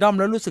รีส์ Kingdom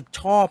แล้วรู้สึก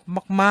ชอบ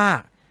มา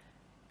ก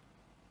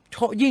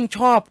ๆยิ่งช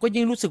อบก็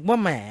ยิ่งรู้สึกว่า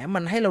แหมมั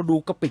นให้เราดู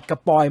กระปิดกระ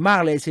ปอยมาก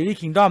เลยซีรีส์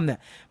Kingdom เนี่ย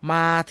ม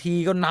าที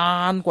ก็นา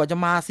นกว่าจะ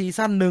มาซี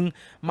ซั่นหนึ่ง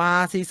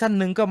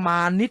ก็มา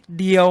นิด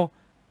เดียว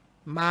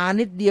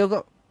ก็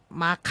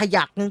มาข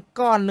ยักนึง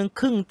ก้อนนึง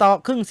ค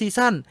รึ่งซี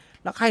ซั่น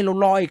แล้วให้เรา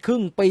รออีกครึ่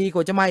งปีก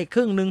ว่าจะมาอีกค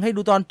รึ่งนึงให้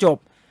ดูตอนจบ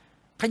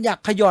ขยัก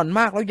ขย่อนม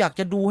ากเราอยาก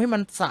จะดูให้มั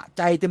นสะใ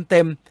จเ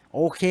ต็มโ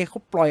อเคเขา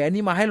ปล่อยอัน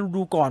นี้มาให้เรา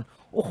ดูก่อน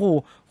โอ้โห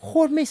โค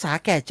ตรไม่สา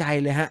แก่ใจ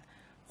เลยฮะ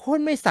โคต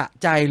รไม่สะ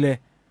ใจเลย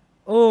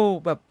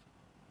แบบ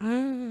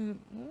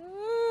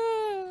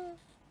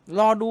ร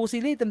อดูซี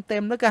รีส์เต็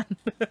มแล้วกัน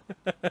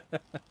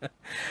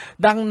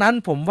ดังนั้น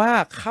ผมว่า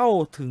เข้า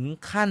ถึง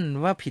ขั้น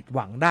ว่าผิดห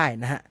วังได้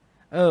นะฮะ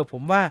ผ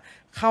มว่า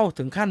เข้า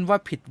ถึงขั้นว่า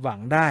ผิดหวัง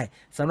ได้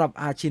สำหรับ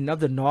Archon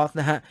of the North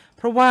นะฮะเ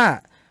พราะว่า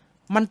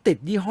มันติด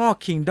ยี่ห้อ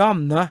Kingdom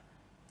เนอะ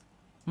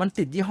มัน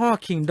ติดยี่ห้อ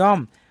Kingdom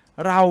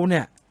เราเ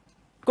นี่ย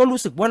ก็รู้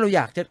สึกว่าเราอ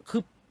ยากจะคื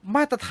อม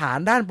าตรฐาน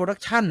ด้านโปรดัก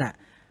ชันน่ะ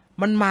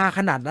มันมาข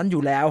นาดนั้นอ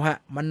ยู่แล้วฮะ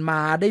มันม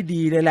าได้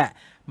ดีเลยแหละ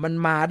มัน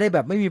มาได้แบ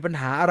บไม่มีปัญ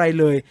หาอะไร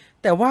เลย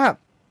แต่ว่า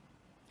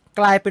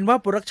กลายเป็นว่า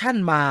โปรดักชัน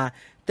มา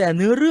แต่เ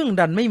นื้อเรื่อง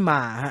ดันไม่ม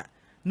าฮะ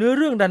เนื้อเ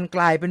รื่องดันก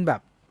ลายเป็นแบ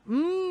บ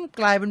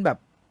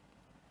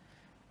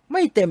ไ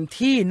ม่เต็ม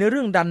ที่เนื้อเ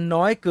รื่องดัน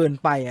น้อยเกิน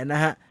ไปน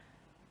ะฮะ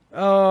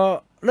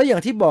แล้วอย่า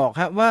งที่บอก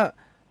ครับว่า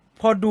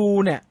พอดู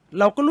เนี่ย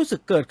เราก็รู้สึ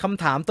กเกิดค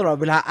ำถามตลอด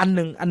เวลาอันห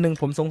นึ่ง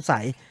ผมสงสั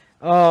ย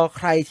ใ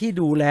ครที่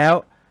ดูแล้ว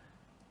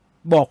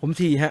บอกผม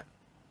ทีฮะ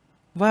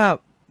ว่า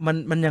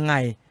มันยังไง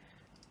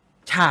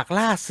ฉาก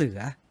ล่าเสือ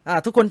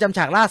ทุกคนจำฉ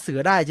ากล่าเสือ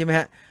ได้ใช่ไหม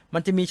ฮะมั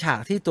นจะมีฉาก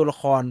ที่ตัวละ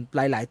ครห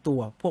ลายๆตัว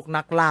พวก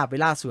นักล่าไป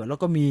ล่าเสือแล้ว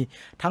ก็มี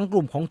ทั้งก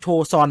ลุ่มของโช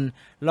ซอน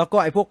แล้วก็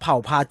ไอ้พวกเผ่า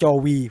พาจอ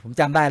วีผม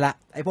จำได้ละ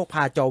ไอ้พวกพ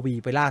าจอวี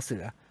ไปล่าเสื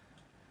อ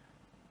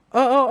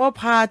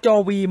พาจอ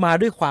วีมา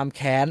ด้วยความแ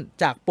ค้น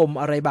จากปม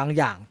อะไรบาง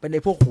อย่างเป็นไ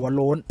อ้พวกหัวโ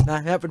ล้นนะ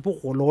ครับเป็นพวก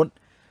หัวโล้น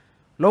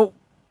แล้ว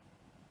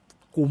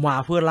กูมา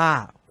เพื่อล่า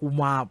กู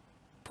มา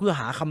เพื่อ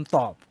หาคำต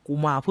อบกู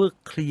มาเพื่อ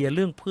เคลียร์เ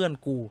รื่องเพื่อน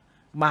กู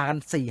มากัน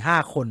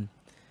 4-5 คน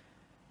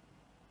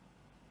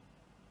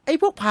ไอ้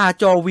พวกพา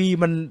จอวี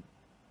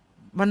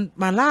มัน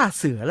มาล่า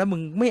เสือแล้วมึ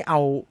งไม่เอา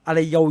อะไร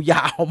ย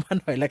าวๆมา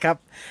หน่อยละครับ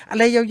อะไ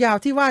รยาว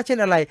ๆที่ว่าเช่น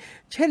อะไร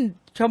เช่น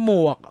ฉม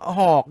วกห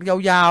อกยา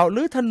วๆห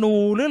รือธนู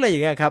หรืออะไรอย่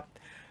างเงี้ยครับ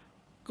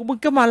มึง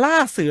ก็มาล่า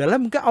เสือแล้ว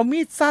มึงก็เอามี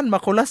ดสั้นมา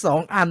คนละ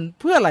2 อัน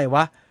เพื่ออะไรว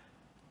ะ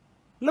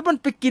แล้วมัน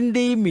ไปกิน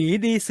ดีหมี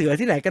ดีเสือ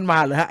ที่ไหนกันมา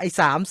เหรอฮะไอ้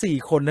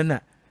3-4 คนนั่นน่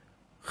ะ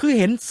คือ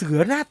เห็นเสือ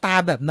หน้าตา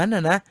แบบนั้นน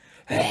ะ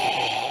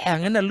อย่า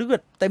งนั้นน่ะเลือ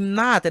ดเต็มห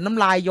น้าแต่น้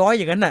ำลายย้อย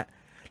อย่างนั้นน่ะ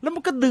แล้วมั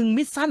นก็ดึง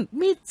มีด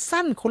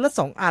สั้นคนละ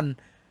2 อัน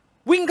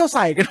วิ่งเข้าใ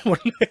ส่กันหมด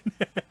เลย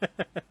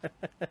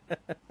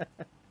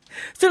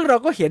ซึ่งเรา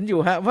ก็เห็นอยู่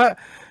ฮะว่า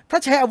ถ้า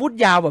ใช้อาวุธ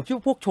ยาวแบบที่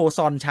พวกโชซ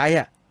อนใช้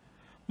อ่ะ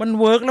มัน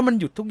เวิร์กแล้วมัน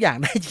หยุดทุกอย่าง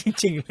ได้จ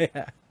ริงๆเลยอ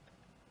ะ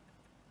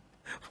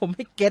ผมไ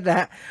ม่เก็ตนะ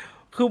ฮะ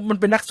คือมัน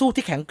เป็นนักสู้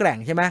ที่แข็งแกร่ง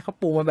ใช่ไหมเขา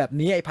ปูมาแบบ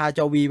นี้ไอ้พาจ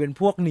อวีเป็น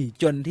พวกหนี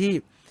จน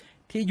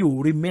ที่อยู่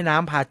ริมแม่น้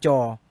ำพาจอ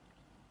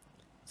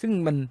ซึ่ง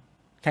มัน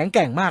แข็งแก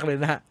ร่งมากเลย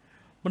นะฮะ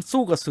มัน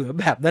สู้กับเสือ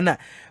แบบนั้นน่ะ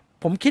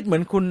ผมคิดเหมือ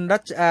นคุณ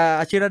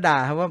อาชิรดา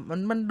ครับว่า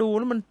มันดูแ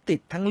ล้วมันติด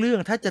ทั้งเรื่อง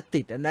ถ้าจะ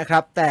ติดนะครั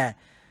บ แต่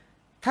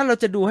ถ้าเรา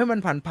จะดูให้มัน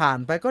ผ่าน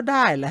ๆไปก็ไ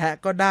ด้แหละฮะ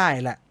ก็ได้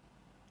แหละ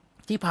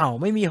ที่เผา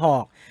ไม่มีหอ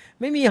ก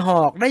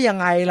ได้ยัง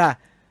ไงล่ะ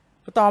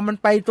ตอนมัน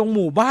ไปตรงห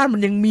มู่บ้านมั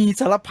นยังมี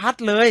สารพัด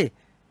เลย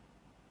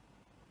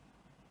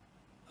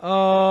เอ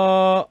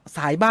ส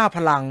ายบ้าพ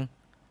ลัง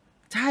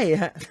ใช่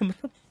ฮะ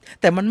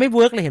แต่มันไม่เ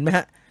วิร์กเลยเห็นไหมฮ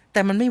ะแ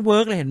ต่มันไม่เวิ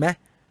ร์กเลยเห็นไหม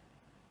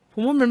ผ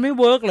มว่ามันไม่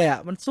เวิร์กเลยอ่ะ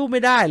มันสู้ไ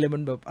ม่ได้เลยมั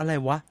นแบบอะไร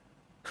วะ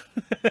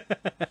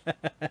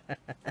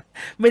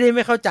ไม่ได้ไ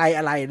ม่เข้าใจ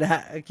อะไรนะฮ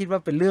ะคิดว่า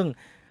เป็นเรื่อง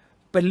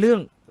เป็นเรื่อง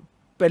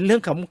เป็นเรื่อ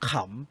งข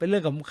ำๆเป็นเรื่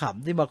องขำ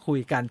ๆที่มาคุย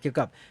กันเกี่ยว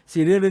กับ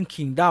ซีรีส์เรื่อง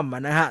Kingdom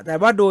นะฮะแต่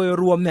ว่าโดย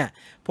รวมเนี่ย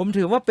ผม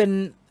ถือว่าเป็น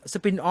ส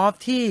ปินออฟ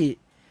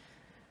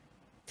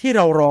ที่เ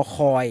รารอค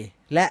อย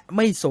และไ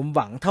ม่สมห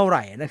วังเท่าไห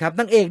ร่นะครับ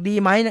นางเอกดี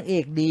ไหมนางเอ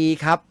กดี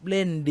ครับเ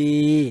ล่น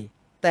ดี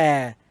แต่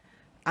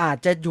อาจ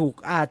จะ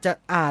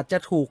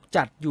ถูก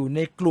จัดอยู่ใน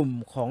กลุ่ม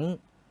ของ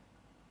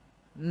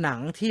หนัง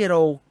ที่เรา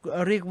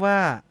เรียกว่า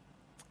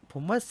ผ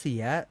มว่าเสี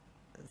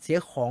ย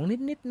ของ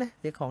นิดๆนะ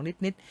เสียของ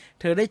นิดๆ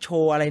เธอได้โช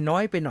ว์อะไรน้อ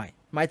ยไปหน่อย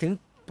หมายถึง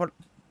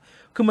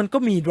คือมันก็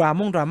มีดรา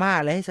ม่า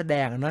อะไรให้แสด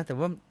งนะแต่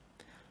ว่า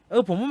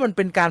ผมว่ามันเ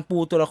ป็นการปู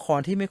ตัวละคร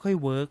ที่ไม่ค่อย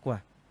เวิร์กว่ะ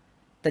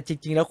แต่จ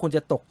ริงๆแล้วควรจ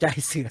ะตกใจ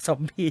เสือซอม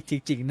บี้จ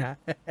ริงๆนะ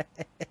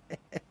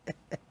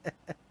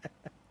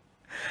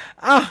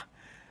อ้าว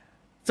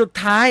สุด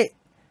ท้าย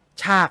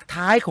ฉาก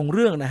ท้ายของเ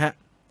รื่องนะฮะ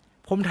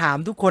ผมถาม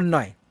ทุกคนห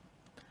น่อย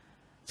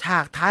ฉา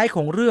กท้ายข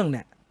องเรื่องเ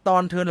นี่ยตอ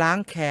นเธอล้าง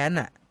แค้น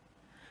น่ะ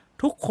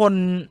ทุกคน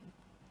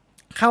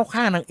เข้า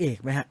ข้างนางเอก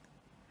ไหมฮะ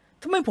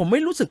ทำไมผมไ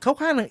ม่รู้สึกเข้า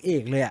ข้างนางเอ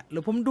กเลยอะหรื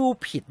อผมดู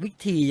ผิดวิ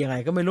ธียังไง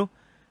ก็ไม่รู้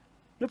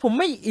หรือผม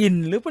ไม่อิน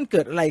หรือมันเ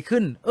กิดอะไรขึ้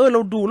นเร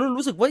าดูแล้ว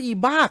รู้สึกว่าอี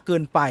บ้าเกิ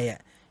นไปอะ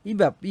อี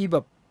แบ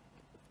บ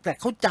แต่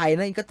เข้าใจ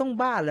นะอีก็ต้อง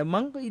บ้าแหละ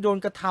มั้งก็อีโดน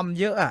กระทำ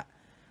เยอะอะ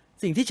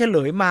สิ่งที่เฉล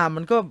ยมา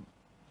มัน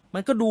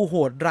ก็ดูโห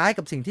ดร้าย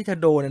กับสิ่งที่เธอ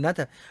โดนนะแ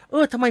ต่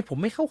ทำไมผม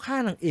ไม่เข้าข้า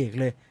งนางเอก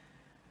เลย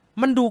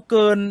มันดูเ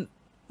กิน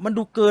มัน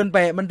ดูเกินไป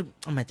มัน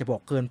ไม่จะบอ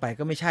กเกินไป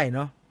ก็ไม่ใช่เน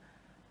าะ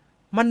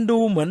มันดู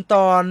เหมือนต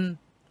อน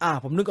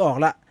ผมนึกออก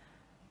ละ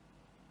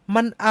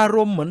มันอาร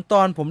มณ์เหมือนต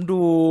อนผม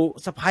ดู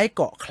สะพ้ายเ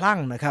กาะคลั่ง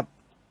นะครับ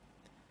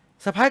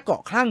สะพ้ายเกา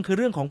ะคลั่งคือ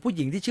เรื่องของผู้ห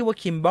ญิงที่ชื่อว่า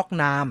คิมบ็อก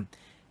นาม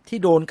ที่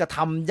โดนกระท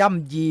ำย่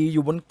ำยีอ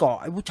ยู่บนเกาะ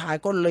ไอ้ผู้ชาย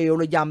ก็เลว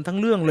ระยำทั้ง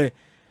เรื่องเลย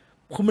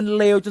คือมัน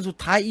เลวจนสุด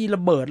ท้ายอีร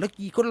ะเบิดแล้ว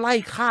อีก็ไล่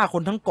ฆ่าค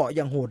นทั้งเกาะอ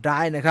ย่างโหดร้า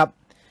ยนะครับ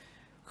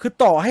คือ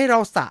ต่อให้เรา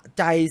สะใ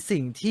จ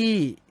สิ่งที่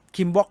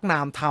คิมบ็อกนา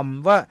มท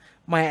ำว่า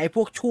แม่ไอ้พ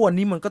วกชั่ว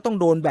นี้มันก็ต้อง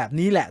โดนแบบ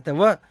นี้แหละแต่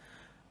ว่า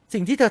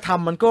สิ่งที่เธอท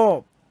ำมัน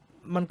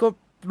ก็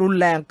รุน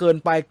แรงเกิน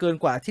ไปเกิน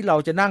กว่าที่เรา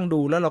จะนั่งดู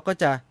แล้วเราก็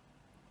จะ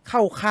เข้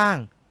าข้าง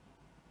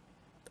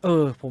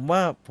ผม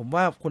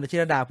ว่าคุณอาชิ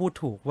รดาพูด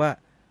ถูกว่า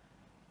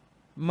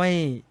ไม่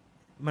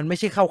มันไม่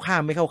ใช่เข้าข้า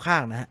งไม่เข้าข้า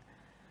งนะฮะ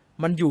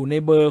มันอยู่ใน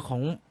เบอร์ขอ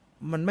ง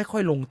มันไม่ค่อ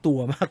ยลงตัว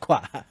มากกว่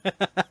า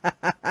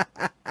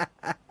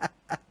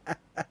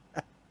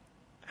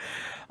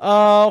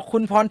คุ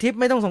ณพรทิพย์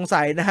ไม่ต้องสง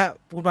สัยนะฮะ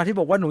คุณพรทิพย์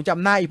บอกว่าหนูจ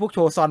ำหน้าอีพวกโช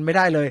ซอนไม่ไ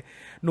ด้เลย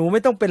หนูไ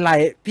ม่ต้องเป็นไร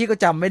พี่ก็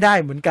จำไม่ได้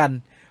เหมือนกัน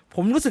ผ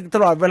มรู้สึกต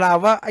ลอดเวลา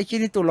ว่าไอ้ชิ้น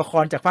นี้ตัวละค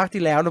รจากภาค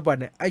ที่แล้วหรือเปล่า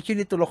เนี่ยไอ้ชิ้น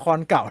นี้ตัวละคร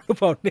เก่าหรือ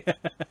เปล่าเนี่ย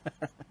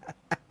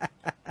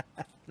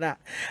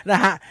นะ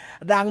ฮะ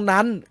ดัง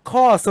นั้น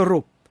ข้อสรุ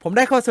ปผมไ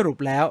ด้ข้อสรุป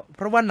แล้วเพ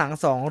ราะว่าหนัง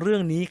2 เรื่อ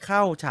งนี้เข้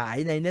าฉาย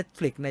ใน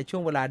Netflix ในช่ว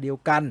งเวลาเดียว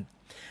กัน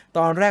ต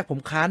อนแรกผม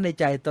ค้านใน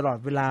ใจตลอด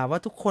เวลาว่า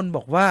ทุกคนบ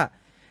อกว่า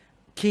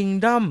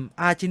Kingdom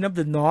Archon of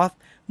the North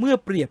เมื่อ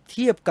เปรียบเ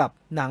ทียบกับ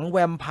หนังแว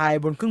มไพ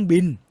ร์บนเครื่องบิ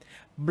น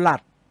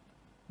Blood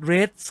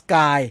Red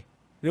Sky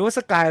หรือว่า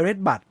Sky Red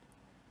Blood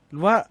หรื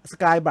อว่า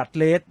Sky Blood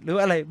Red หรือ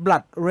อะไร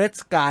Blood Red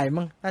Sky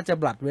มั้งน่าจะ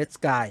Blood Red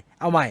Sky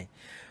เอาใหม่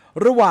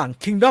ระหว่าง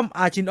Kingdom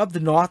Archon of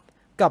the North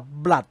กับ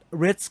Blood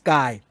Red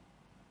Sky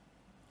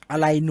อะ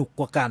ไรหนุก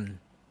กว่ากัน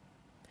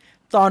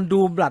ตอนดู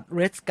Blood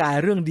Red Sky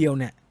เรื่องเดียว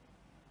เนี่ย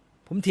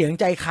ผมเถียง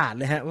ใจขาด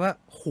เลยฮะว่า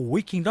โหย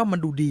Kingdom มัน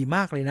ดูดีม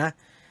ากเลยนะ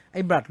ไ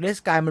อ้ Blood Red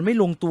Sky มันไม่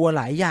ลงตัว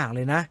หลายอย่างเ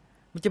ลยนะ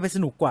มันจะไปส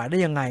นุกกว่าได้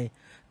ยังไง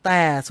แต่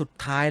สุด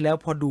ท้ายแล้ว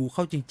พอดูเข้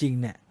าจริง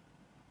ๆเนี่ย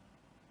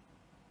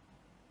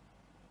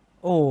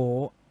โอ้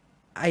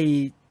ไอ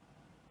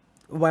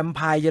แวมไพ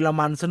ร์เยอร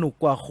มันสนุก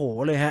กว่าโข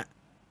เลยฮะ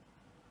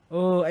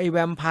ไอแว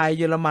มไพร์เ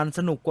ยอรมันส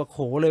นุกกว่าโข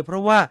เลยเพรา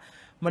ะว่า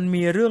มัน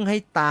มีเรื่องให้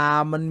ตา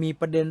มมันมี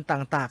ประเด็น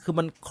ต่างๆคือ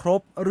มันคร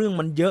บเรื่อง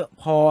มันเยอะ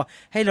พอ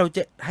ให้เรา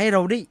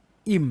ได้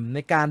อิ่มใน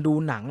การดู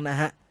หนังน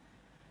ะฮะ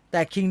แ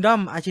ต่ Kingdom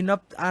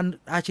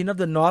Archon of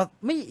the North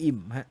ไม่อิ่ม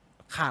ฮะ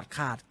ข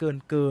าดเ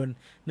กิน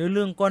เนื้อเ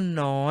รื่องก็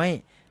น้อย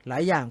หลา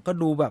ยอย่างก็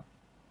ดูแบบ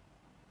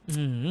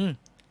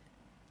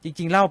จ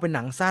ริงๆเล่าเป็นห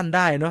นังสั้นไ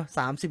ด้เนาะ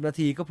30 นา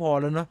ทีก็พอ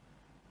แล้วเนาะ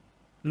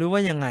หรือว่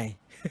ายังไง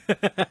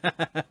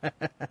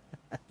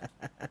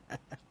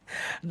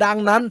ดัง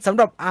นั้นสำ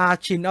หรับ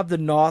Archon of the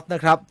North น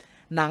ะครับ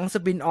หนังส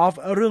ปินออฟ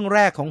เรื่องแร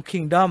กของ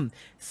Kingdom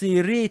ซี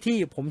รีส์ที่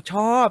ผมช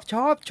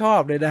อ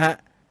บเลยนะฮะ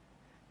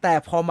แต่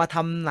พอมาท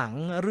ำหนัง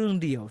เรื่อง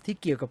เดี่ยวที่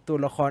เกี่ยวกับตัว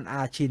ละครอ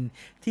าชิน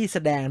ที่แส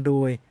ดงโด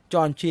ยจ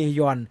อห์นชีฮ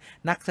ยอน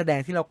นักแสดง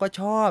ที่เราก็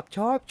ช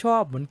อ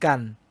บเหมือนกัน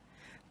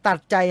ตัด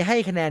ใจให้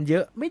คะแนนเยอ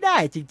ะไม่ได้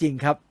จริง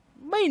ๆครับ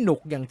ไม่หนุก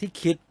อย่างที่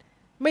คิด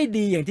ไม่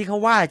ดีอย่างที่เขา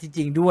ว่าจ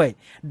ริงๆด้วย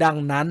ดัง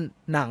นั้น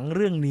หนังเ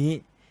รื่องนี้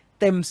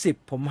เต็ม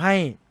10ผมให้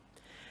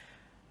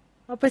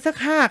เอาไปสัก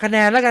5 คะแน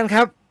นแล้วกันค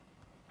รับ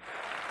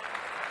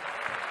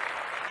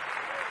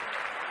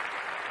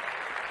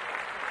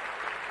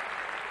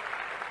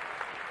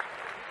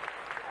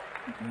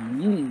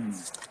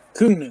ค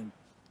รึ่งหนึ่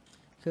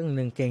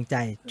งเกรงใจ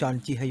จอห์น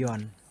จีฮยอ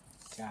น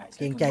ใช่เ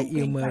กรงใจอิ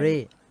ลเมอร์เร่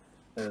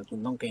คุณ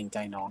ต้องเกรงใจ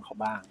น้องเขา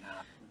บ้างนะค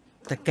รับ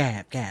แต่แ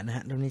ก่นะฮ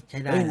ะตรงนี้ใช้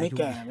ได้ไม่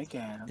แก่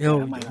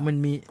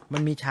มั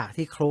นมีฉาก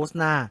ที่ close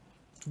หน้า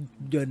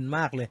เยินม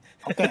ากเลย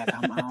เขาแก่ท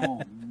ำเอา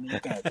ไม่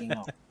แก่จริงห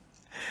รอก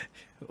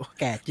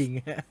แก่จริง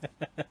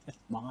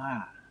บอกว่า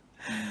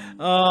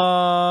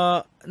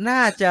น่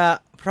าจะ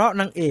เพราะ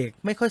นางเอก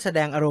ไม่ค่อยแสด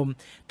งอารมณ์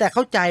แต่เ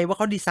ข้าใจว่าเ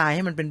ขาดีไซน์ใ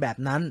ห้มันเป็นแบบ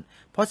นั้น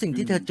เพราะสิ่ง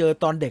ที่เธอเจอ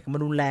ตอนเด็กมั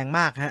นรุนแรงม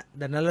ากฮะ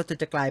ดังนั้นเรา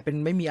จะกลายเป็น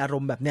ไม่มีอาร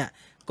มณ์แบบเนี้ย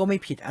ก็ไม่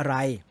ผิดอะไร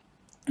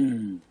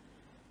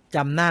จ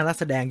ำหน้านัก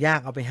แสดงยาก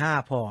เอาไป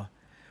5พอ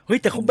เฮ้ย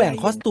แต่เขาแบ่ง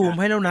คอสตูม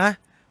ให้แล้วนะ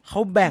เขา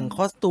แบ่งค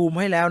อสตูม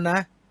ให้แล้วนะ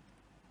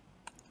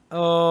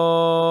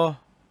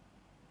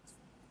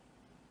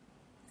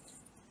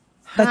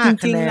แต่จ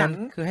ริงๆหนัง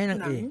คือให้นา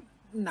งเอก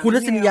คุณรั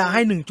ศนียาใ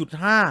ห้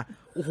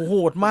 1.5 โอ้โหโห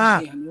ดมาก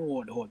โ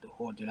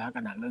หดอยู่แล้ว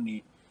กับหนังเรื่องนี้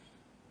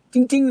จ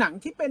ริงๆหนัง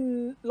ที่เป็น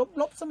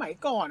ลบสมัย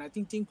ก่อนอ่ะจ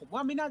ริงๆผมว่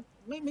าไม่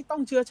ต้อ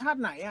งเชื้อชาติ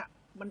ไหนอ่ะ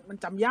มัน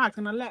จำยาก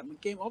ทั้งนั้นแหละเหมือน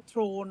Game of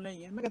Thrones อะไรอย่า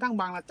งเงี้ยแม้กระทั่ง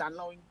บางระจัน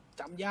เรา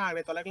จำยากเล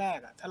ยตอนแรก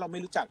ๆอ่ะถ้าเราไม่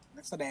รู้จัก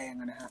นักแสดง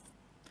นะฮะ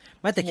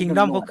ไม่แต่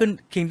Kingdom เขา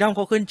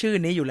ขึ้นชื่อ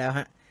นี้อยู่แล้ว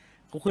ฮะ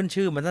เขาขึ้น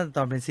ชื่อมันตั้งแต่ต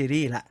อนเป็นซี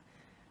รีส์ละ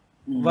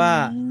ว่า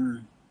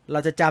เรา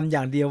จะจำอย่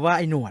างเดียวว่า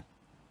ไอ้หนวด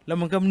แล้ว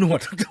มันก็หนวด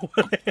ทั้งตัว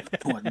เลย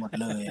หนวดหมด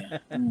เลย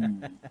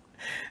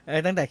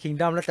ตั้งแต่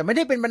Kingdom แล้วแต่ไม่ไ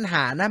ด้เป็นปัญห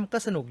านะมันก็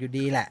สนุกอยู่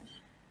ดีแหละ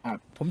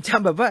ผมจ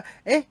ำแบบว่า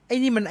ไอ้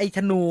นี่มันไอ้ธ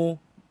นู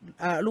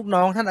ลูก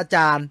น้องท่านอาจ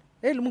ารย์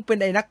หรือมึงเป็น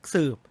ไอ้นัก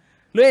สืบ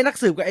หรือไอ้นัก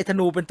สืบกับไอ้ธ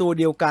นูเป็นตัว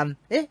เดียวกัน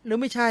หรือ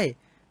ไม่ใช่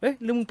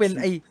หรือมึงเป็น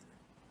ไอ้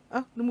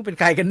หรือมึงเป็น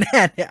ใครกันแน่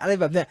เนี่ยอะไร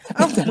แบบเนี้ย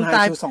มึงต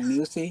าย2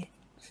 นิ้วสิ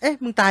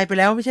มึงตายไป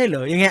แล้วไม่ใช่เหร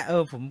ออย่างเงี้ย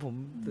ผม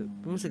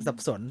รู้สึกสับ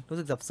ส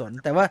น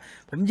แต่ว่า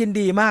ผมยิน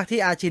ดีมากที่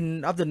Archon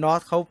of the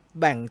North เขา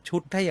แบ่งชุ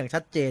ดให้อย่าง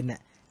ชัดเจนเนี่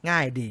ยง่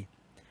ายดี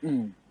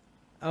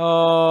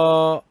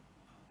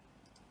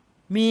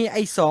มีไ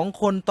อ้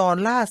2 คนตอน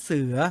ล่าเ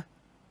สือ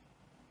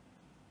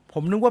ผ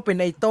มนึกว่าเป็น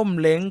ไอ้ต้ม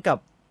เล้งกับ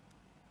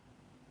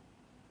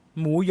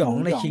หมูหยอง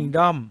ใน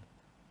Kingdom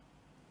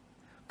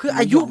คือ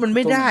อายุมันไ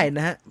ม่ได้น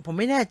ะฮะผม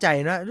ไม่แน่ใจ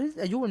นะหรือ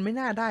อายุมันไม่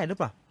น่าได้หรือ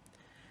เปล่า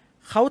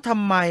เขาท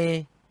ำไม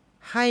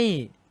ให้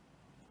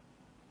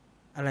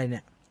อะไรเนี่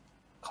ย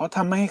เขาท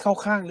ำให้เข้า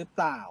ข้างหรือเป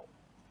ล่า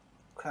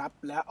ครับ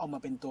แล้วเอามา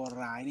เป็นตัว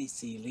ร้ายใน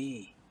ซีรี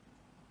ส์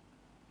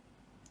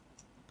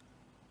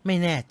ไม่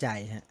แน่ใจ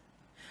ฮะ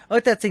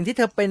แต่สิ่งที่เ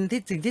ธอ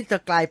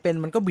กลายเป็น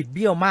มันก็บิดเ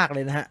บี้ยวมากเล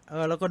ยนะฮะ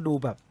แล้วก็ดู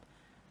แบบ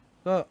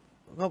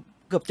ก็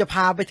เกือบจะพ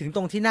าไปถึงต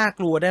รงที่น่า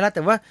กลัวได้แล้วแ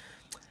ต่ว่า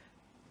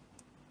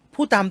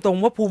พูดตามตรง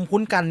ว่าภูมิ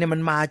คุ้นกันเนี่ยมั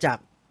นมาจ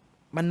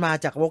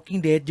าก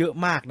Walking Dead เยอะ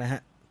มากนะฮ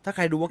ะถ้าใค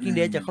รดู Walking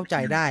Dead จะเข้าใจ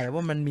ได้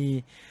ว่ามัน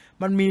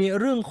มี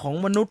เรื่องของ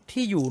มนุษย์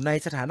ที่อยู่ใน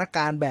สถานก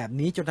ารณ์แบบ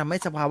นี้จนทำให้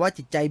สภาวะ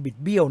จิตใจบิด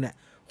เบี้ยวเนี่ย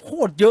โค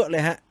ตรเยอะเล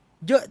ยฮะ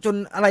เยอะจน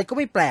อะไรก็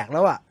ไม่แปลกแ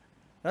ล้วอะ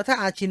แล้วถ้า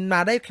อาชินมา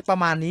ได้ประ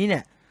มาณนี้เ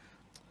นี่ย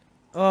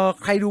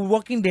ใครดู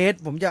Walking Dead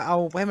ผมจะเอา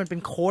ให้มันเป็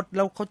นโค้ดแ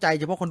ล้วเข้าใจ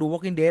เฉพาะคนดู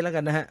Walking Dead แล้วกั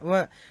นนะฮะว่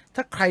าถ้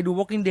าใครดู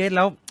Walking Dead แ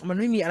ล้วมัน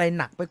ไม่มีอะไร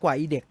หนักไปกว่า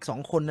อีเด็ก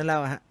2 คนนั่นแล้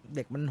วฮะเ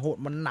ด็กมันโหด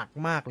มันหนัก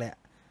มากเลย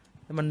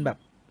มันแบบ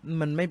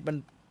มั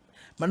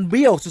นเ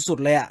บี้ยวสุด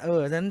ๆเลย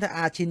ฉะนั้นถ้าอ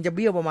าชินจะเ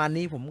บี้ยวประมาณ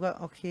นี้ผมก็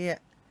โอเค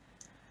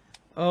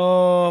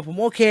ผม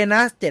โอเคน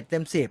ะ7 เต็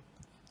ม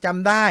 10จ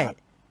ำได้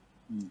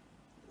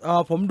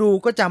ผมดู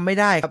ก็จำไม่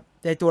ได้ครับ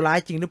ในตัวร้าย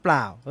จริงหรือเปล่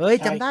า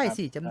จำได้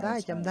สิจำไ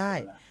ด้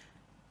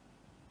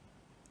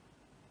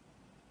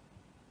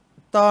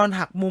ตอน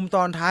หักมุมต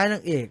อนท้ายน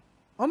างเอก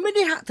ไม่ไ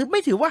ด้หักไ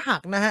ม่ถือว่าหั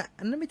กนะฮะ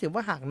อันนั้นไม่ถือว่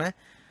าหักนะ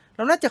เร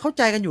าน่าจะเข้าใ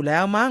จกันอยู่แล้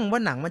วมั้งว่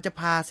าหนังมันจะ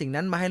พาสิ่ง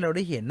นั้นมาให้เราไ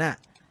ด้เห็นน่ะ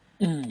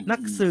นั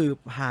กสืบ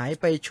หาย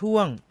ไปช่ว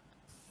ง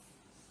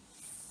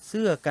เ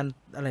สื้อกัน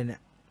อะไรเนี่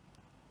ย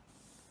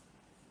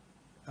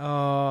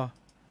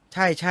ใ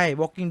ช่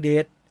Walking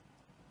Dead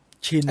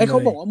ชิน ไอ้เขา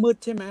เลย บอกว่ามืด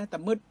ใช่ไหมแต่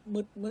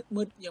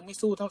มืดยังไม่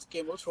สู้เท่าเก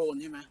มวอร์โทรน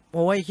ใช่ไหม โ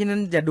อ้ยที่นั้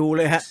นอย่าดูเ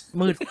ลยฮะ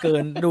มืดเกิ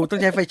น ดูต้อง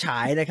ใช้ไฟฉา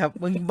ยนะครับ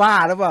มึงบ้า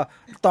แล้วเปล่า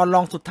ตอนล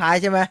องสุดท้าย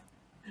ใช่ไหม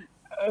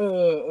เอ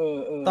อ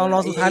ตอนลอ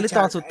งสุดท้ายหรือต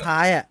อนสุดท้า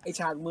ยอ่ะ ไอ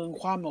ฉากเมือง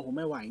คว่ำอะผม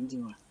ไม่ไหวจริ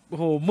งๆว่ะ โอ้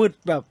โหมืด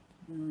แบบ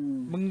อืม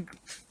มึง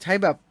ใช้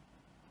แบบ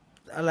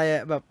อะไรอ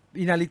ะแบบ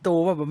อินาริโต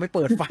ว่าแบบไม่เ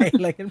ปิดไฟ อ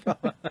ะไรกันเปล่า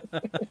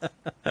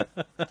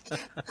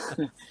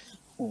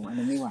โอ้อัน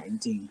นั้นไม่ไหวจ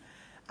ริง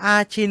อา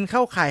ชินเข้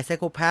าข่ายไซ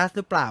โคแพสห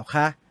รือเปล่าค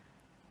ะ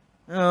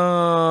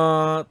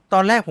ตอ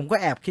นแรกผมก็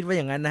แอบคิดว่าอ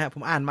ย่างนั้นนะฮะผ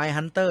มอ่าน My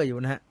Hunter อยู่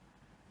นะฮะ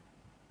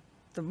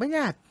แต่ไม่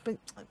น่า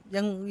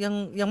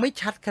ยังไม่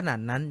ชัดขนาด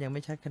นั้น ยังไ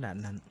ม่ชัดขนาด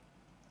นั้น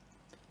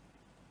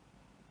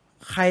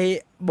ใคร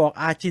บอก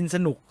อาชินส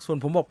นุก ส่วน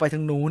ผมบอกไปท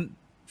างนู้น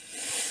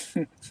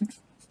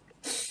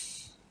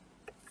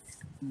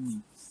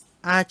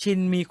อาชิน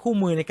มีคู่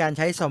มือในการใ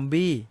ช้ซอม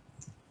บี้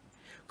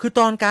คือต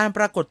อนการป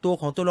รากฏตัว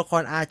ของตัวละค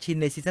รอาชิน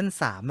ในซีซั่น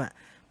3อ่ะ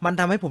มัน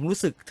ทำให้ผมรู้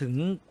สึกถึง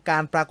กา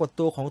รปรากฏ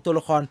ตัวของตัว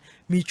ละคร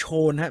มีโช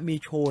นฮะ มี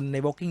โชนใน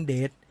Walking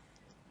Dead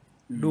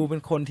ดูเป็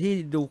นคนที่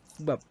ดู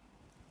แบบ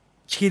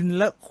ชิน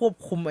และควบ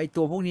คุมไอ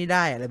ตัวพวกนี้ไ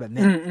ด้อะไรแบบเ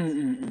นี้ย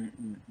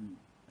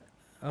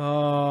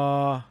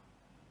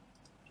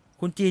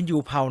คุณจีนอยู่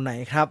เผ่าไหน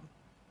ครับ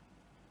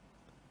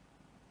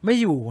ไม่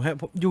อยู่ฮะ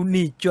ผมอยู่ห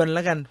นีจวนแ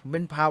ล้วกันผมเ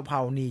ป็นเผ่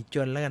าหนีจ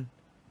วนแล้วกัน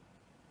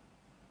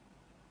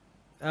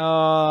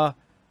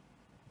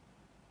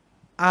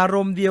อาร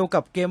มณ์เดียวกั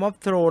บ Game of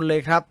Thrones เล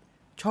ยครับ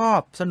ชอ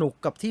บสนุก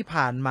กับที่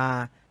ผ่านมา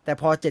แต่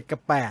พอ7 กั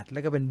บ 8 แล้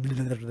วก็เป็น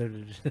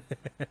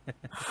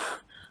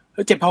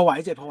 7 พอไหว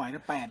น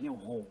ะ8เนี่ยโ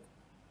อ้โห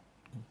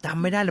จ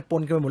ำไม่ได้เลยป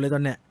นกันไปหมดเลยต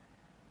อนเนี้ย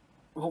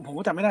ผม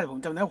ก็จำไม่ได้ผม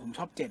จำได้ว่าผมช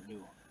อบ7อ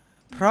ยู่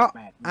เพราะ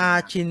อา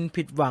ชิน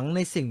ผิดหวังใน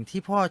สิ่ง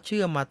ที่พ่อเ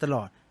ชื่อมาตล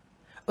อด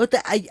แต่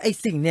ไอ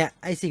สิ่งเ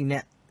นี้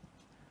ย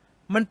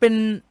มันเ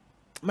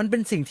ป็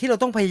นสิ่งที่เรา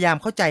ต้องพยายาม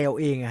เข้าใจเอา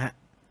เองอะฮะ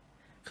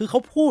คือเขา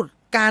พูด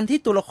การที่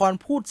ตัวละคร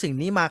พูดสิ่ง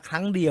นี้มาค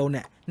รั้งเดียวเ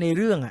นี่ยในเ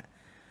รื่องอะ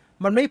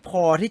มันไม่พ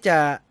อที่จะ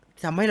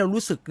ทำให้เรา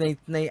รู้สึก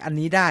ในอัน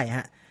นี้ได้ฮ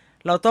ะ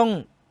เราต้อง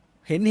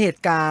เห็นเห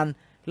ตุการณ์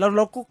แล้วเร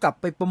าก็กลับ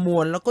ไปประมว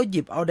ลแล้วก็ห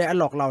ยิบเอาไดอะ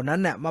ล็อกเหล่านั้น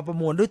เนี่ยมาประ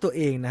มวลด้วยตัวเ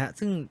องนะฮะ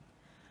ซึ่ง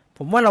ผ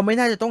มว่าเราไม่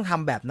น่าจะต้องท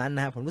ำแบบนั้นน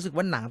ะฮะผมรู้สึก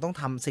ว่าหนังต้อง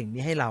ทำสิ่ง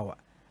นี้ให้เราอะ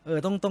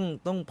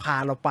ต้องพา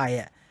เราไป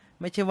อะ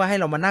ไม่ใช่ว่าให้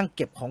เรามานั่งเ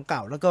ก็บของเก่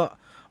าแล้วก็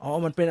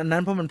มันเป็นอันนั้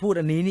นเพราะมันพูด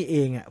อันนี้นี่เอ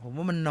งอ่ะผม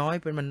ว่ามันน้อย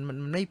เป็น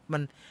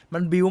มั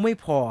นบิวไม่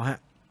พอฮะ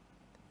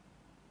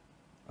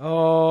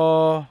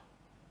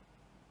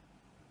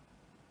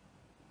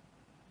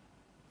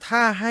ถ้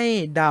าให้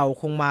เดา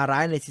คงมาร้า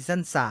ยในซีซั่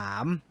น3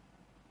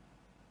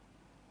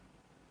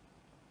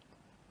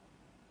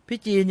พี่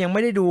จีนยังไ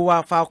ม่ได้ดูว่า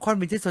Falcon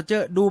Winter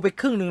Soldier ดูไป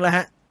ครึ่งหนึ่งแล้วฮ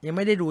ะยังไ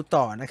ม่ได้ดู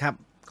ต่อนะครับ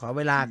ขอเ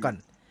วลาก่อน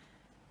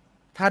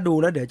ถ้าดู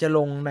แล้วเดี๋ยวจะล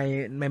งใน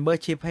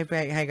Membership ใ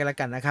ห้กันแล้ว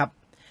กันนะครับ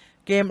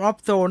Game of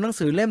Thrones หนัง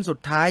สือเล่มสุด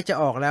ท้ายจะ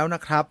ออกแล้วน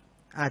ะครับ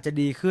อาจจะ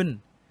ดีขึ้น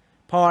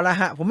พอละ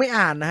ฮะผมไม่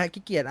อ่านนะฮะ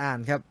ขี้เกียจอ่าน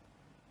ครับ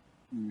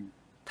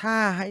ถ้า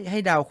ให้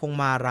เดาคง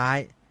มาร้าย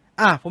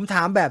ผมถ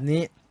ามแบบ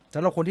นี้ส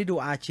ำหรับคนที่ดู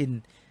อาชิน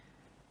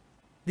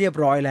เรียบ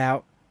ร้อยแล้ว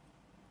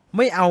ไ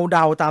ม่เอาเด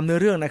าตามเนื้อ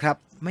เรื่องนะครับ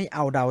ไม่เอ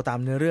าเดาตาม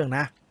เนื้อเรื่องน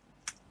ะ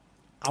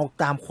เอา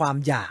ตามความ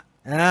อยาก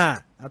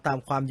เอาตาม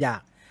ความอยา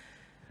ก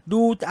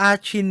ดูอา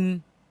ชิน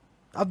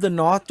of the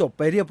North จบไ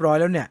ปเรียบร้อย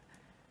แล้วเนี่ย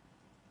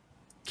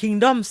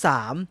Kingdom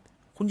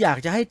 3คุณอยาก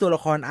จะให้ตัวละ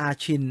ครอา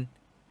ชิน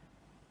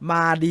ม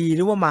าดีห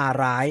รือว่ามา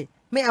ร้าย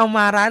ไม่เอาม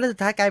าร้ายแล้วสุด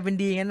ท้ายกลายเป็น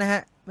ดีงั้นนะฮ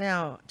ะไม่เอ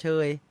าเช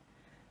ย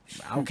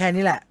เอาแค่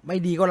นี้แหละไม่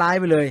ดีก็ร้าย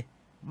ไปเลย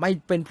ไม่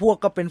เป็นพวก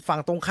ก็เป็นฝั่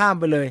งตรงข้าม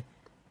ไปเลย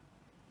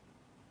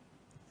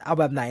เอา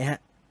แบบไหนฮะ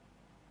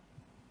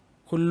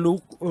คุณลุ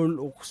ก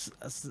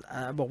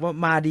บอกว่า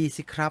มาดี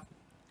สิครับ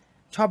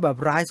ชอบแบบ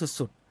ร้าย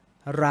สุด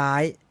ๆร้า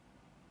ย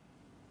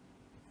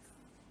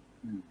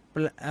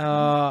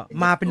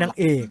มาเป็นนาง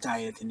เอกใจ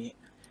ทีนี้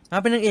มา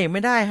เป็นนางเอกไ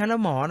ม่ได้ฮะแล้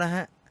วหมอนะฮ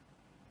ะ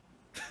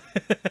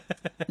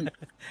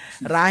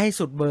ร้ายให้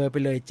สุดเบอร์ไป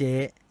เลยเจ๊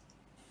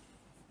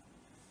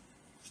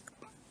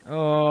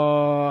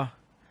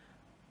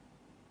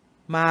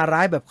มาร้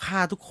ายแบบฆ่า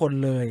ทุกคน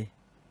เลย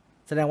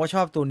แสดงว่าช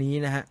อบตัวนี้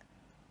นะฮะ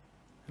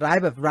ร้าย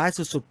แบบร้าย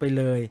สุดๆไป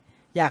เลย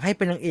อยากให้เ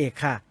ป็นนางเอก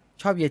ค่ะ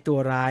ชอบยายตัว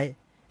ร้าย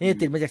นี่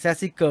ติดมาจากแซส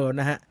ซี่เกิร์ล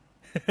นะฮะ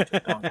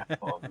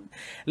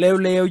เ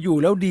ร็วๆอยู่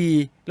แล้วดี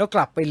แล้วก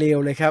ลับไปเร็ว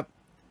เลยครับ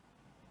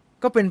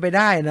ก็เป็นไปไ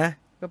ด้นะ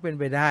ก็เป็น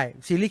ไปได้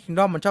ซีรีส์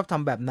Kingdom มันชอบท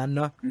ำแบบนั้น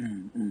เนาะ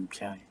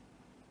ใช่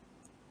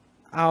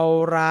เอา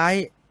ร้าย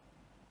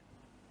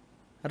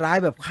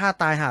แบบฆ่า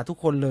ตายหาทุก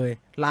คนเลย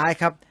ร้าย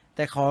ครับแ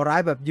ต่ขอร้า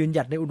ยแบบยืนห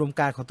ยัดในอุดม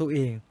การณ์ของตัวเอ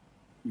ง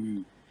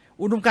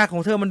อุดมการณ์ขอ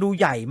งเธอมันดู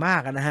ใหญ่มา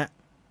กนะฮะ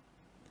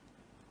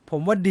ผ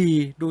มว่าดี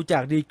ดูจา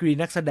กดีกรี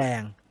นักแสดง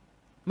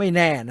ไม่แ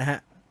น่นะฮะ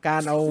กา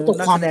รเอา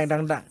นักแสดง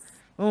ดัง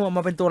ๆม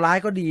าเป็นตัวร้าย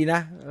ก็ดีนะ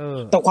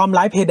แต่ความ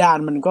ร้ายเพดาน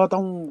มันก็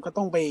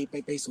ต้อง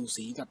ไปสู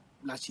สีกับ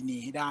ราชินี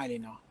ให้ได้เลย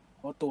เนาะเ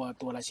พราะ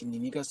ตัวราชินี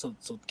นี่ก็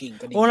สุดกิ่ง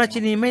ก็ดีรา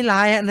ชินีไม่ร้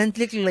ายฮะนั้นเ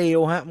รียกเลว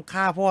ฮะมัน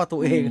ฆ่าพ่อตั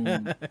วเอง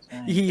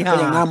ก็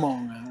ยังน่ามอง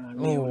นะ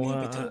เลว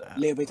ไปเถอะ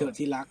เลวไปเถอะ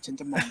ที่รักฉัน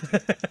จะมอง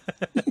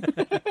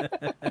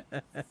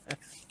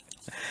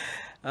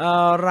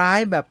ร้าย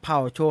แบบเผ่า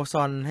โชซ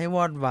อนให้ว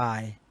อดวา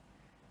ย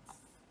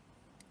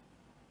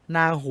น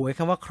างหวยค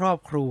ำว่าครอบ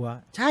ครัว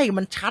ใช่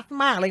มันชัด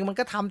มากเลยมัน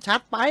ก็ทำชัด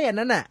ไปอัน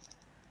นั้นน่ะ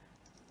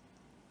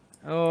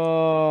เอ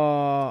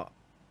อ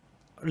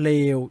เล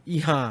วอี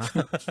ห่า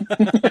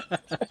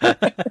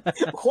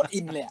โคตร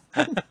อินเลยอะ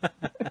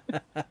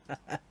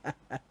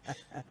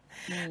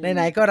ไห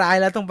นๆก็ร้าย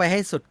แล้วต้องไปให้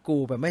สุดกู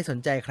แบบไม่สน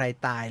ใจใคร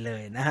ตายเล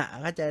ยนะฮะ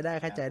เข้าใจ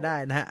ได้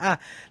นะฮะ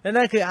และ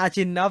นั่นคือ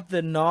Archon of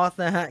the North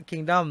นะฮะ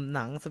Kingdom ห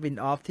นังสปิน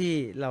ออฟที่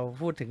เรา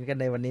พูดถึงกัน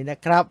ในวันนี้นะ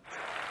ครับ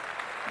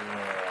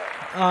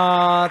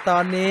ตอ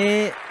นนี้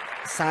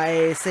ใส่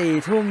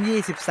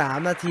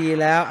4:23 นาที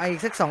แล้วอี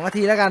กสัก2 นา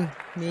ทีแล้วกัน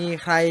มี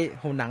ใคร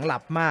โหหนังหลั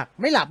บมาก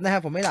ไม่หลับนะครั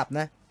บผมไม่หลับ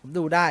นะผม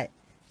ดูได้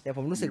แต่ผ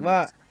มรู้สึกว่า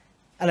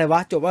อะไรวะ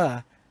จบแล้วเหรอ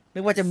นึ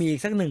กว่าจะมีอี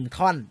กสัก1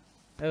 ท่อน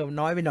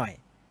น้อยไปหน่อย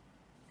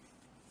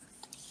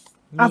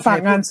ฝาก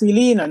งานซี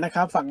รีส์หน่อยนะค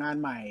รับฝากงาน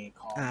ใหม่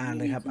ของ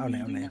เลยครับเอาแ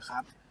ล้วนะครั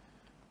บ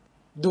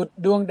ดุจ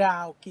ดวงดา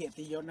วเกียร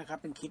ติยศนะครับ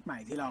เป็นคลิปใหม่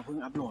ที่เราเพิ่ง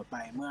อัปโหลดไป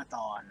เมื่อต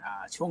อน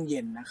ช่วงเย็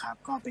นนะครับ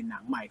ก็เป็นหนั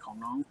งใหม่ของ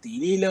น้องตี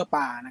ลี่เลอป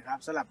านะครับ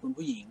สำหรับคุณ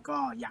ผู้หญิงก็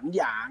ห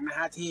ยางนะฮ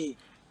ะที่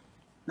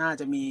น่า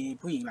จะมี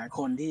ผู้หญิงหลายค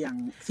นที่ยัง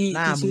ที่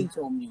ชื่นช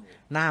มอยู่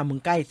หน้ามึง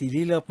ใกล้ตี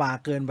ลี่เลอปา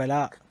เกินไปแล้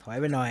วถอย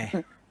ไปหน่อย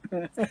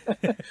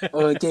เ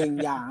จริง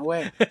อย่างเว้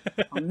ย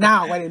หน้า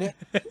ออกไปเดี๋ยวนี้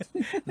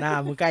หน้า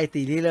มึงใกล้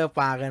ตีที่เลิก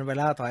ปลากันไปแ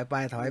ล้วถอยไป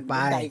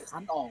ใจคั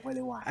นออกไปเล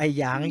ยว่ะไอ้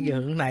หยางเหยิ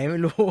งไหนไม่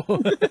รู้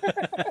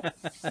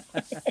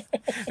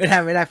ไ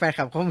ม่ได้แฟนค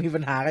ลับเขามี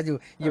ปัญหากันอยู่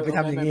อย่าไปท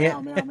ำอย่างนี้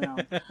ไม่เอา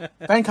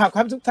แฟนคลับค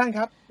รับทุกท่านค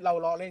รับเรา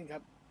ล้อเล่นครั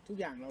บทุก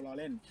อย่างเราล้อ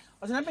เล่นเ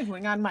พราะฉะนั้นเป็นผ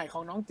ลงานใหม่ข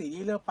องน้องตี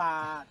ที่เลิกปลา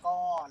ก็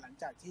หลัง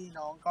จากที่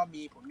น้องก็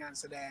มีผลงาน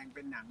แสดงเ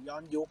ป็นหนังย้อ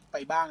นยุคไป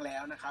บ้างแล้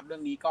วนะครับเรื่อ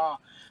งนี้ก็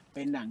เ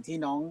ป็นหนังที่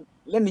น้อง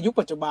เล่นในยุค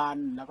ปัจจุบัน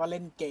แล้วก็เ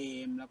ล่นเก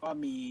มแล้วก็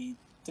มี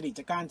จริต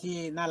จักรที่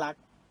น่ารัก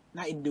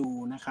น่าเอ็นดู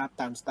นะครับ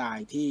ตามสไต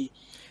ล์ที่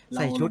เรา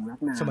ใส่ชุด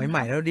สมัยให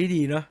ม่แล้ว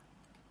ดีเนาะ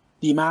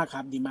ดีมากค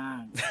รับดีมา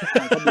ก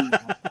ก็ดี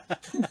ครับ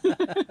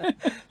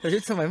ใส่ชุ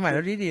ดสมัยใหม่แ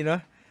ล้วดีเนา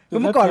ะ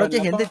เมื่อก่อนเราจะ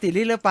เห็นแต่ติ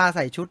ลี่เลอปลาใ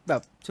ส่ชุดแบ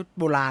บชุด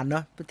โบราณเนา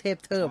ะเทพ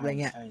เทิบอะไร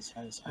เงี้ยใ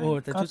ช่โอ้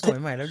แต่ชุดสมั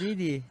ยใหม่แล้ว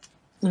ดี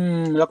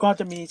แล้วก็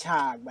จะมีฉ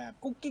ากแบบ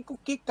กุ๊ก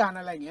กิ๊กกัน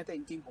อะไรอย่างเงี้ยแต่จ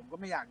ริงๆผมก็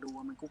ไม่อยากดู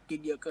มันกุ๊กกิ๊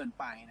กเยอะเกิน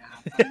ไปนะครั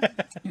บ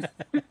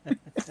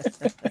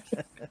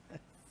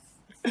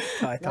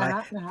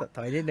ถ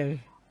อยนิดนึง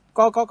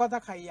ก็ถ้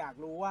าใครอยาก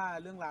รู้ว่า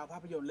เรื่องราวภา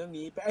พยนตร์เรื่อง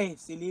นี้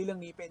ซีรีส์เรื่อ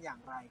งนี้เป็นอย่า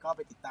งไรก็ไ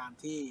ปติดตาม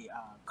ที่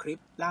คลิป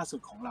ล่าสุด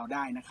ของเราไ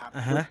ด้นะครับ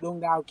ดวง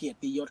ดาวเกียร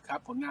ติยศครับ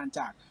ผลงาน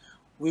จาก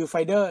วิวไฟ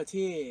เดอร์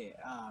ที่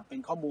เป็น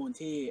ข้อมูล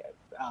ที่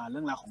เ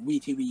รื่องราวของ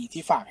VTV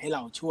ที่ฝากให้เร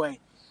าช่วย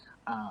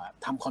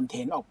ทำคอนเท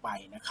นต์ออกไป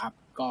นะครับ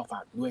ก็ฝ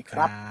ากด้วยค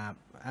รับ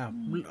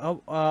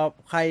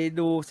ใคร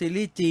ดูซี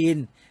รีส์จีน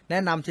แน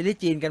ะนำซีรีส์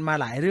จีนกันมา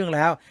หลายเรื่องแ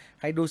ล้ว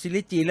ใครดูซี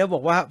รีส์จีนแล้วบ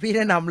อกว่าพี่แ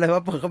นะนำเลยว่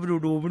าเปิดเข้าไป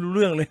ดูไม่รู้เ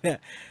รื่องเลยเนี่ย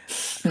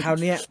คราว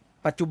นี้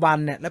ปัจจุบัน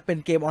เนี่ยแล้วเป็น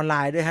เกมออนไล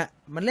น์ด้วยฮะ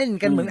มันเล่น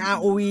กันเหมือน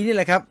ROV นี่แ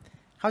หละครับ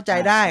เข้าใจ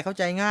ได้เข้า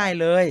ใจง่าย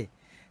เลย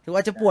ถือว่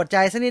าจะปวดใจ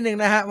สักนิดนึง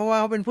นะฮะเพราะว่า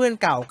เขาเป็นเพื่อน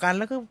เก่ากัน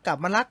แล้วก็กลับ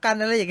มารักกัน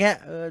อะไรอย่างเงี้ย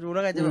ดูแ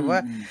ล้วกันจะแบบว่า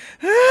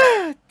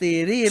ตี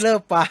รี่เลิ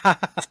กปลา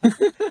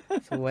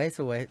สว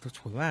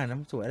ยมากนะ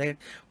สวยอะไ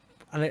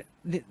ร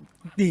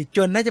ดีจ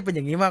นน่าจะเป็นอ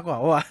ย่างนี้มากกว่า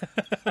ว่ะ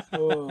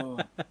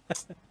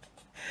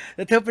แ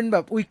ต่เธอเป็นแบ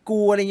บอุย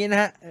กูอะไรอย่างเงี้ยน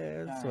ะฮะ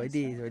สวย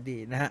ดี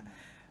นะฮะ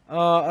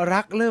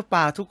รักเลิกป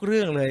ลาทุกเ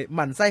รื่องเลยห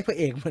มั่นไส้พระ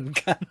เอกเหมือน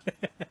กัน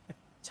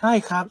ใช่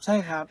ครับ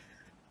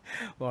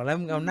บอกแล้ว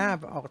มึงเอาหน้า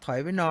ออกถอย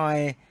ไปหน่อย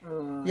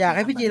อยากใ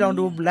ห้พี่จีลอง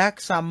ดู Black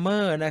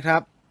Summer นะครั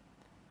บ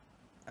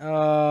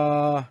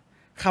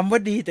คำว่า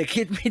ดีแต่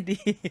คิดไม่ดี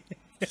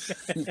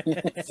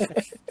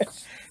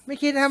ไม่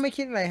คิดอะไรฮะไม่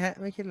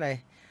คิดอะไร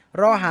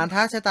รอหารท้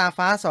าชะตา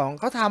ฟ้า2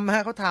เขาทำฮ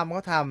ะเขาทำค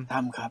รับ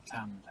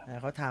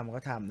เขา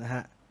ทำนะฮ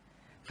ะ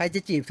ใครจะ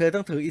จีบเธอต้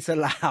องถืออิส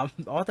ลาม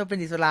เธอเป็น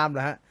อิสลามเหร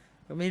อฮะ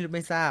ก็ไ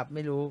ม่ทราบไ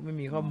ม่รู้ไม่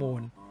มีข้อมู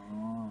ล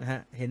นะฮ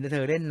ะเห็นแต่เธ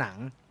อเล่นหนัง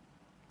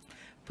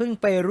เพิ่ง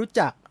ไปรู้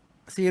จัก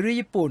ซีรีส์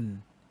ญี่ปุ่น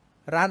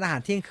ร้านอาหา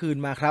รเที่ยงคืน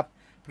มาครับ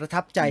ประ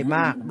ทับใจม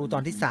ากดูตอ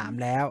นที่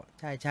3แล้ว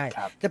ใช่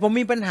แต่ผม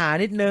มีปัญหา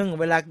นิดนึง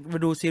เวลามา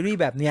ดูซีรีส์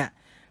แบบเนี้ย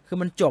คือ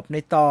มันจบใน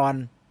ตอน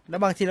แล้ว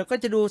บางทีเราก็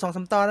จะดู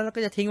 2-3 ตอนแล้วเรา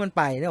ก็จะทิ้งมันไ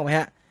ปนึกออกไหม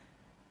ฮะ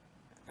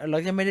เรา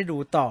จะไม่ได้ดู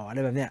ต่ออะไร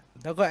แบบเนี้ย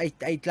แล้วก็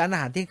ไอ้ร้านอา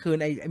หารเที่ยงคืน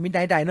ไอ้มิดไน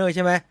ท์ไดเนอร์ใ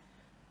ช่ไหม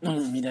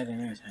มิดไนท์ได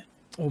เนอร์ใช่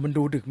มัน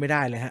ดูดึกไม่ไ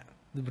ด้เลยฮะ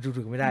ดู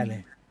ดึกไม่ได้เล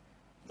ย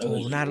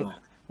น่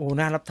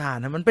ารับทาน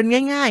นะมันเป็น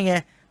ง่ายๆไง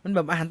มันแบ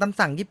บอาหารตาม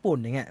สั่งญี่ปุ่น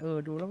อย่างเงี้ย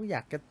ดูแล้วอย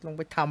ากจะลองไ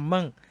ปทำ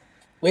มั่ง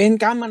เวร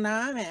กรรมมันนะ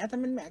แหมถ้า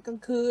มันแหมกลาง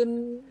คืน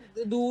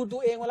ดู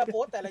เองเวลาโพ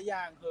สแต่ละอย่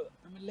างเถอะ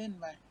มันเล่น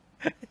ไป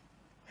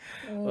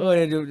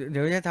เดี๋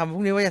ยวจะทำพ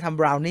รุ่งนี้ว่าจะทำ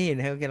บราวนี่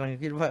นะครับกำลัง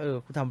คิดว่า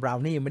กูทำบราว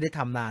นี่ไม่ได้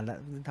ทำนานแล้ว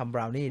ทำบ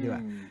ราวนี่ดีกว่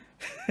า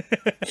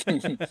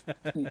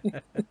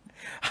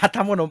ท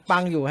ำขนมปั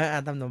งอยู่ฮะ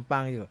ทำขนมปั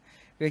งอยู่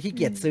คือขี้เ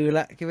กียจซื้อแ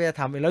ล้วคิดว่าจะ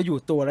ทำเองแล้วอยู่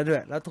ตัวแล้วด้ว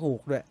ยแล้วถูก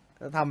ด้วย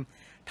แล้วท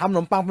ำขน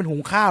มปังเป็นหุ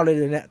งข้าวเลย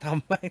เดี๋ยวนี้ท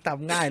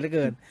ำง่ายเหลือเ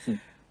กิน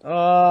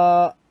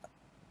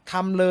ท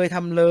ำเลย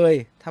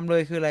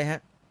คืออะไรฮะ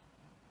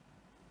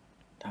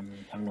ท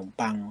ำขนม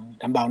ปัง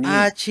ทำบราวนี่อ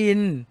าชิน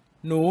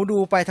หนูดู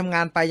ไปทำง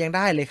านไปยังไ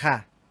ด้เลยค่ะ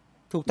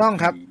ถูกต้อง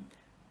ครับ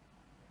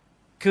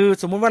คือ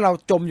สมมุติว่าเรา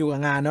จมอยู่กับ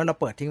งานเนาะเรา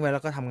เปิดทิ้งไว้แล้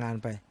วก็ทำงาน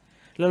ไป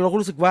แล้วเราก็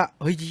รู้สึกว่า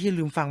เฮ้ยที่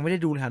ลืมฟังไม่ได้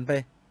ดูหันไป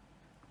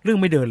เรื่อง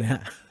ไม่เดินเลยฮ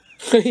ะ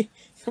เฮ้ย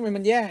ทำไมมั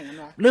นแย่อย่างนั้น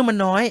วะเรื่องมัน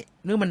น้อย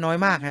เรื่องมันน้อย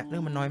มากฮะเรื่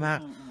องมันน้อยมาก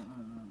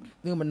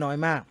เรื่องมันน้อย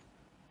มาก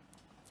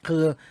คื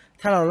อ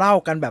ถ้าเราเล่า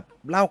กันแบบ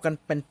เล่ากัน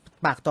เป็น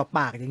ปากต่อป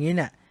ากอย่างนี้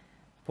เนี่ย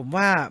ผม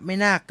ว่าไม่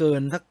น่าเกิ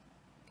นสัก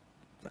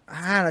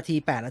5 นาที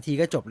8 นาที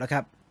ก็จบแล้วค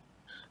รับ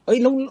เอ้ย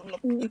แล้ว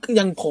อ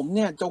ย่างผมเ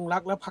นี่ยจงรั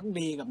กและภัก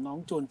ดีกับน้อง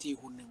โจนจี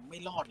ฮุนหนึ่งไม่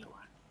รอดเลยว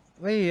ะ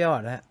ไม่ยอ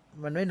ดแล้ว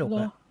มันไม่หนุก เห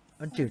รอ อะ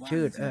มันจืดชื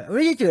ดไ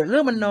ม่ใช่จืดเรื่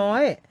องมันน้อ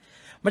ย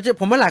มันจะ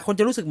ผมว่าหลายคน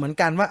จะรู้สึกเหมือน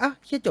กันว่าอ้าว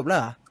เชี่ยจบแล้ว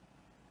เหรอ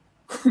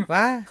ว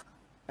ะ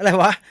อะไร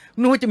วะ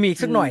นึกว่าจะมีอีก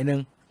สักหน่อยหนึ่ง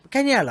แ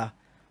ค่เนี้ยเหรอ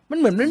มัน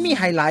เหมือนมันมี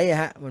ไฮไลท์อ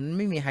ะฮะมันไ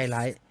ม่มีไฮไล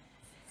ท์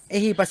เอ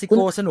ฮิปาซิโก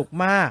สนุก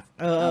มาก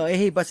เอ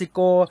ฮิปาซิโก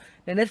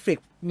ใน Netflix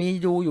มี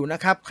ดูอยู่นะ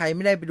ครับใครไ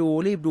ม่ได้ไปดู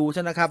รีบดูซ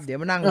ะนะครับเดี๋ยว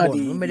มานั่งบ่น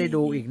ว่าไม่ได้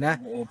ดูอีกนะ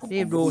รี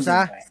บดูซะ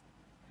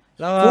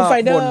แล้วฟูไฟ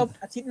เดอ บ่น ร์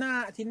อาทิตย์ห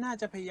น้า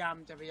จะพยายาม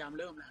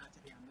เริ่มนะฮะจะ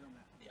พยายามเริ่มแ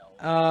ล้วเดี๋ยว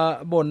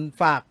บ่น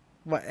ฝาก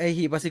ไอ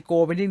ฮิปาซิโก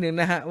ไปนิดนึง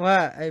นะฮะว่า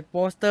ไอโป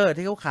สเตอร์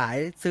ที่เขาขาย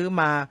ซื้อ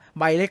มา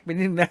ใบเล็กไปนิ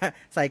ดนึงนะ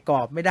ใส่กร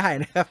อบไม่ได้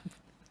นะครับ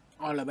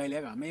อ๋อเหรอใบเล็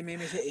กเหรอไ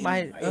ม่ใช่ไม่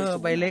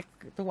ใบเล็ก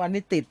ทุกวัน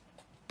นี้ติด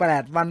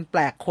8 วันแป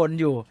ลกคน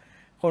อยู่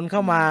คนเข้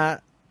ามา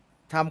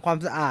ทำความ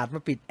สะอาดม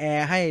าปิดแอ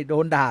ร์ให้โด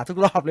นด่าทุก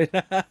รอบเลยน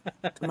ะ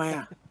ทำไม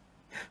อ่ะ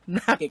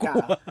น่ากลั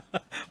ว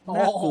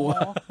น่ากลัว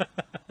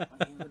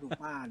อันนี้ก็ดู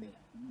ป้าเลย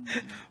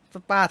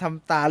ป้าท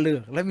ำตาเหลื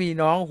อกแล้วมี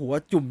น้องหัว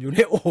จุ่มอยู่ใน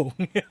โอ่ง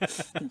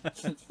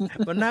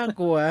มันน่า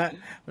กลัว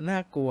มันน่า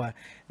กลัว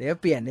เดี๋ยว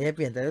เปลี่ยน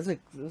แต่รู้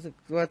สึก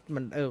ว่ามั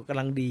นกำ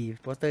ลังดี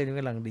โปสเตอร์นี้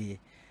กำลังดี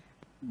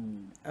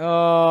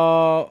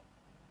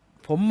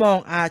ผมมอง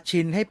อาชิ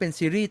นให้เป็น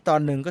ซีรีส์ตอ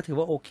นหนึ่งก็ถือ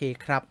ว่าโอเค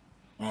ครับ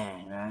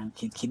นะ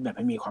คิดแบบใ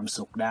ห้มีความ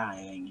สุขได้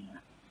อะไรอย่างเงี้ย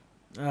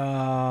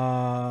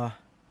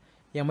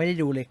ยังไม่ได้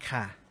ดูเลย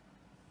ค่ะ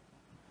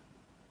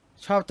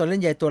ชอบตอนเล่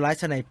นใหญ่ตัวร้าย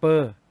สไนเปอ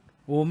ร์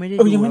โอ้ไม่ได้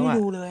ดูยังไม่ได้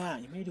ดูเลยอ่ะ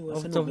ยังไม่ได้ดู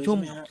สนุกเลยใช่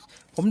ไหมฮะ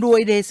ผมดูไอ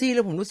เดซี่แ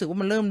ล้วผมรู้สึกว่า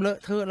มันเริ่มเลอะ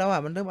เทอะแล้วอ่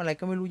ะมันเริ่มอะไร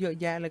ก็ไม่รู้เยอะ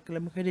แยะแล้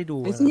วไม่ค่อยได้ดู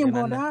เดซี่ยังพ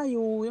อได้อ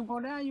ยู่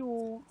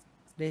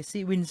เด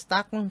ซี่วินส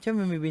ตั๊กใช่ไหม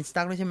มีวินส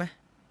ตั๊กด้วยใช่ไหม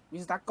วิ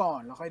นสตั๊กก่อน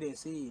แล้วค่อยเด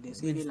ซี่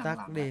วินสตั๊ก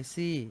เด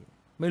ซี่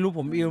ไม่รู้ผ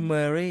มอิลเม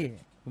อร์รี่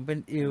ผมเป็น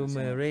อิลเม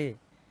อร์รี่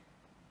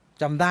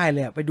จำได้เล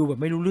ยไปดูแบบ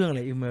ไม่รู้เรื่องเ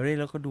ลยอิลเมอร์รี่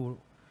แล้วก็ดู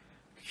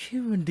ชื่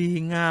อมันดี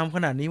งามข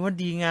นาดนี้ว่า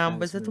ดีงาม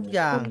ไปซะทุกอ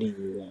ย่างดี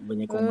บรร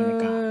ยากาศ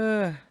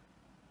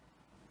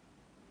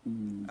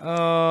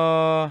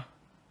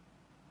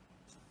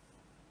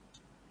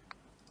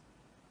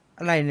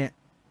อะไรเนี่ย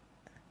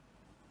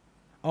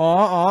อ๋อ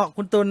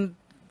คุณ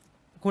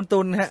ตุ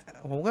ลฮะ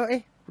ผมก็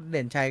คุณเ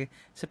ด่นชัย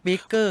สปี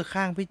กเกอร์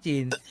ข้างพี่จี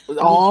น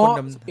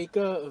สปีกเก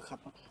อร์ครับ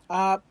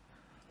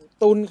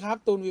ตุลครับ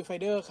ตุลวีไฟ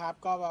เดอร์ครับ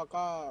ก็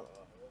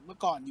เมื่อ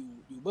ก่อนอ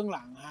ยู่เบื้องห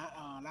ลังฮะ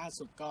ล่า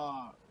สุดก็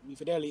วีไ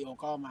ฟเดอร์ลีโอ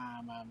ก็ม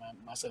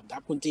าเสริมทั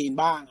พคุณจีน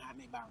บ้างฮะ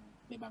ใน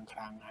บางค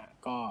รั้งฮะ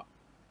ก็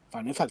ฝา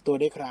กเนื้อฝากตัว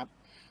ด้วยครับ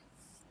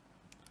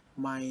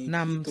ไม่น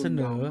ำเส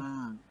นอ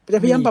จะ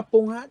พยายามปรับปรุ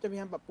งฮะพยา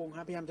ย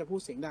ามจะพูด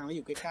เสียงดังแล้วอ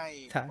ยู่ใกล้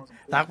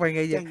ๆทักไปไ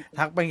งเยอะ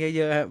ทักไปไงเ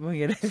ยอะเมื่อ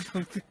กี้ได้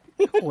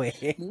หวย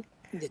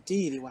อย่า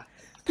จี้ดีว่ะ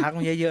ทัก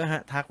มันเยอะๆฮ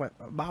ะทักแบบ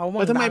เบามั่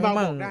งดัง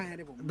มั่ง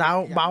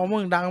เบา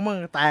มั่งดังมั่ง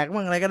แตก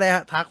มั่งอะไรก็ได้ฮ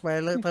ะทักไป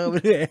เลอะเทอะไป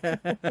เรื่อย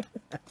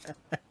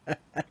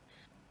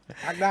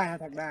ทักได้ค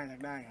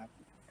รับ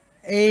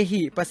เอ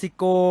ฮิปาซิ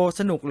โก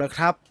สนุกเหรอ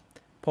ครับ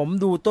ผม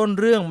ดูต้น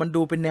เรื่องมัน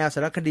ดูเป็นแนวส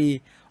ารคดี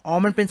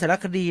มันเป็นสาร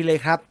คดีเลย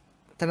ครับ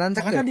ฉะนั้นถ้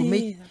าเกิด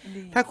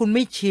ถ้าคุณไ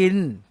ม่ชิน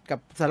กับ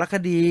สารค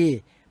ดี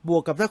บว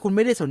กกับถ้าคุณไ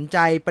ม่ได้สนใจ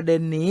ประเด็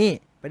น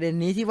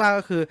นี้ที่ว่า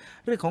ก็คือ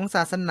เรื่องของศ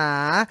าสนา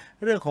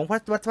เรื่องของวั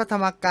ดธร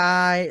รมกา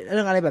ยเ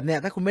รื่องอะไรแบบเนี้ย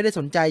ถ้าคุณไม่ได้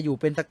สนใจอยู่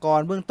เป็นตะกอ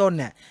นเบื้องต้น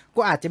เนี่ย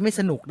ก็อาจจะไม่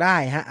สนุกได้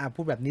ฮะ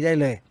พูดแบบนี้ได้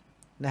เลย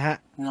นะฮะ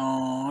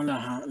เหรอ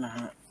ฮ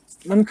ะ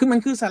มัน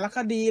คือสารค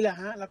ดีแหละ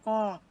ฮะแล้วก็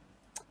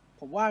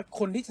ผมว่า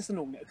คนที่จะส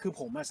นุกเนี่ยคือ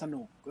ผมส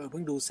นุกเ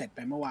พิ่งดูเสร็จไป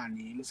เมื่อวาน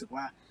นี้รู้สึก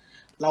ว่า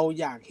เรา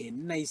อยากเห็น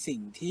ในสิ่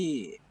งที่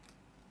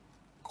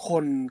ค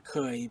นเค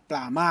ยปร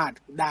ามาส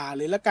ด่าเ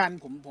ลยละกัน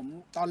ผม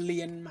ตอนเรี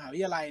ยนมหาวิ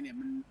ทยาลัยเนี่ย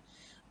มั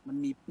น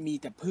มี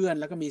แต่เพื่อน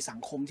แล้วก็มีสัง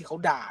คมที่เขา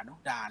ด่าเนาะ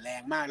ด่าแร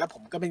งมากแล้วผ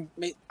มก็ไ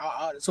ม่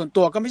ส่วน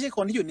ตัวก็ไม่ใช่ค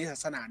นที่อยู่ในศา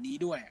สนานี้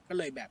ด้วยก็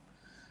เลยแบบ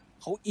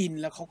เขาอิน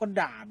แล้วเขาก็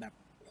ด่าแบบ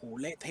โห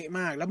เละเทะ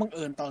มากแล้วบังเ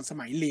อิญตอนส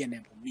มัยเรียนเนี่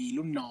ยผมมี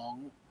รุ่นน้อง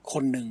ค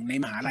นหนึ่งใน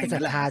มหาลัยนั่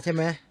นแหละใช่ไ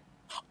หม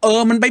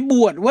มันไปบ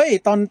วชเว้ย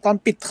ตอน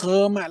ปิดเทอ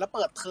มแล้วเ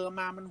ปิดเทอม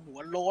มามันหัว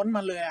โล้นม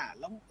าเลย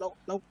แ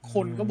ล้วค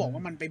นก็บอกว่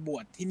ามันไปบว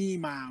ชที่นี่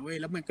มาเว้ย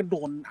แล้วมันก็โด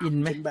น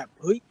จนแบบ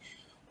เฮ้ย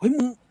มึ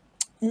ง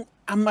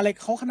อำอะไร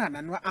เขาขนาด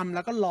นั้นว่าแ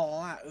ล้วก็ล้อ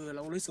เร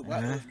ารู้สึกว่า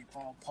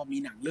พอมี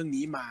หนังเรื่อง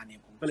นี้มาเนี่ย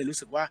ผมก็เลยรู้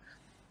สึกว่า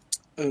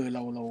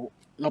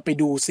เราไป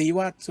ดูซิ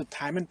ว่าสุด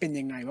ท้ายมันเป็น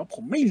ยังไงว่าผ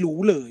มไม่รู้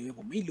เลยแล้ว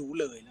ผม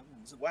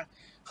รู้สึกว่า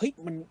เฮ้ย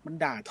มัน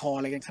ด่าทออ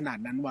ะไรกันขนาด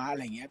นั้นวะอะไ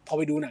รเงี้ยพอไ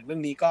ปดูหนังเรื่อ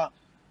งนี้ก็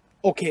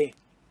โอเค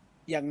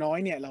อย่างน้อย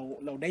เนี่ย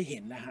เราได้เห็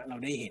นนะฮะเรา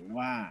ได้เห็น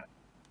ว่า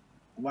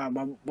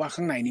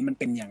ข้างในนี้มัน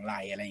เป็นอย่างไร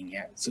อะไรอย่างเ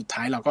งี้ยสุดท้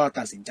ายเราก็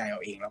ตัดสินใจเอ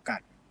าเองแล้วกั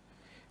น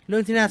เรื่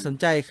องที่น่าสน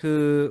ใจคื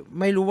อ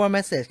ไม่รู้ว่าแม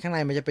สเสจข้างใน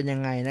มันจะเป็นยั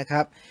งไงนะค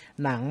รับ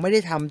หนังไม่ได้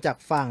ทำจาก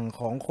ฝั่ง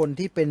ของคน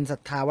ที่เป็นศรั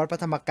ทธาวัดพระ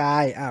ธรรมกา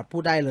ยพู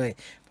ดได้เลย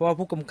เพราะว่า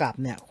ผู้กำกับ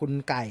เนี่ยคุณ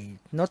ไก่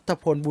ณัฐ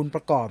พลบุญป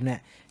ระกอบเนี่ย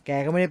แก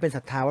ก็ไม่ได้เป็นศ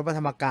รัทธาวัดพระธ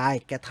รรมกาย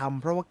แกท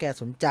ำเพราะว่าแก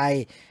สนใจ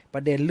ปร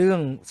ะเด็นเรื่อ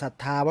งศรัท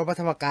ธาวัดพระ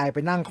ธรรมกายไป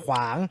นั่งขว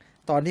าง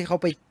ตอนที่เขา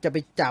จะไป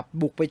จับ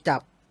บุกไปจั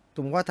บส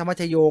มมติว่าธรรม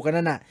ชโยกัน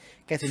นั่นน่ะ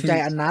แกสนใจ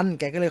อันนั้น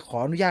แกก็เลยขอ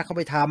อนุญาตเข้าไ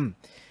ปท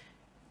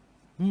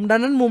ำดัง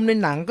นั้นมุมใน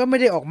หนังก็ไม่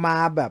ได้ออกมา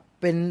แบบ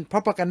เป็นพร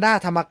ะปกันด้า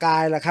ธรรมกา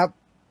ยแหละครับ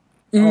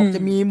ออกจะ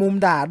มีมุม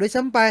ด่าด้วย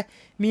ซ้ำไป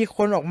มีค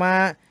นออกมา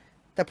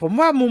แต่ผม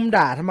ว่ามุม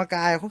ด่าธรรมก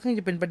ายค่อนข้าง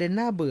จะเป็นประเด็น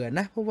น่าเบื่อ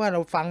นะเพราะว่าเร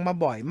าฟังมา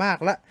บ่อยมาก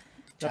แล้ว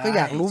เราก็อ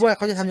ยากรู้ว่าเ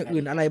ขาจะทำอย่าง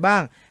อื่นอะไรบ้า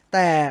งแ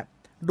ต่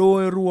โด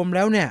ยรวมแ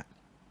ล้วเนี่ย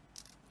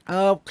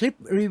คลิป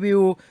รีวิ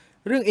ว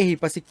เรื่องเอฮิ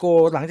ปัสสิโก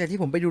หลังจากที่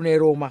ผมไปดูใน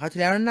โรงมาคราวที่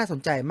แล้วนั้นน่าสน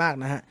ใจมาก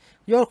นะฮะ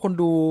ยอดคน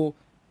ดู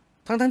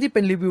ทั้งที่เ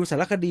ป็นรีวิวสา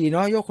รคดีเน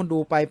าะยอดคนดู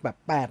ไปแบบ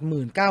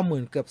80,000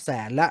 90,000เกือบแส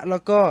นแล้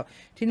วก็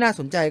ที่น่า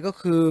สนใจก็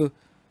คือ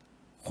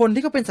คน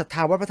ที่เขาเป็นศรัทธ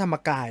าวัดพระธรรม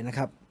กายนะค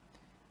รับ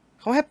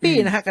เขาแฮปปี้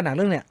นะฮะกับหนังเ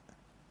รื่องเนี้ย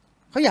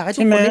เขาอยากให้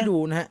ทุกคนได้ดู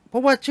นะฮะเพรา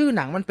ะว่าชื่อห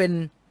นังมันเป็น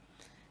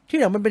คี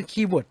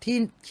ย์เวิร์ด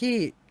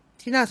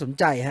ที่น่าสน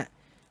ใจฮะ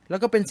แล้ว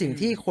ก็เป็นสิ่ง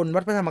ที่คนวั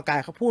ดพระธรรมกาย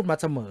เขาพูดมา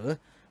เสมอ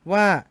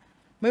ว่า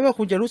ไม่ว่า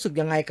คุณจะรู้สึก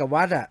ยังไงกับ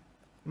วัดอ่ะ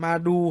มา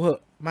ดูเหอ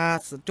ะม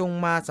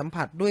าสัม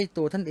ผัสด้วย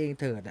ตัวท่านเอง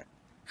เถิดอ่ะ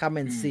คาเม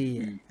นซี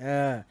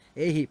เ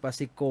อฮิปัส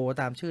สิโก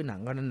ตามชื่อหนัง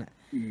ก็นั่นน่ะ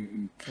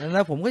แ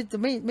ล้วผมก็จะ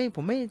ผ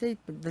มไม่ได้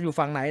อยู่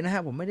ฝั่งไหนนะฮ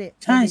ะผมไม่ได้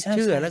เ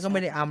ชื่อแล้วก็ไ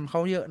ม่ได้เข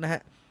าเยอะนะฮ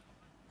ะ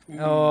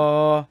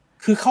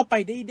คือเข้าไป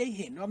ได้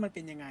เห็นว่ามันเ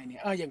ป็นยังไงเนี่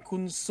ยอย่างคุ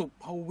ณสุ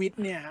ภวิท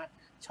ย์เนี่ยฮะ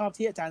ชอบ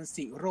ที่อาจารย์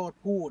ศิโรธ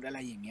พูดอะไร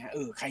อย่างเงี้ย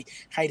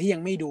ใครที่ยั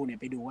งไม่ดูเนี่ย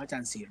ไปดูว่าอาจา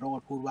รย์ศิโรธ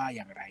พูดว่าอ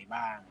ย่างไร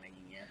บ้างอะไรอ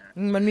ย่างเงี้ยฮะ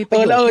มันมีประโ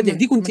ยชน์อย่าง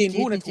ที่คุณจีน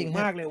พูดจริง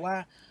มากเลยว่า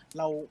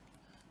เรา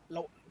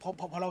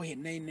พอเราเห็น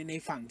ใน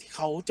ฝั่งที่เข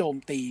าโจม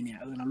ตีเนี่ย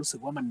เรารู้สึก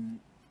ว่ามัน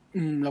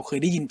เราเคย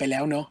ได้ยินไปแล้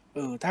วเนาะ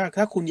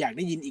ถ้าคุณอยากไ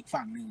ด้ยินอีก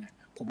ฝั่งหนึ่งอ่ะ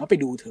ผมว่าไป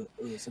ดูเถอะ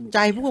สนุกใจ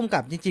ผู้กำกั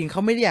บจริงๆเข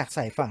าไม่ได้อยากใ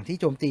ส่ฝั่งที่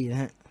โจมตีน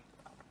ะฮะ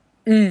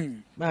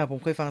ผม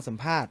เคยฟังสัม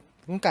ภาษณ์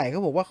คุณไก่เขา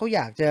บอกว่าเขาอ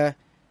ยาก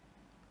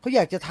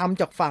จะท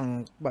ำจากฝั่ง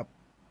แบบ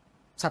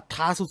ศรัทธ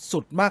าสุ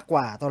ดๆมากก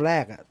ว่าตอนแร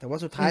กอะแต่ว่า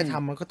สุดท้ายท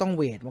ำมันก็ต้องเ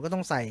วทมันก็ต้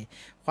องใส่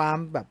ความ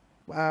แบบ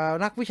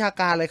นักวิชา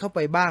การอะไรเข้าไป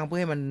บ้างเพื่อ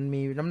ให้มัน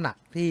มีน้ำหนัก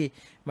ที่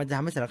มันจะท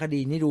ำให้สารคดี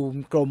นี้ดู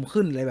กลม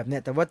ขึ้นอะไรแบบเนี้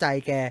ยแต่ว่าใจ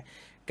แ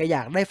กอย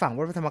ากได้ฝั่ง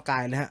วัดพระธรรมกา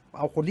ยเลยฮะเ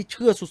อาคนที่เ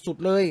ชื่อสุด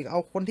ๆเลยเอา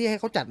คนที่ให้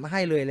เขาจัดมาใ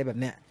ห้เลยอะไรแบบ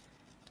เนี้ย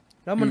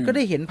แล้วมันก็ไ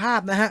ด้เห็นภา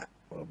พนะฮะ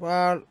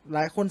หล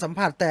ายคนสัม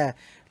ผัสแต่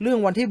เรื่อง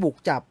วันที่บุก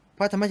จับพ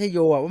ระธรรมชโย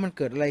ว่ามันเ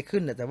กิดอะไรขึ้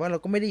นแต่ว่าเรา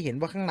ก็ไม่ได้เห็น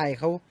ว่าข้างใน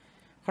เขา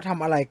ท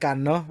ำอะไรกัน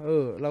เนาะ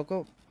เราก็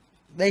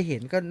ได้เห็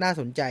นก็น่า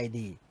สนใจ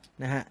ดี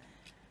นะฮะ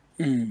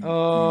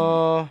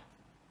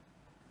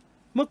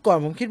เมื่อก่อน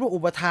ผมคิดว่าอุ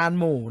ปทาน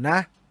หมู่นะ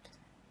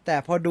แต่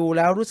พอดูแ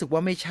ล้วรู้สึกว่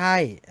าไม่ใช่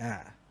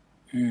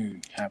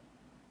ครับ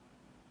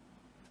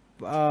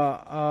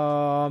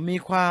มี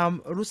ความ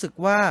รู้สึก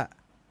ว่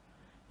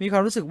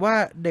า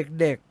เ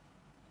ด็ก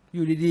ๆอ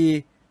ยู่ดี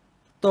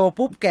ๆโต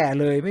ปุ๊บแก่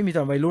เลยไม่มีต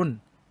อนวัยรุ่น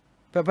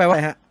แปลว่าอะ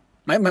ไรฮะ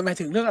หมาย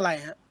ถึงเรื่องอะไร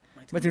ฮะ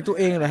หมายถึงตัว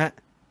เองเหรอฮะ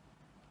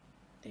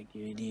เด็กอ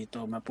ยู่ดีๆโต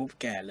มาปุ๊บ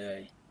แก่เลย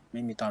ไ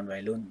ม่มีตอนวั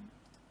ยรุ่น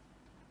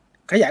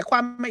ขยายควา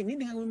มมาอีกนิด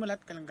นึงคุณมรัต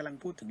น์กำลัง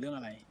พูดถึงเรื่อง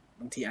อะไร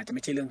บางทีอาจจะไ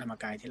ม่ใช่เรื่องธรรม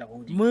กายที่เราพู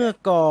ดเมื่อ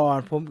ก่อน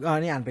ผม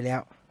นี่อ่านไปแล้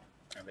ว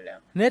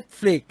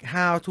Netflix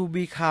How to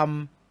Become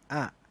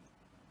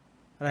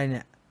อะไรเ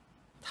นี่ย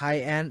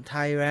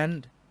Thailand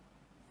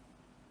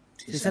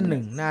ซีซั่น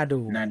 1น่าดู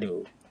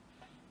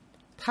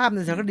ภาพใน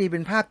สารคดีเป็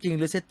นภาพจริง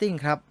หรือเซตติ้ง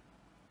ครับ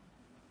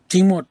จริ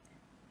งหมด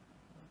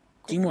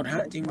ฮะ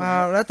จริงหมด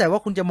แล้วแต่ว่า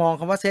คุณจะมอง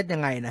คำว่าเซตยั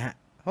งไงนะฮะ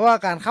เพราะว่า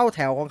การเข้าแถ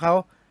วของเขา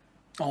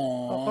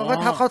ก็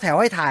เข้าแถว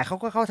ให้ถ่ายเขา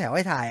ก็เข้าแถวใ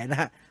ห้ถ่ายน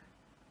ะฮะ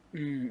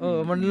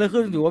มันเรื่อง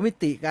ขึ้นอยู่ว่ามิ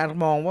ติการ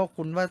มองว่า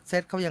คุณว่าเซ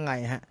ตเขายังไง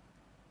ฮะ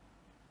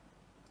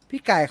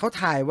พี่ไก่เขา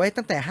ถ่ายไว้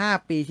ตั้งแต่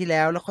5 ปีที่แ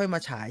ล้วค่อยมา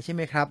ฉายใช่ไห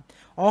มครับ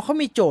เขา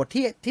มีโจทย์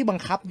ที่บัง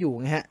คับอยู่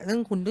ไงฮะซึ่ง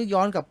คุณต้องย้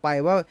อนกลับไป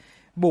ว่า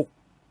บุก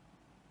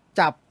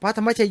จับพระธ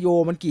รรมชโย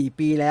มันกี่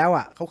ปีแล้ว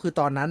เขาคือ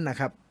ตอนนั้นนะ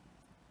ครับ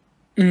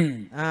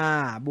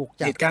บุก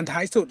จับเหตุการณ์ท้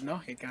ายสุดเนาะ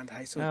เหตุการณ์ท้า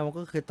ยสุดมัน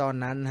ก็คือตอน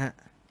นั้นฮะ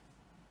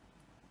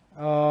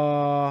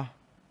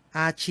อ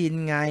าชิน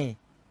ไง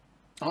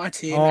อา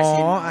ชิ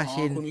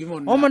นคุณวิม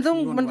ลมัน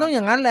ต้องอ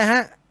ย่างนั้นแหละฮ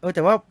ะแ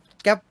ต่ว่า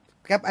แ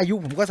ก๊ปอายุ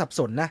ผมก็สับ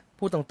สนนะ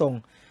พูดตรง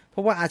ๆเพร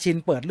าะว่าอาชิน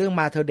เปิดเรื่อง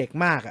มาเธอเด็ก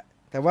มาก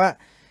แต่ว่า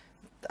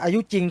อายุ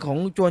จริงของ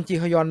จวนจี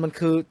ฮยอนมัน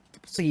คือ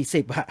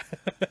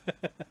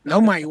40แล้ว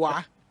ใหม่วะ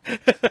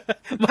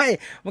ไม่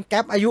มันแ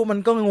ก๊ปอายุมัน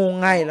ก็งง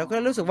ไงแล้วก็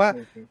รู้สึกว่า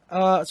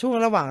ช่วง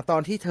ระหว่างตอ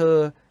นที่เธ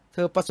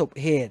อประสบ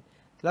เหตุ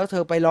แล้วเธ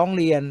อไปร้อง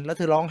เรียนแล้วเ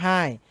ธอร้องไห้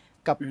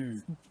กับ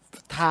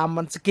ไทม์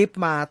มันสกิป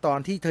มาตอน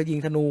ที่เธอยิง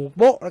ธนู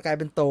โบ๊ะแล้วกลาย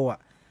เป็นโต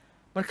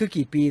มันคือ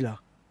กี่ปีเหรอ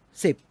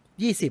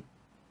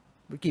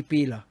10-20กี่ปี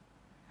เหรอ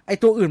ไอ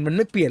ตัวอื่นมันไ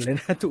ม่เปลี่ยนเลย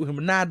นะตัวอื่น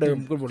มันหน้าเดิม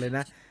กันหมดเลยน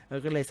ะ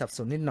ก็เลยสับส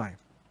นนิดหน่อย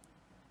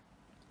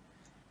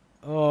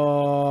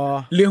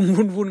เรื่อง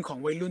วุ่นๆของ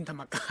วัยรุ่นธรร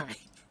มกาย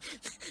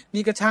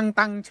นี่ก็ช่าง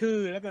ตั้งชื่อ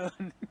แล้วเกิ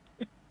น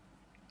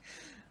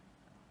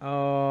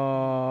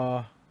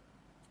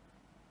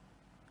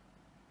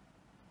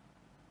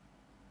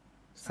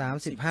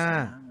 30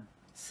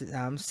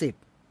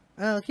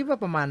 คิดว่า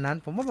ประมาณนั้น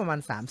ผมว่าประมาณ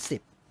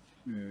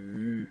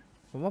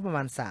30ผมว่าประม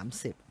าณ30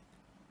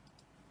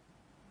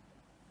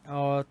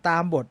ตา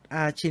มบทอ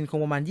าชินคง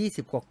ประมาณ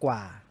20กว่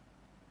า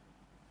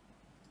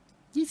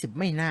20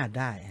ไม่น่า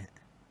ได้ฮะ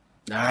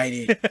ได้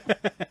ดิ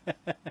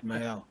ไม่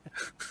เอา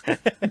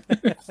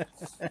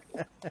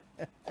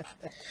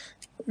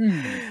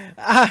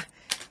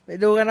ไป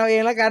ดูกันเอาเอ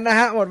งแล้วกันนะ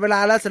ฮะหมดเวลา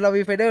แล้วสำหรับ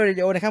Viewfinder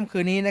Radio ในค่ำคื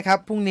นนี้นะครับ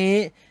พรุ่งนี้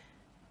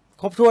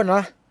ครบถ้วนเนา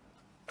ะ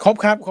ครบ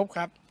ครับ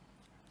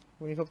พ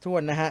รุ่งนี้ครบถ้ว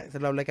นนะฮะส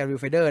ำหรับรายการ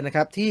Viewfinder นะค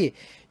รับที่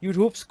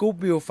YouTube Scoop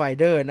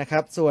Viewfinder นะครั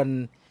บส่วน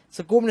ส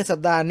กู๊ปในสัป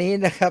ดาห์นี้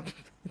นะครับ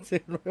ซึ่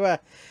งรู้ว่า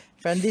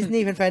แฟนดิสนี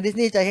ย์เป็นแฟนดิส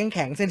นีย์ใจแ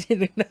ข็งๆเส้นนิด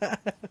นึงนะ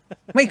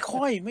ไม่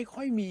ค่อ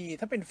ยมี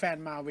ถ้าเป็นแฟน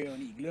มาเวล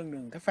นี่อีกเรื่องนึ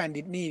งถ้าแฟน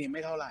ดิสนีย์เนี่ยไ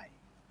ม่เท่าไหร่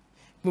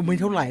มึงไม่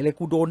เท่าไหร่เลย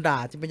กูโดนด่า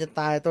จะเป็นจะ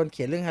ตายตอนเ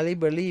ขียนเรื่อง Halle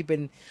Berry เป็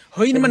นเ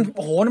ฮ้ยนั่นมันโ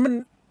อ้โหนั่น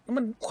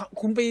มัน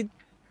คุณไป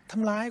ท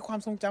ำร้ายความ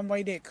ทรงจำวั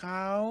ยเด็กเข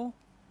า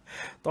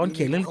ตอนเ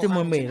ขียนเรื่อง Little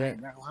Mermaid เลย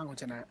เขาข้างคน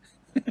ชนะ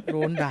โด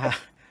นด่า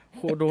โ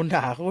คโดน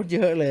ด่าโคตรเย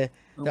อะเลย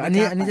แต่อัน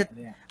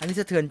นี้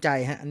สะเทือนใจ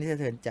ฮะอันนี้สะ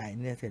เทือนใจ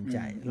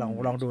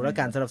ลองดูแล้ว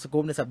กันสำหรับส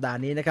กู๊ปในสัปดาห์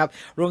นี้นะครับ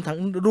ร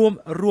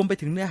วมไป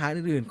ถึงเนื้อหา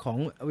อื่นๆของ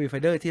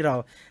Viewfinder ที่เรา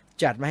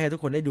จัดมาให้ทุ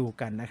กคนได้ดู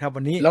กันนะครับ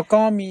วันนี้แล้ว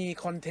ก็มี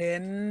คอนเท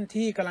นต์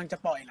ที่กำลังจะ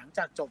ปล่อยหลังจ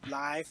ากจบไล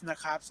ฟ์นะ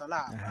ครับสำห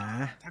รับ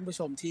ท่านผู้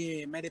ชมที่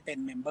ไม่ได้เป็น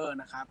เมมเบอร์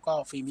นะครับก็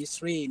Film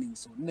History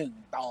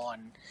 101 ตอน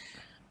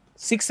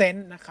Six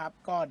Sense นะครับ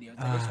ก็เดี๋ยว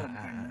จะได้ชม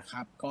กันนะค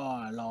รับก็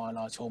ร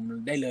อชม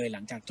ได้เลยห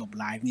ลังจากจบ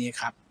ไลฟ์นี้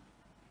ครับ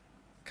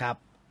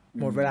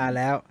หมดเวลาแ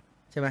ล้ว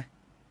ใช่ไหม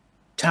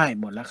ใช่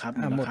หมดแล้วครับ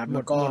หม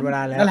ดเวล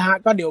าแล้วนั่นแหละฮะ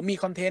ก็เดี๋ยวมี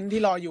คอนเทนต์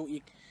ที่รออยู่อี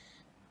ก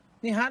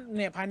นี่ฮะเ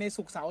นี่ยภายใน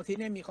ศุกร์เสาร์อาทิต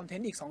ย์เนี่ยมีคอนเทน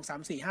ต์อีก2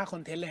 3 4 5คอ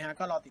นเทนต์เลยฮะ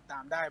ก็รอติดตา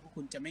มได้พวก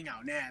คุณจะไม่เหงา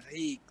แน่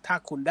ถ้า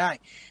คุณได้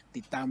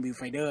ติดตาม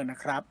Viewfinder นะ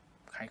ครับ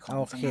ขายของ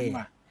สักนิด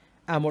ว่า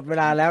หมดเว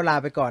ลาแล้วลา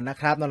ไปก่อนนะ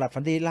ครับนอนหลับ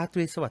ฝันดีราต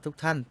รีสวัสดิ์ทุก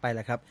ท่านไปแ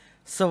ล้วครับ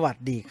สวัส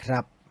ดีครั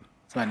บ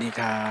สวัสดี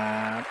ครั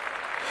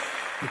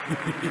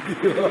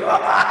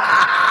บ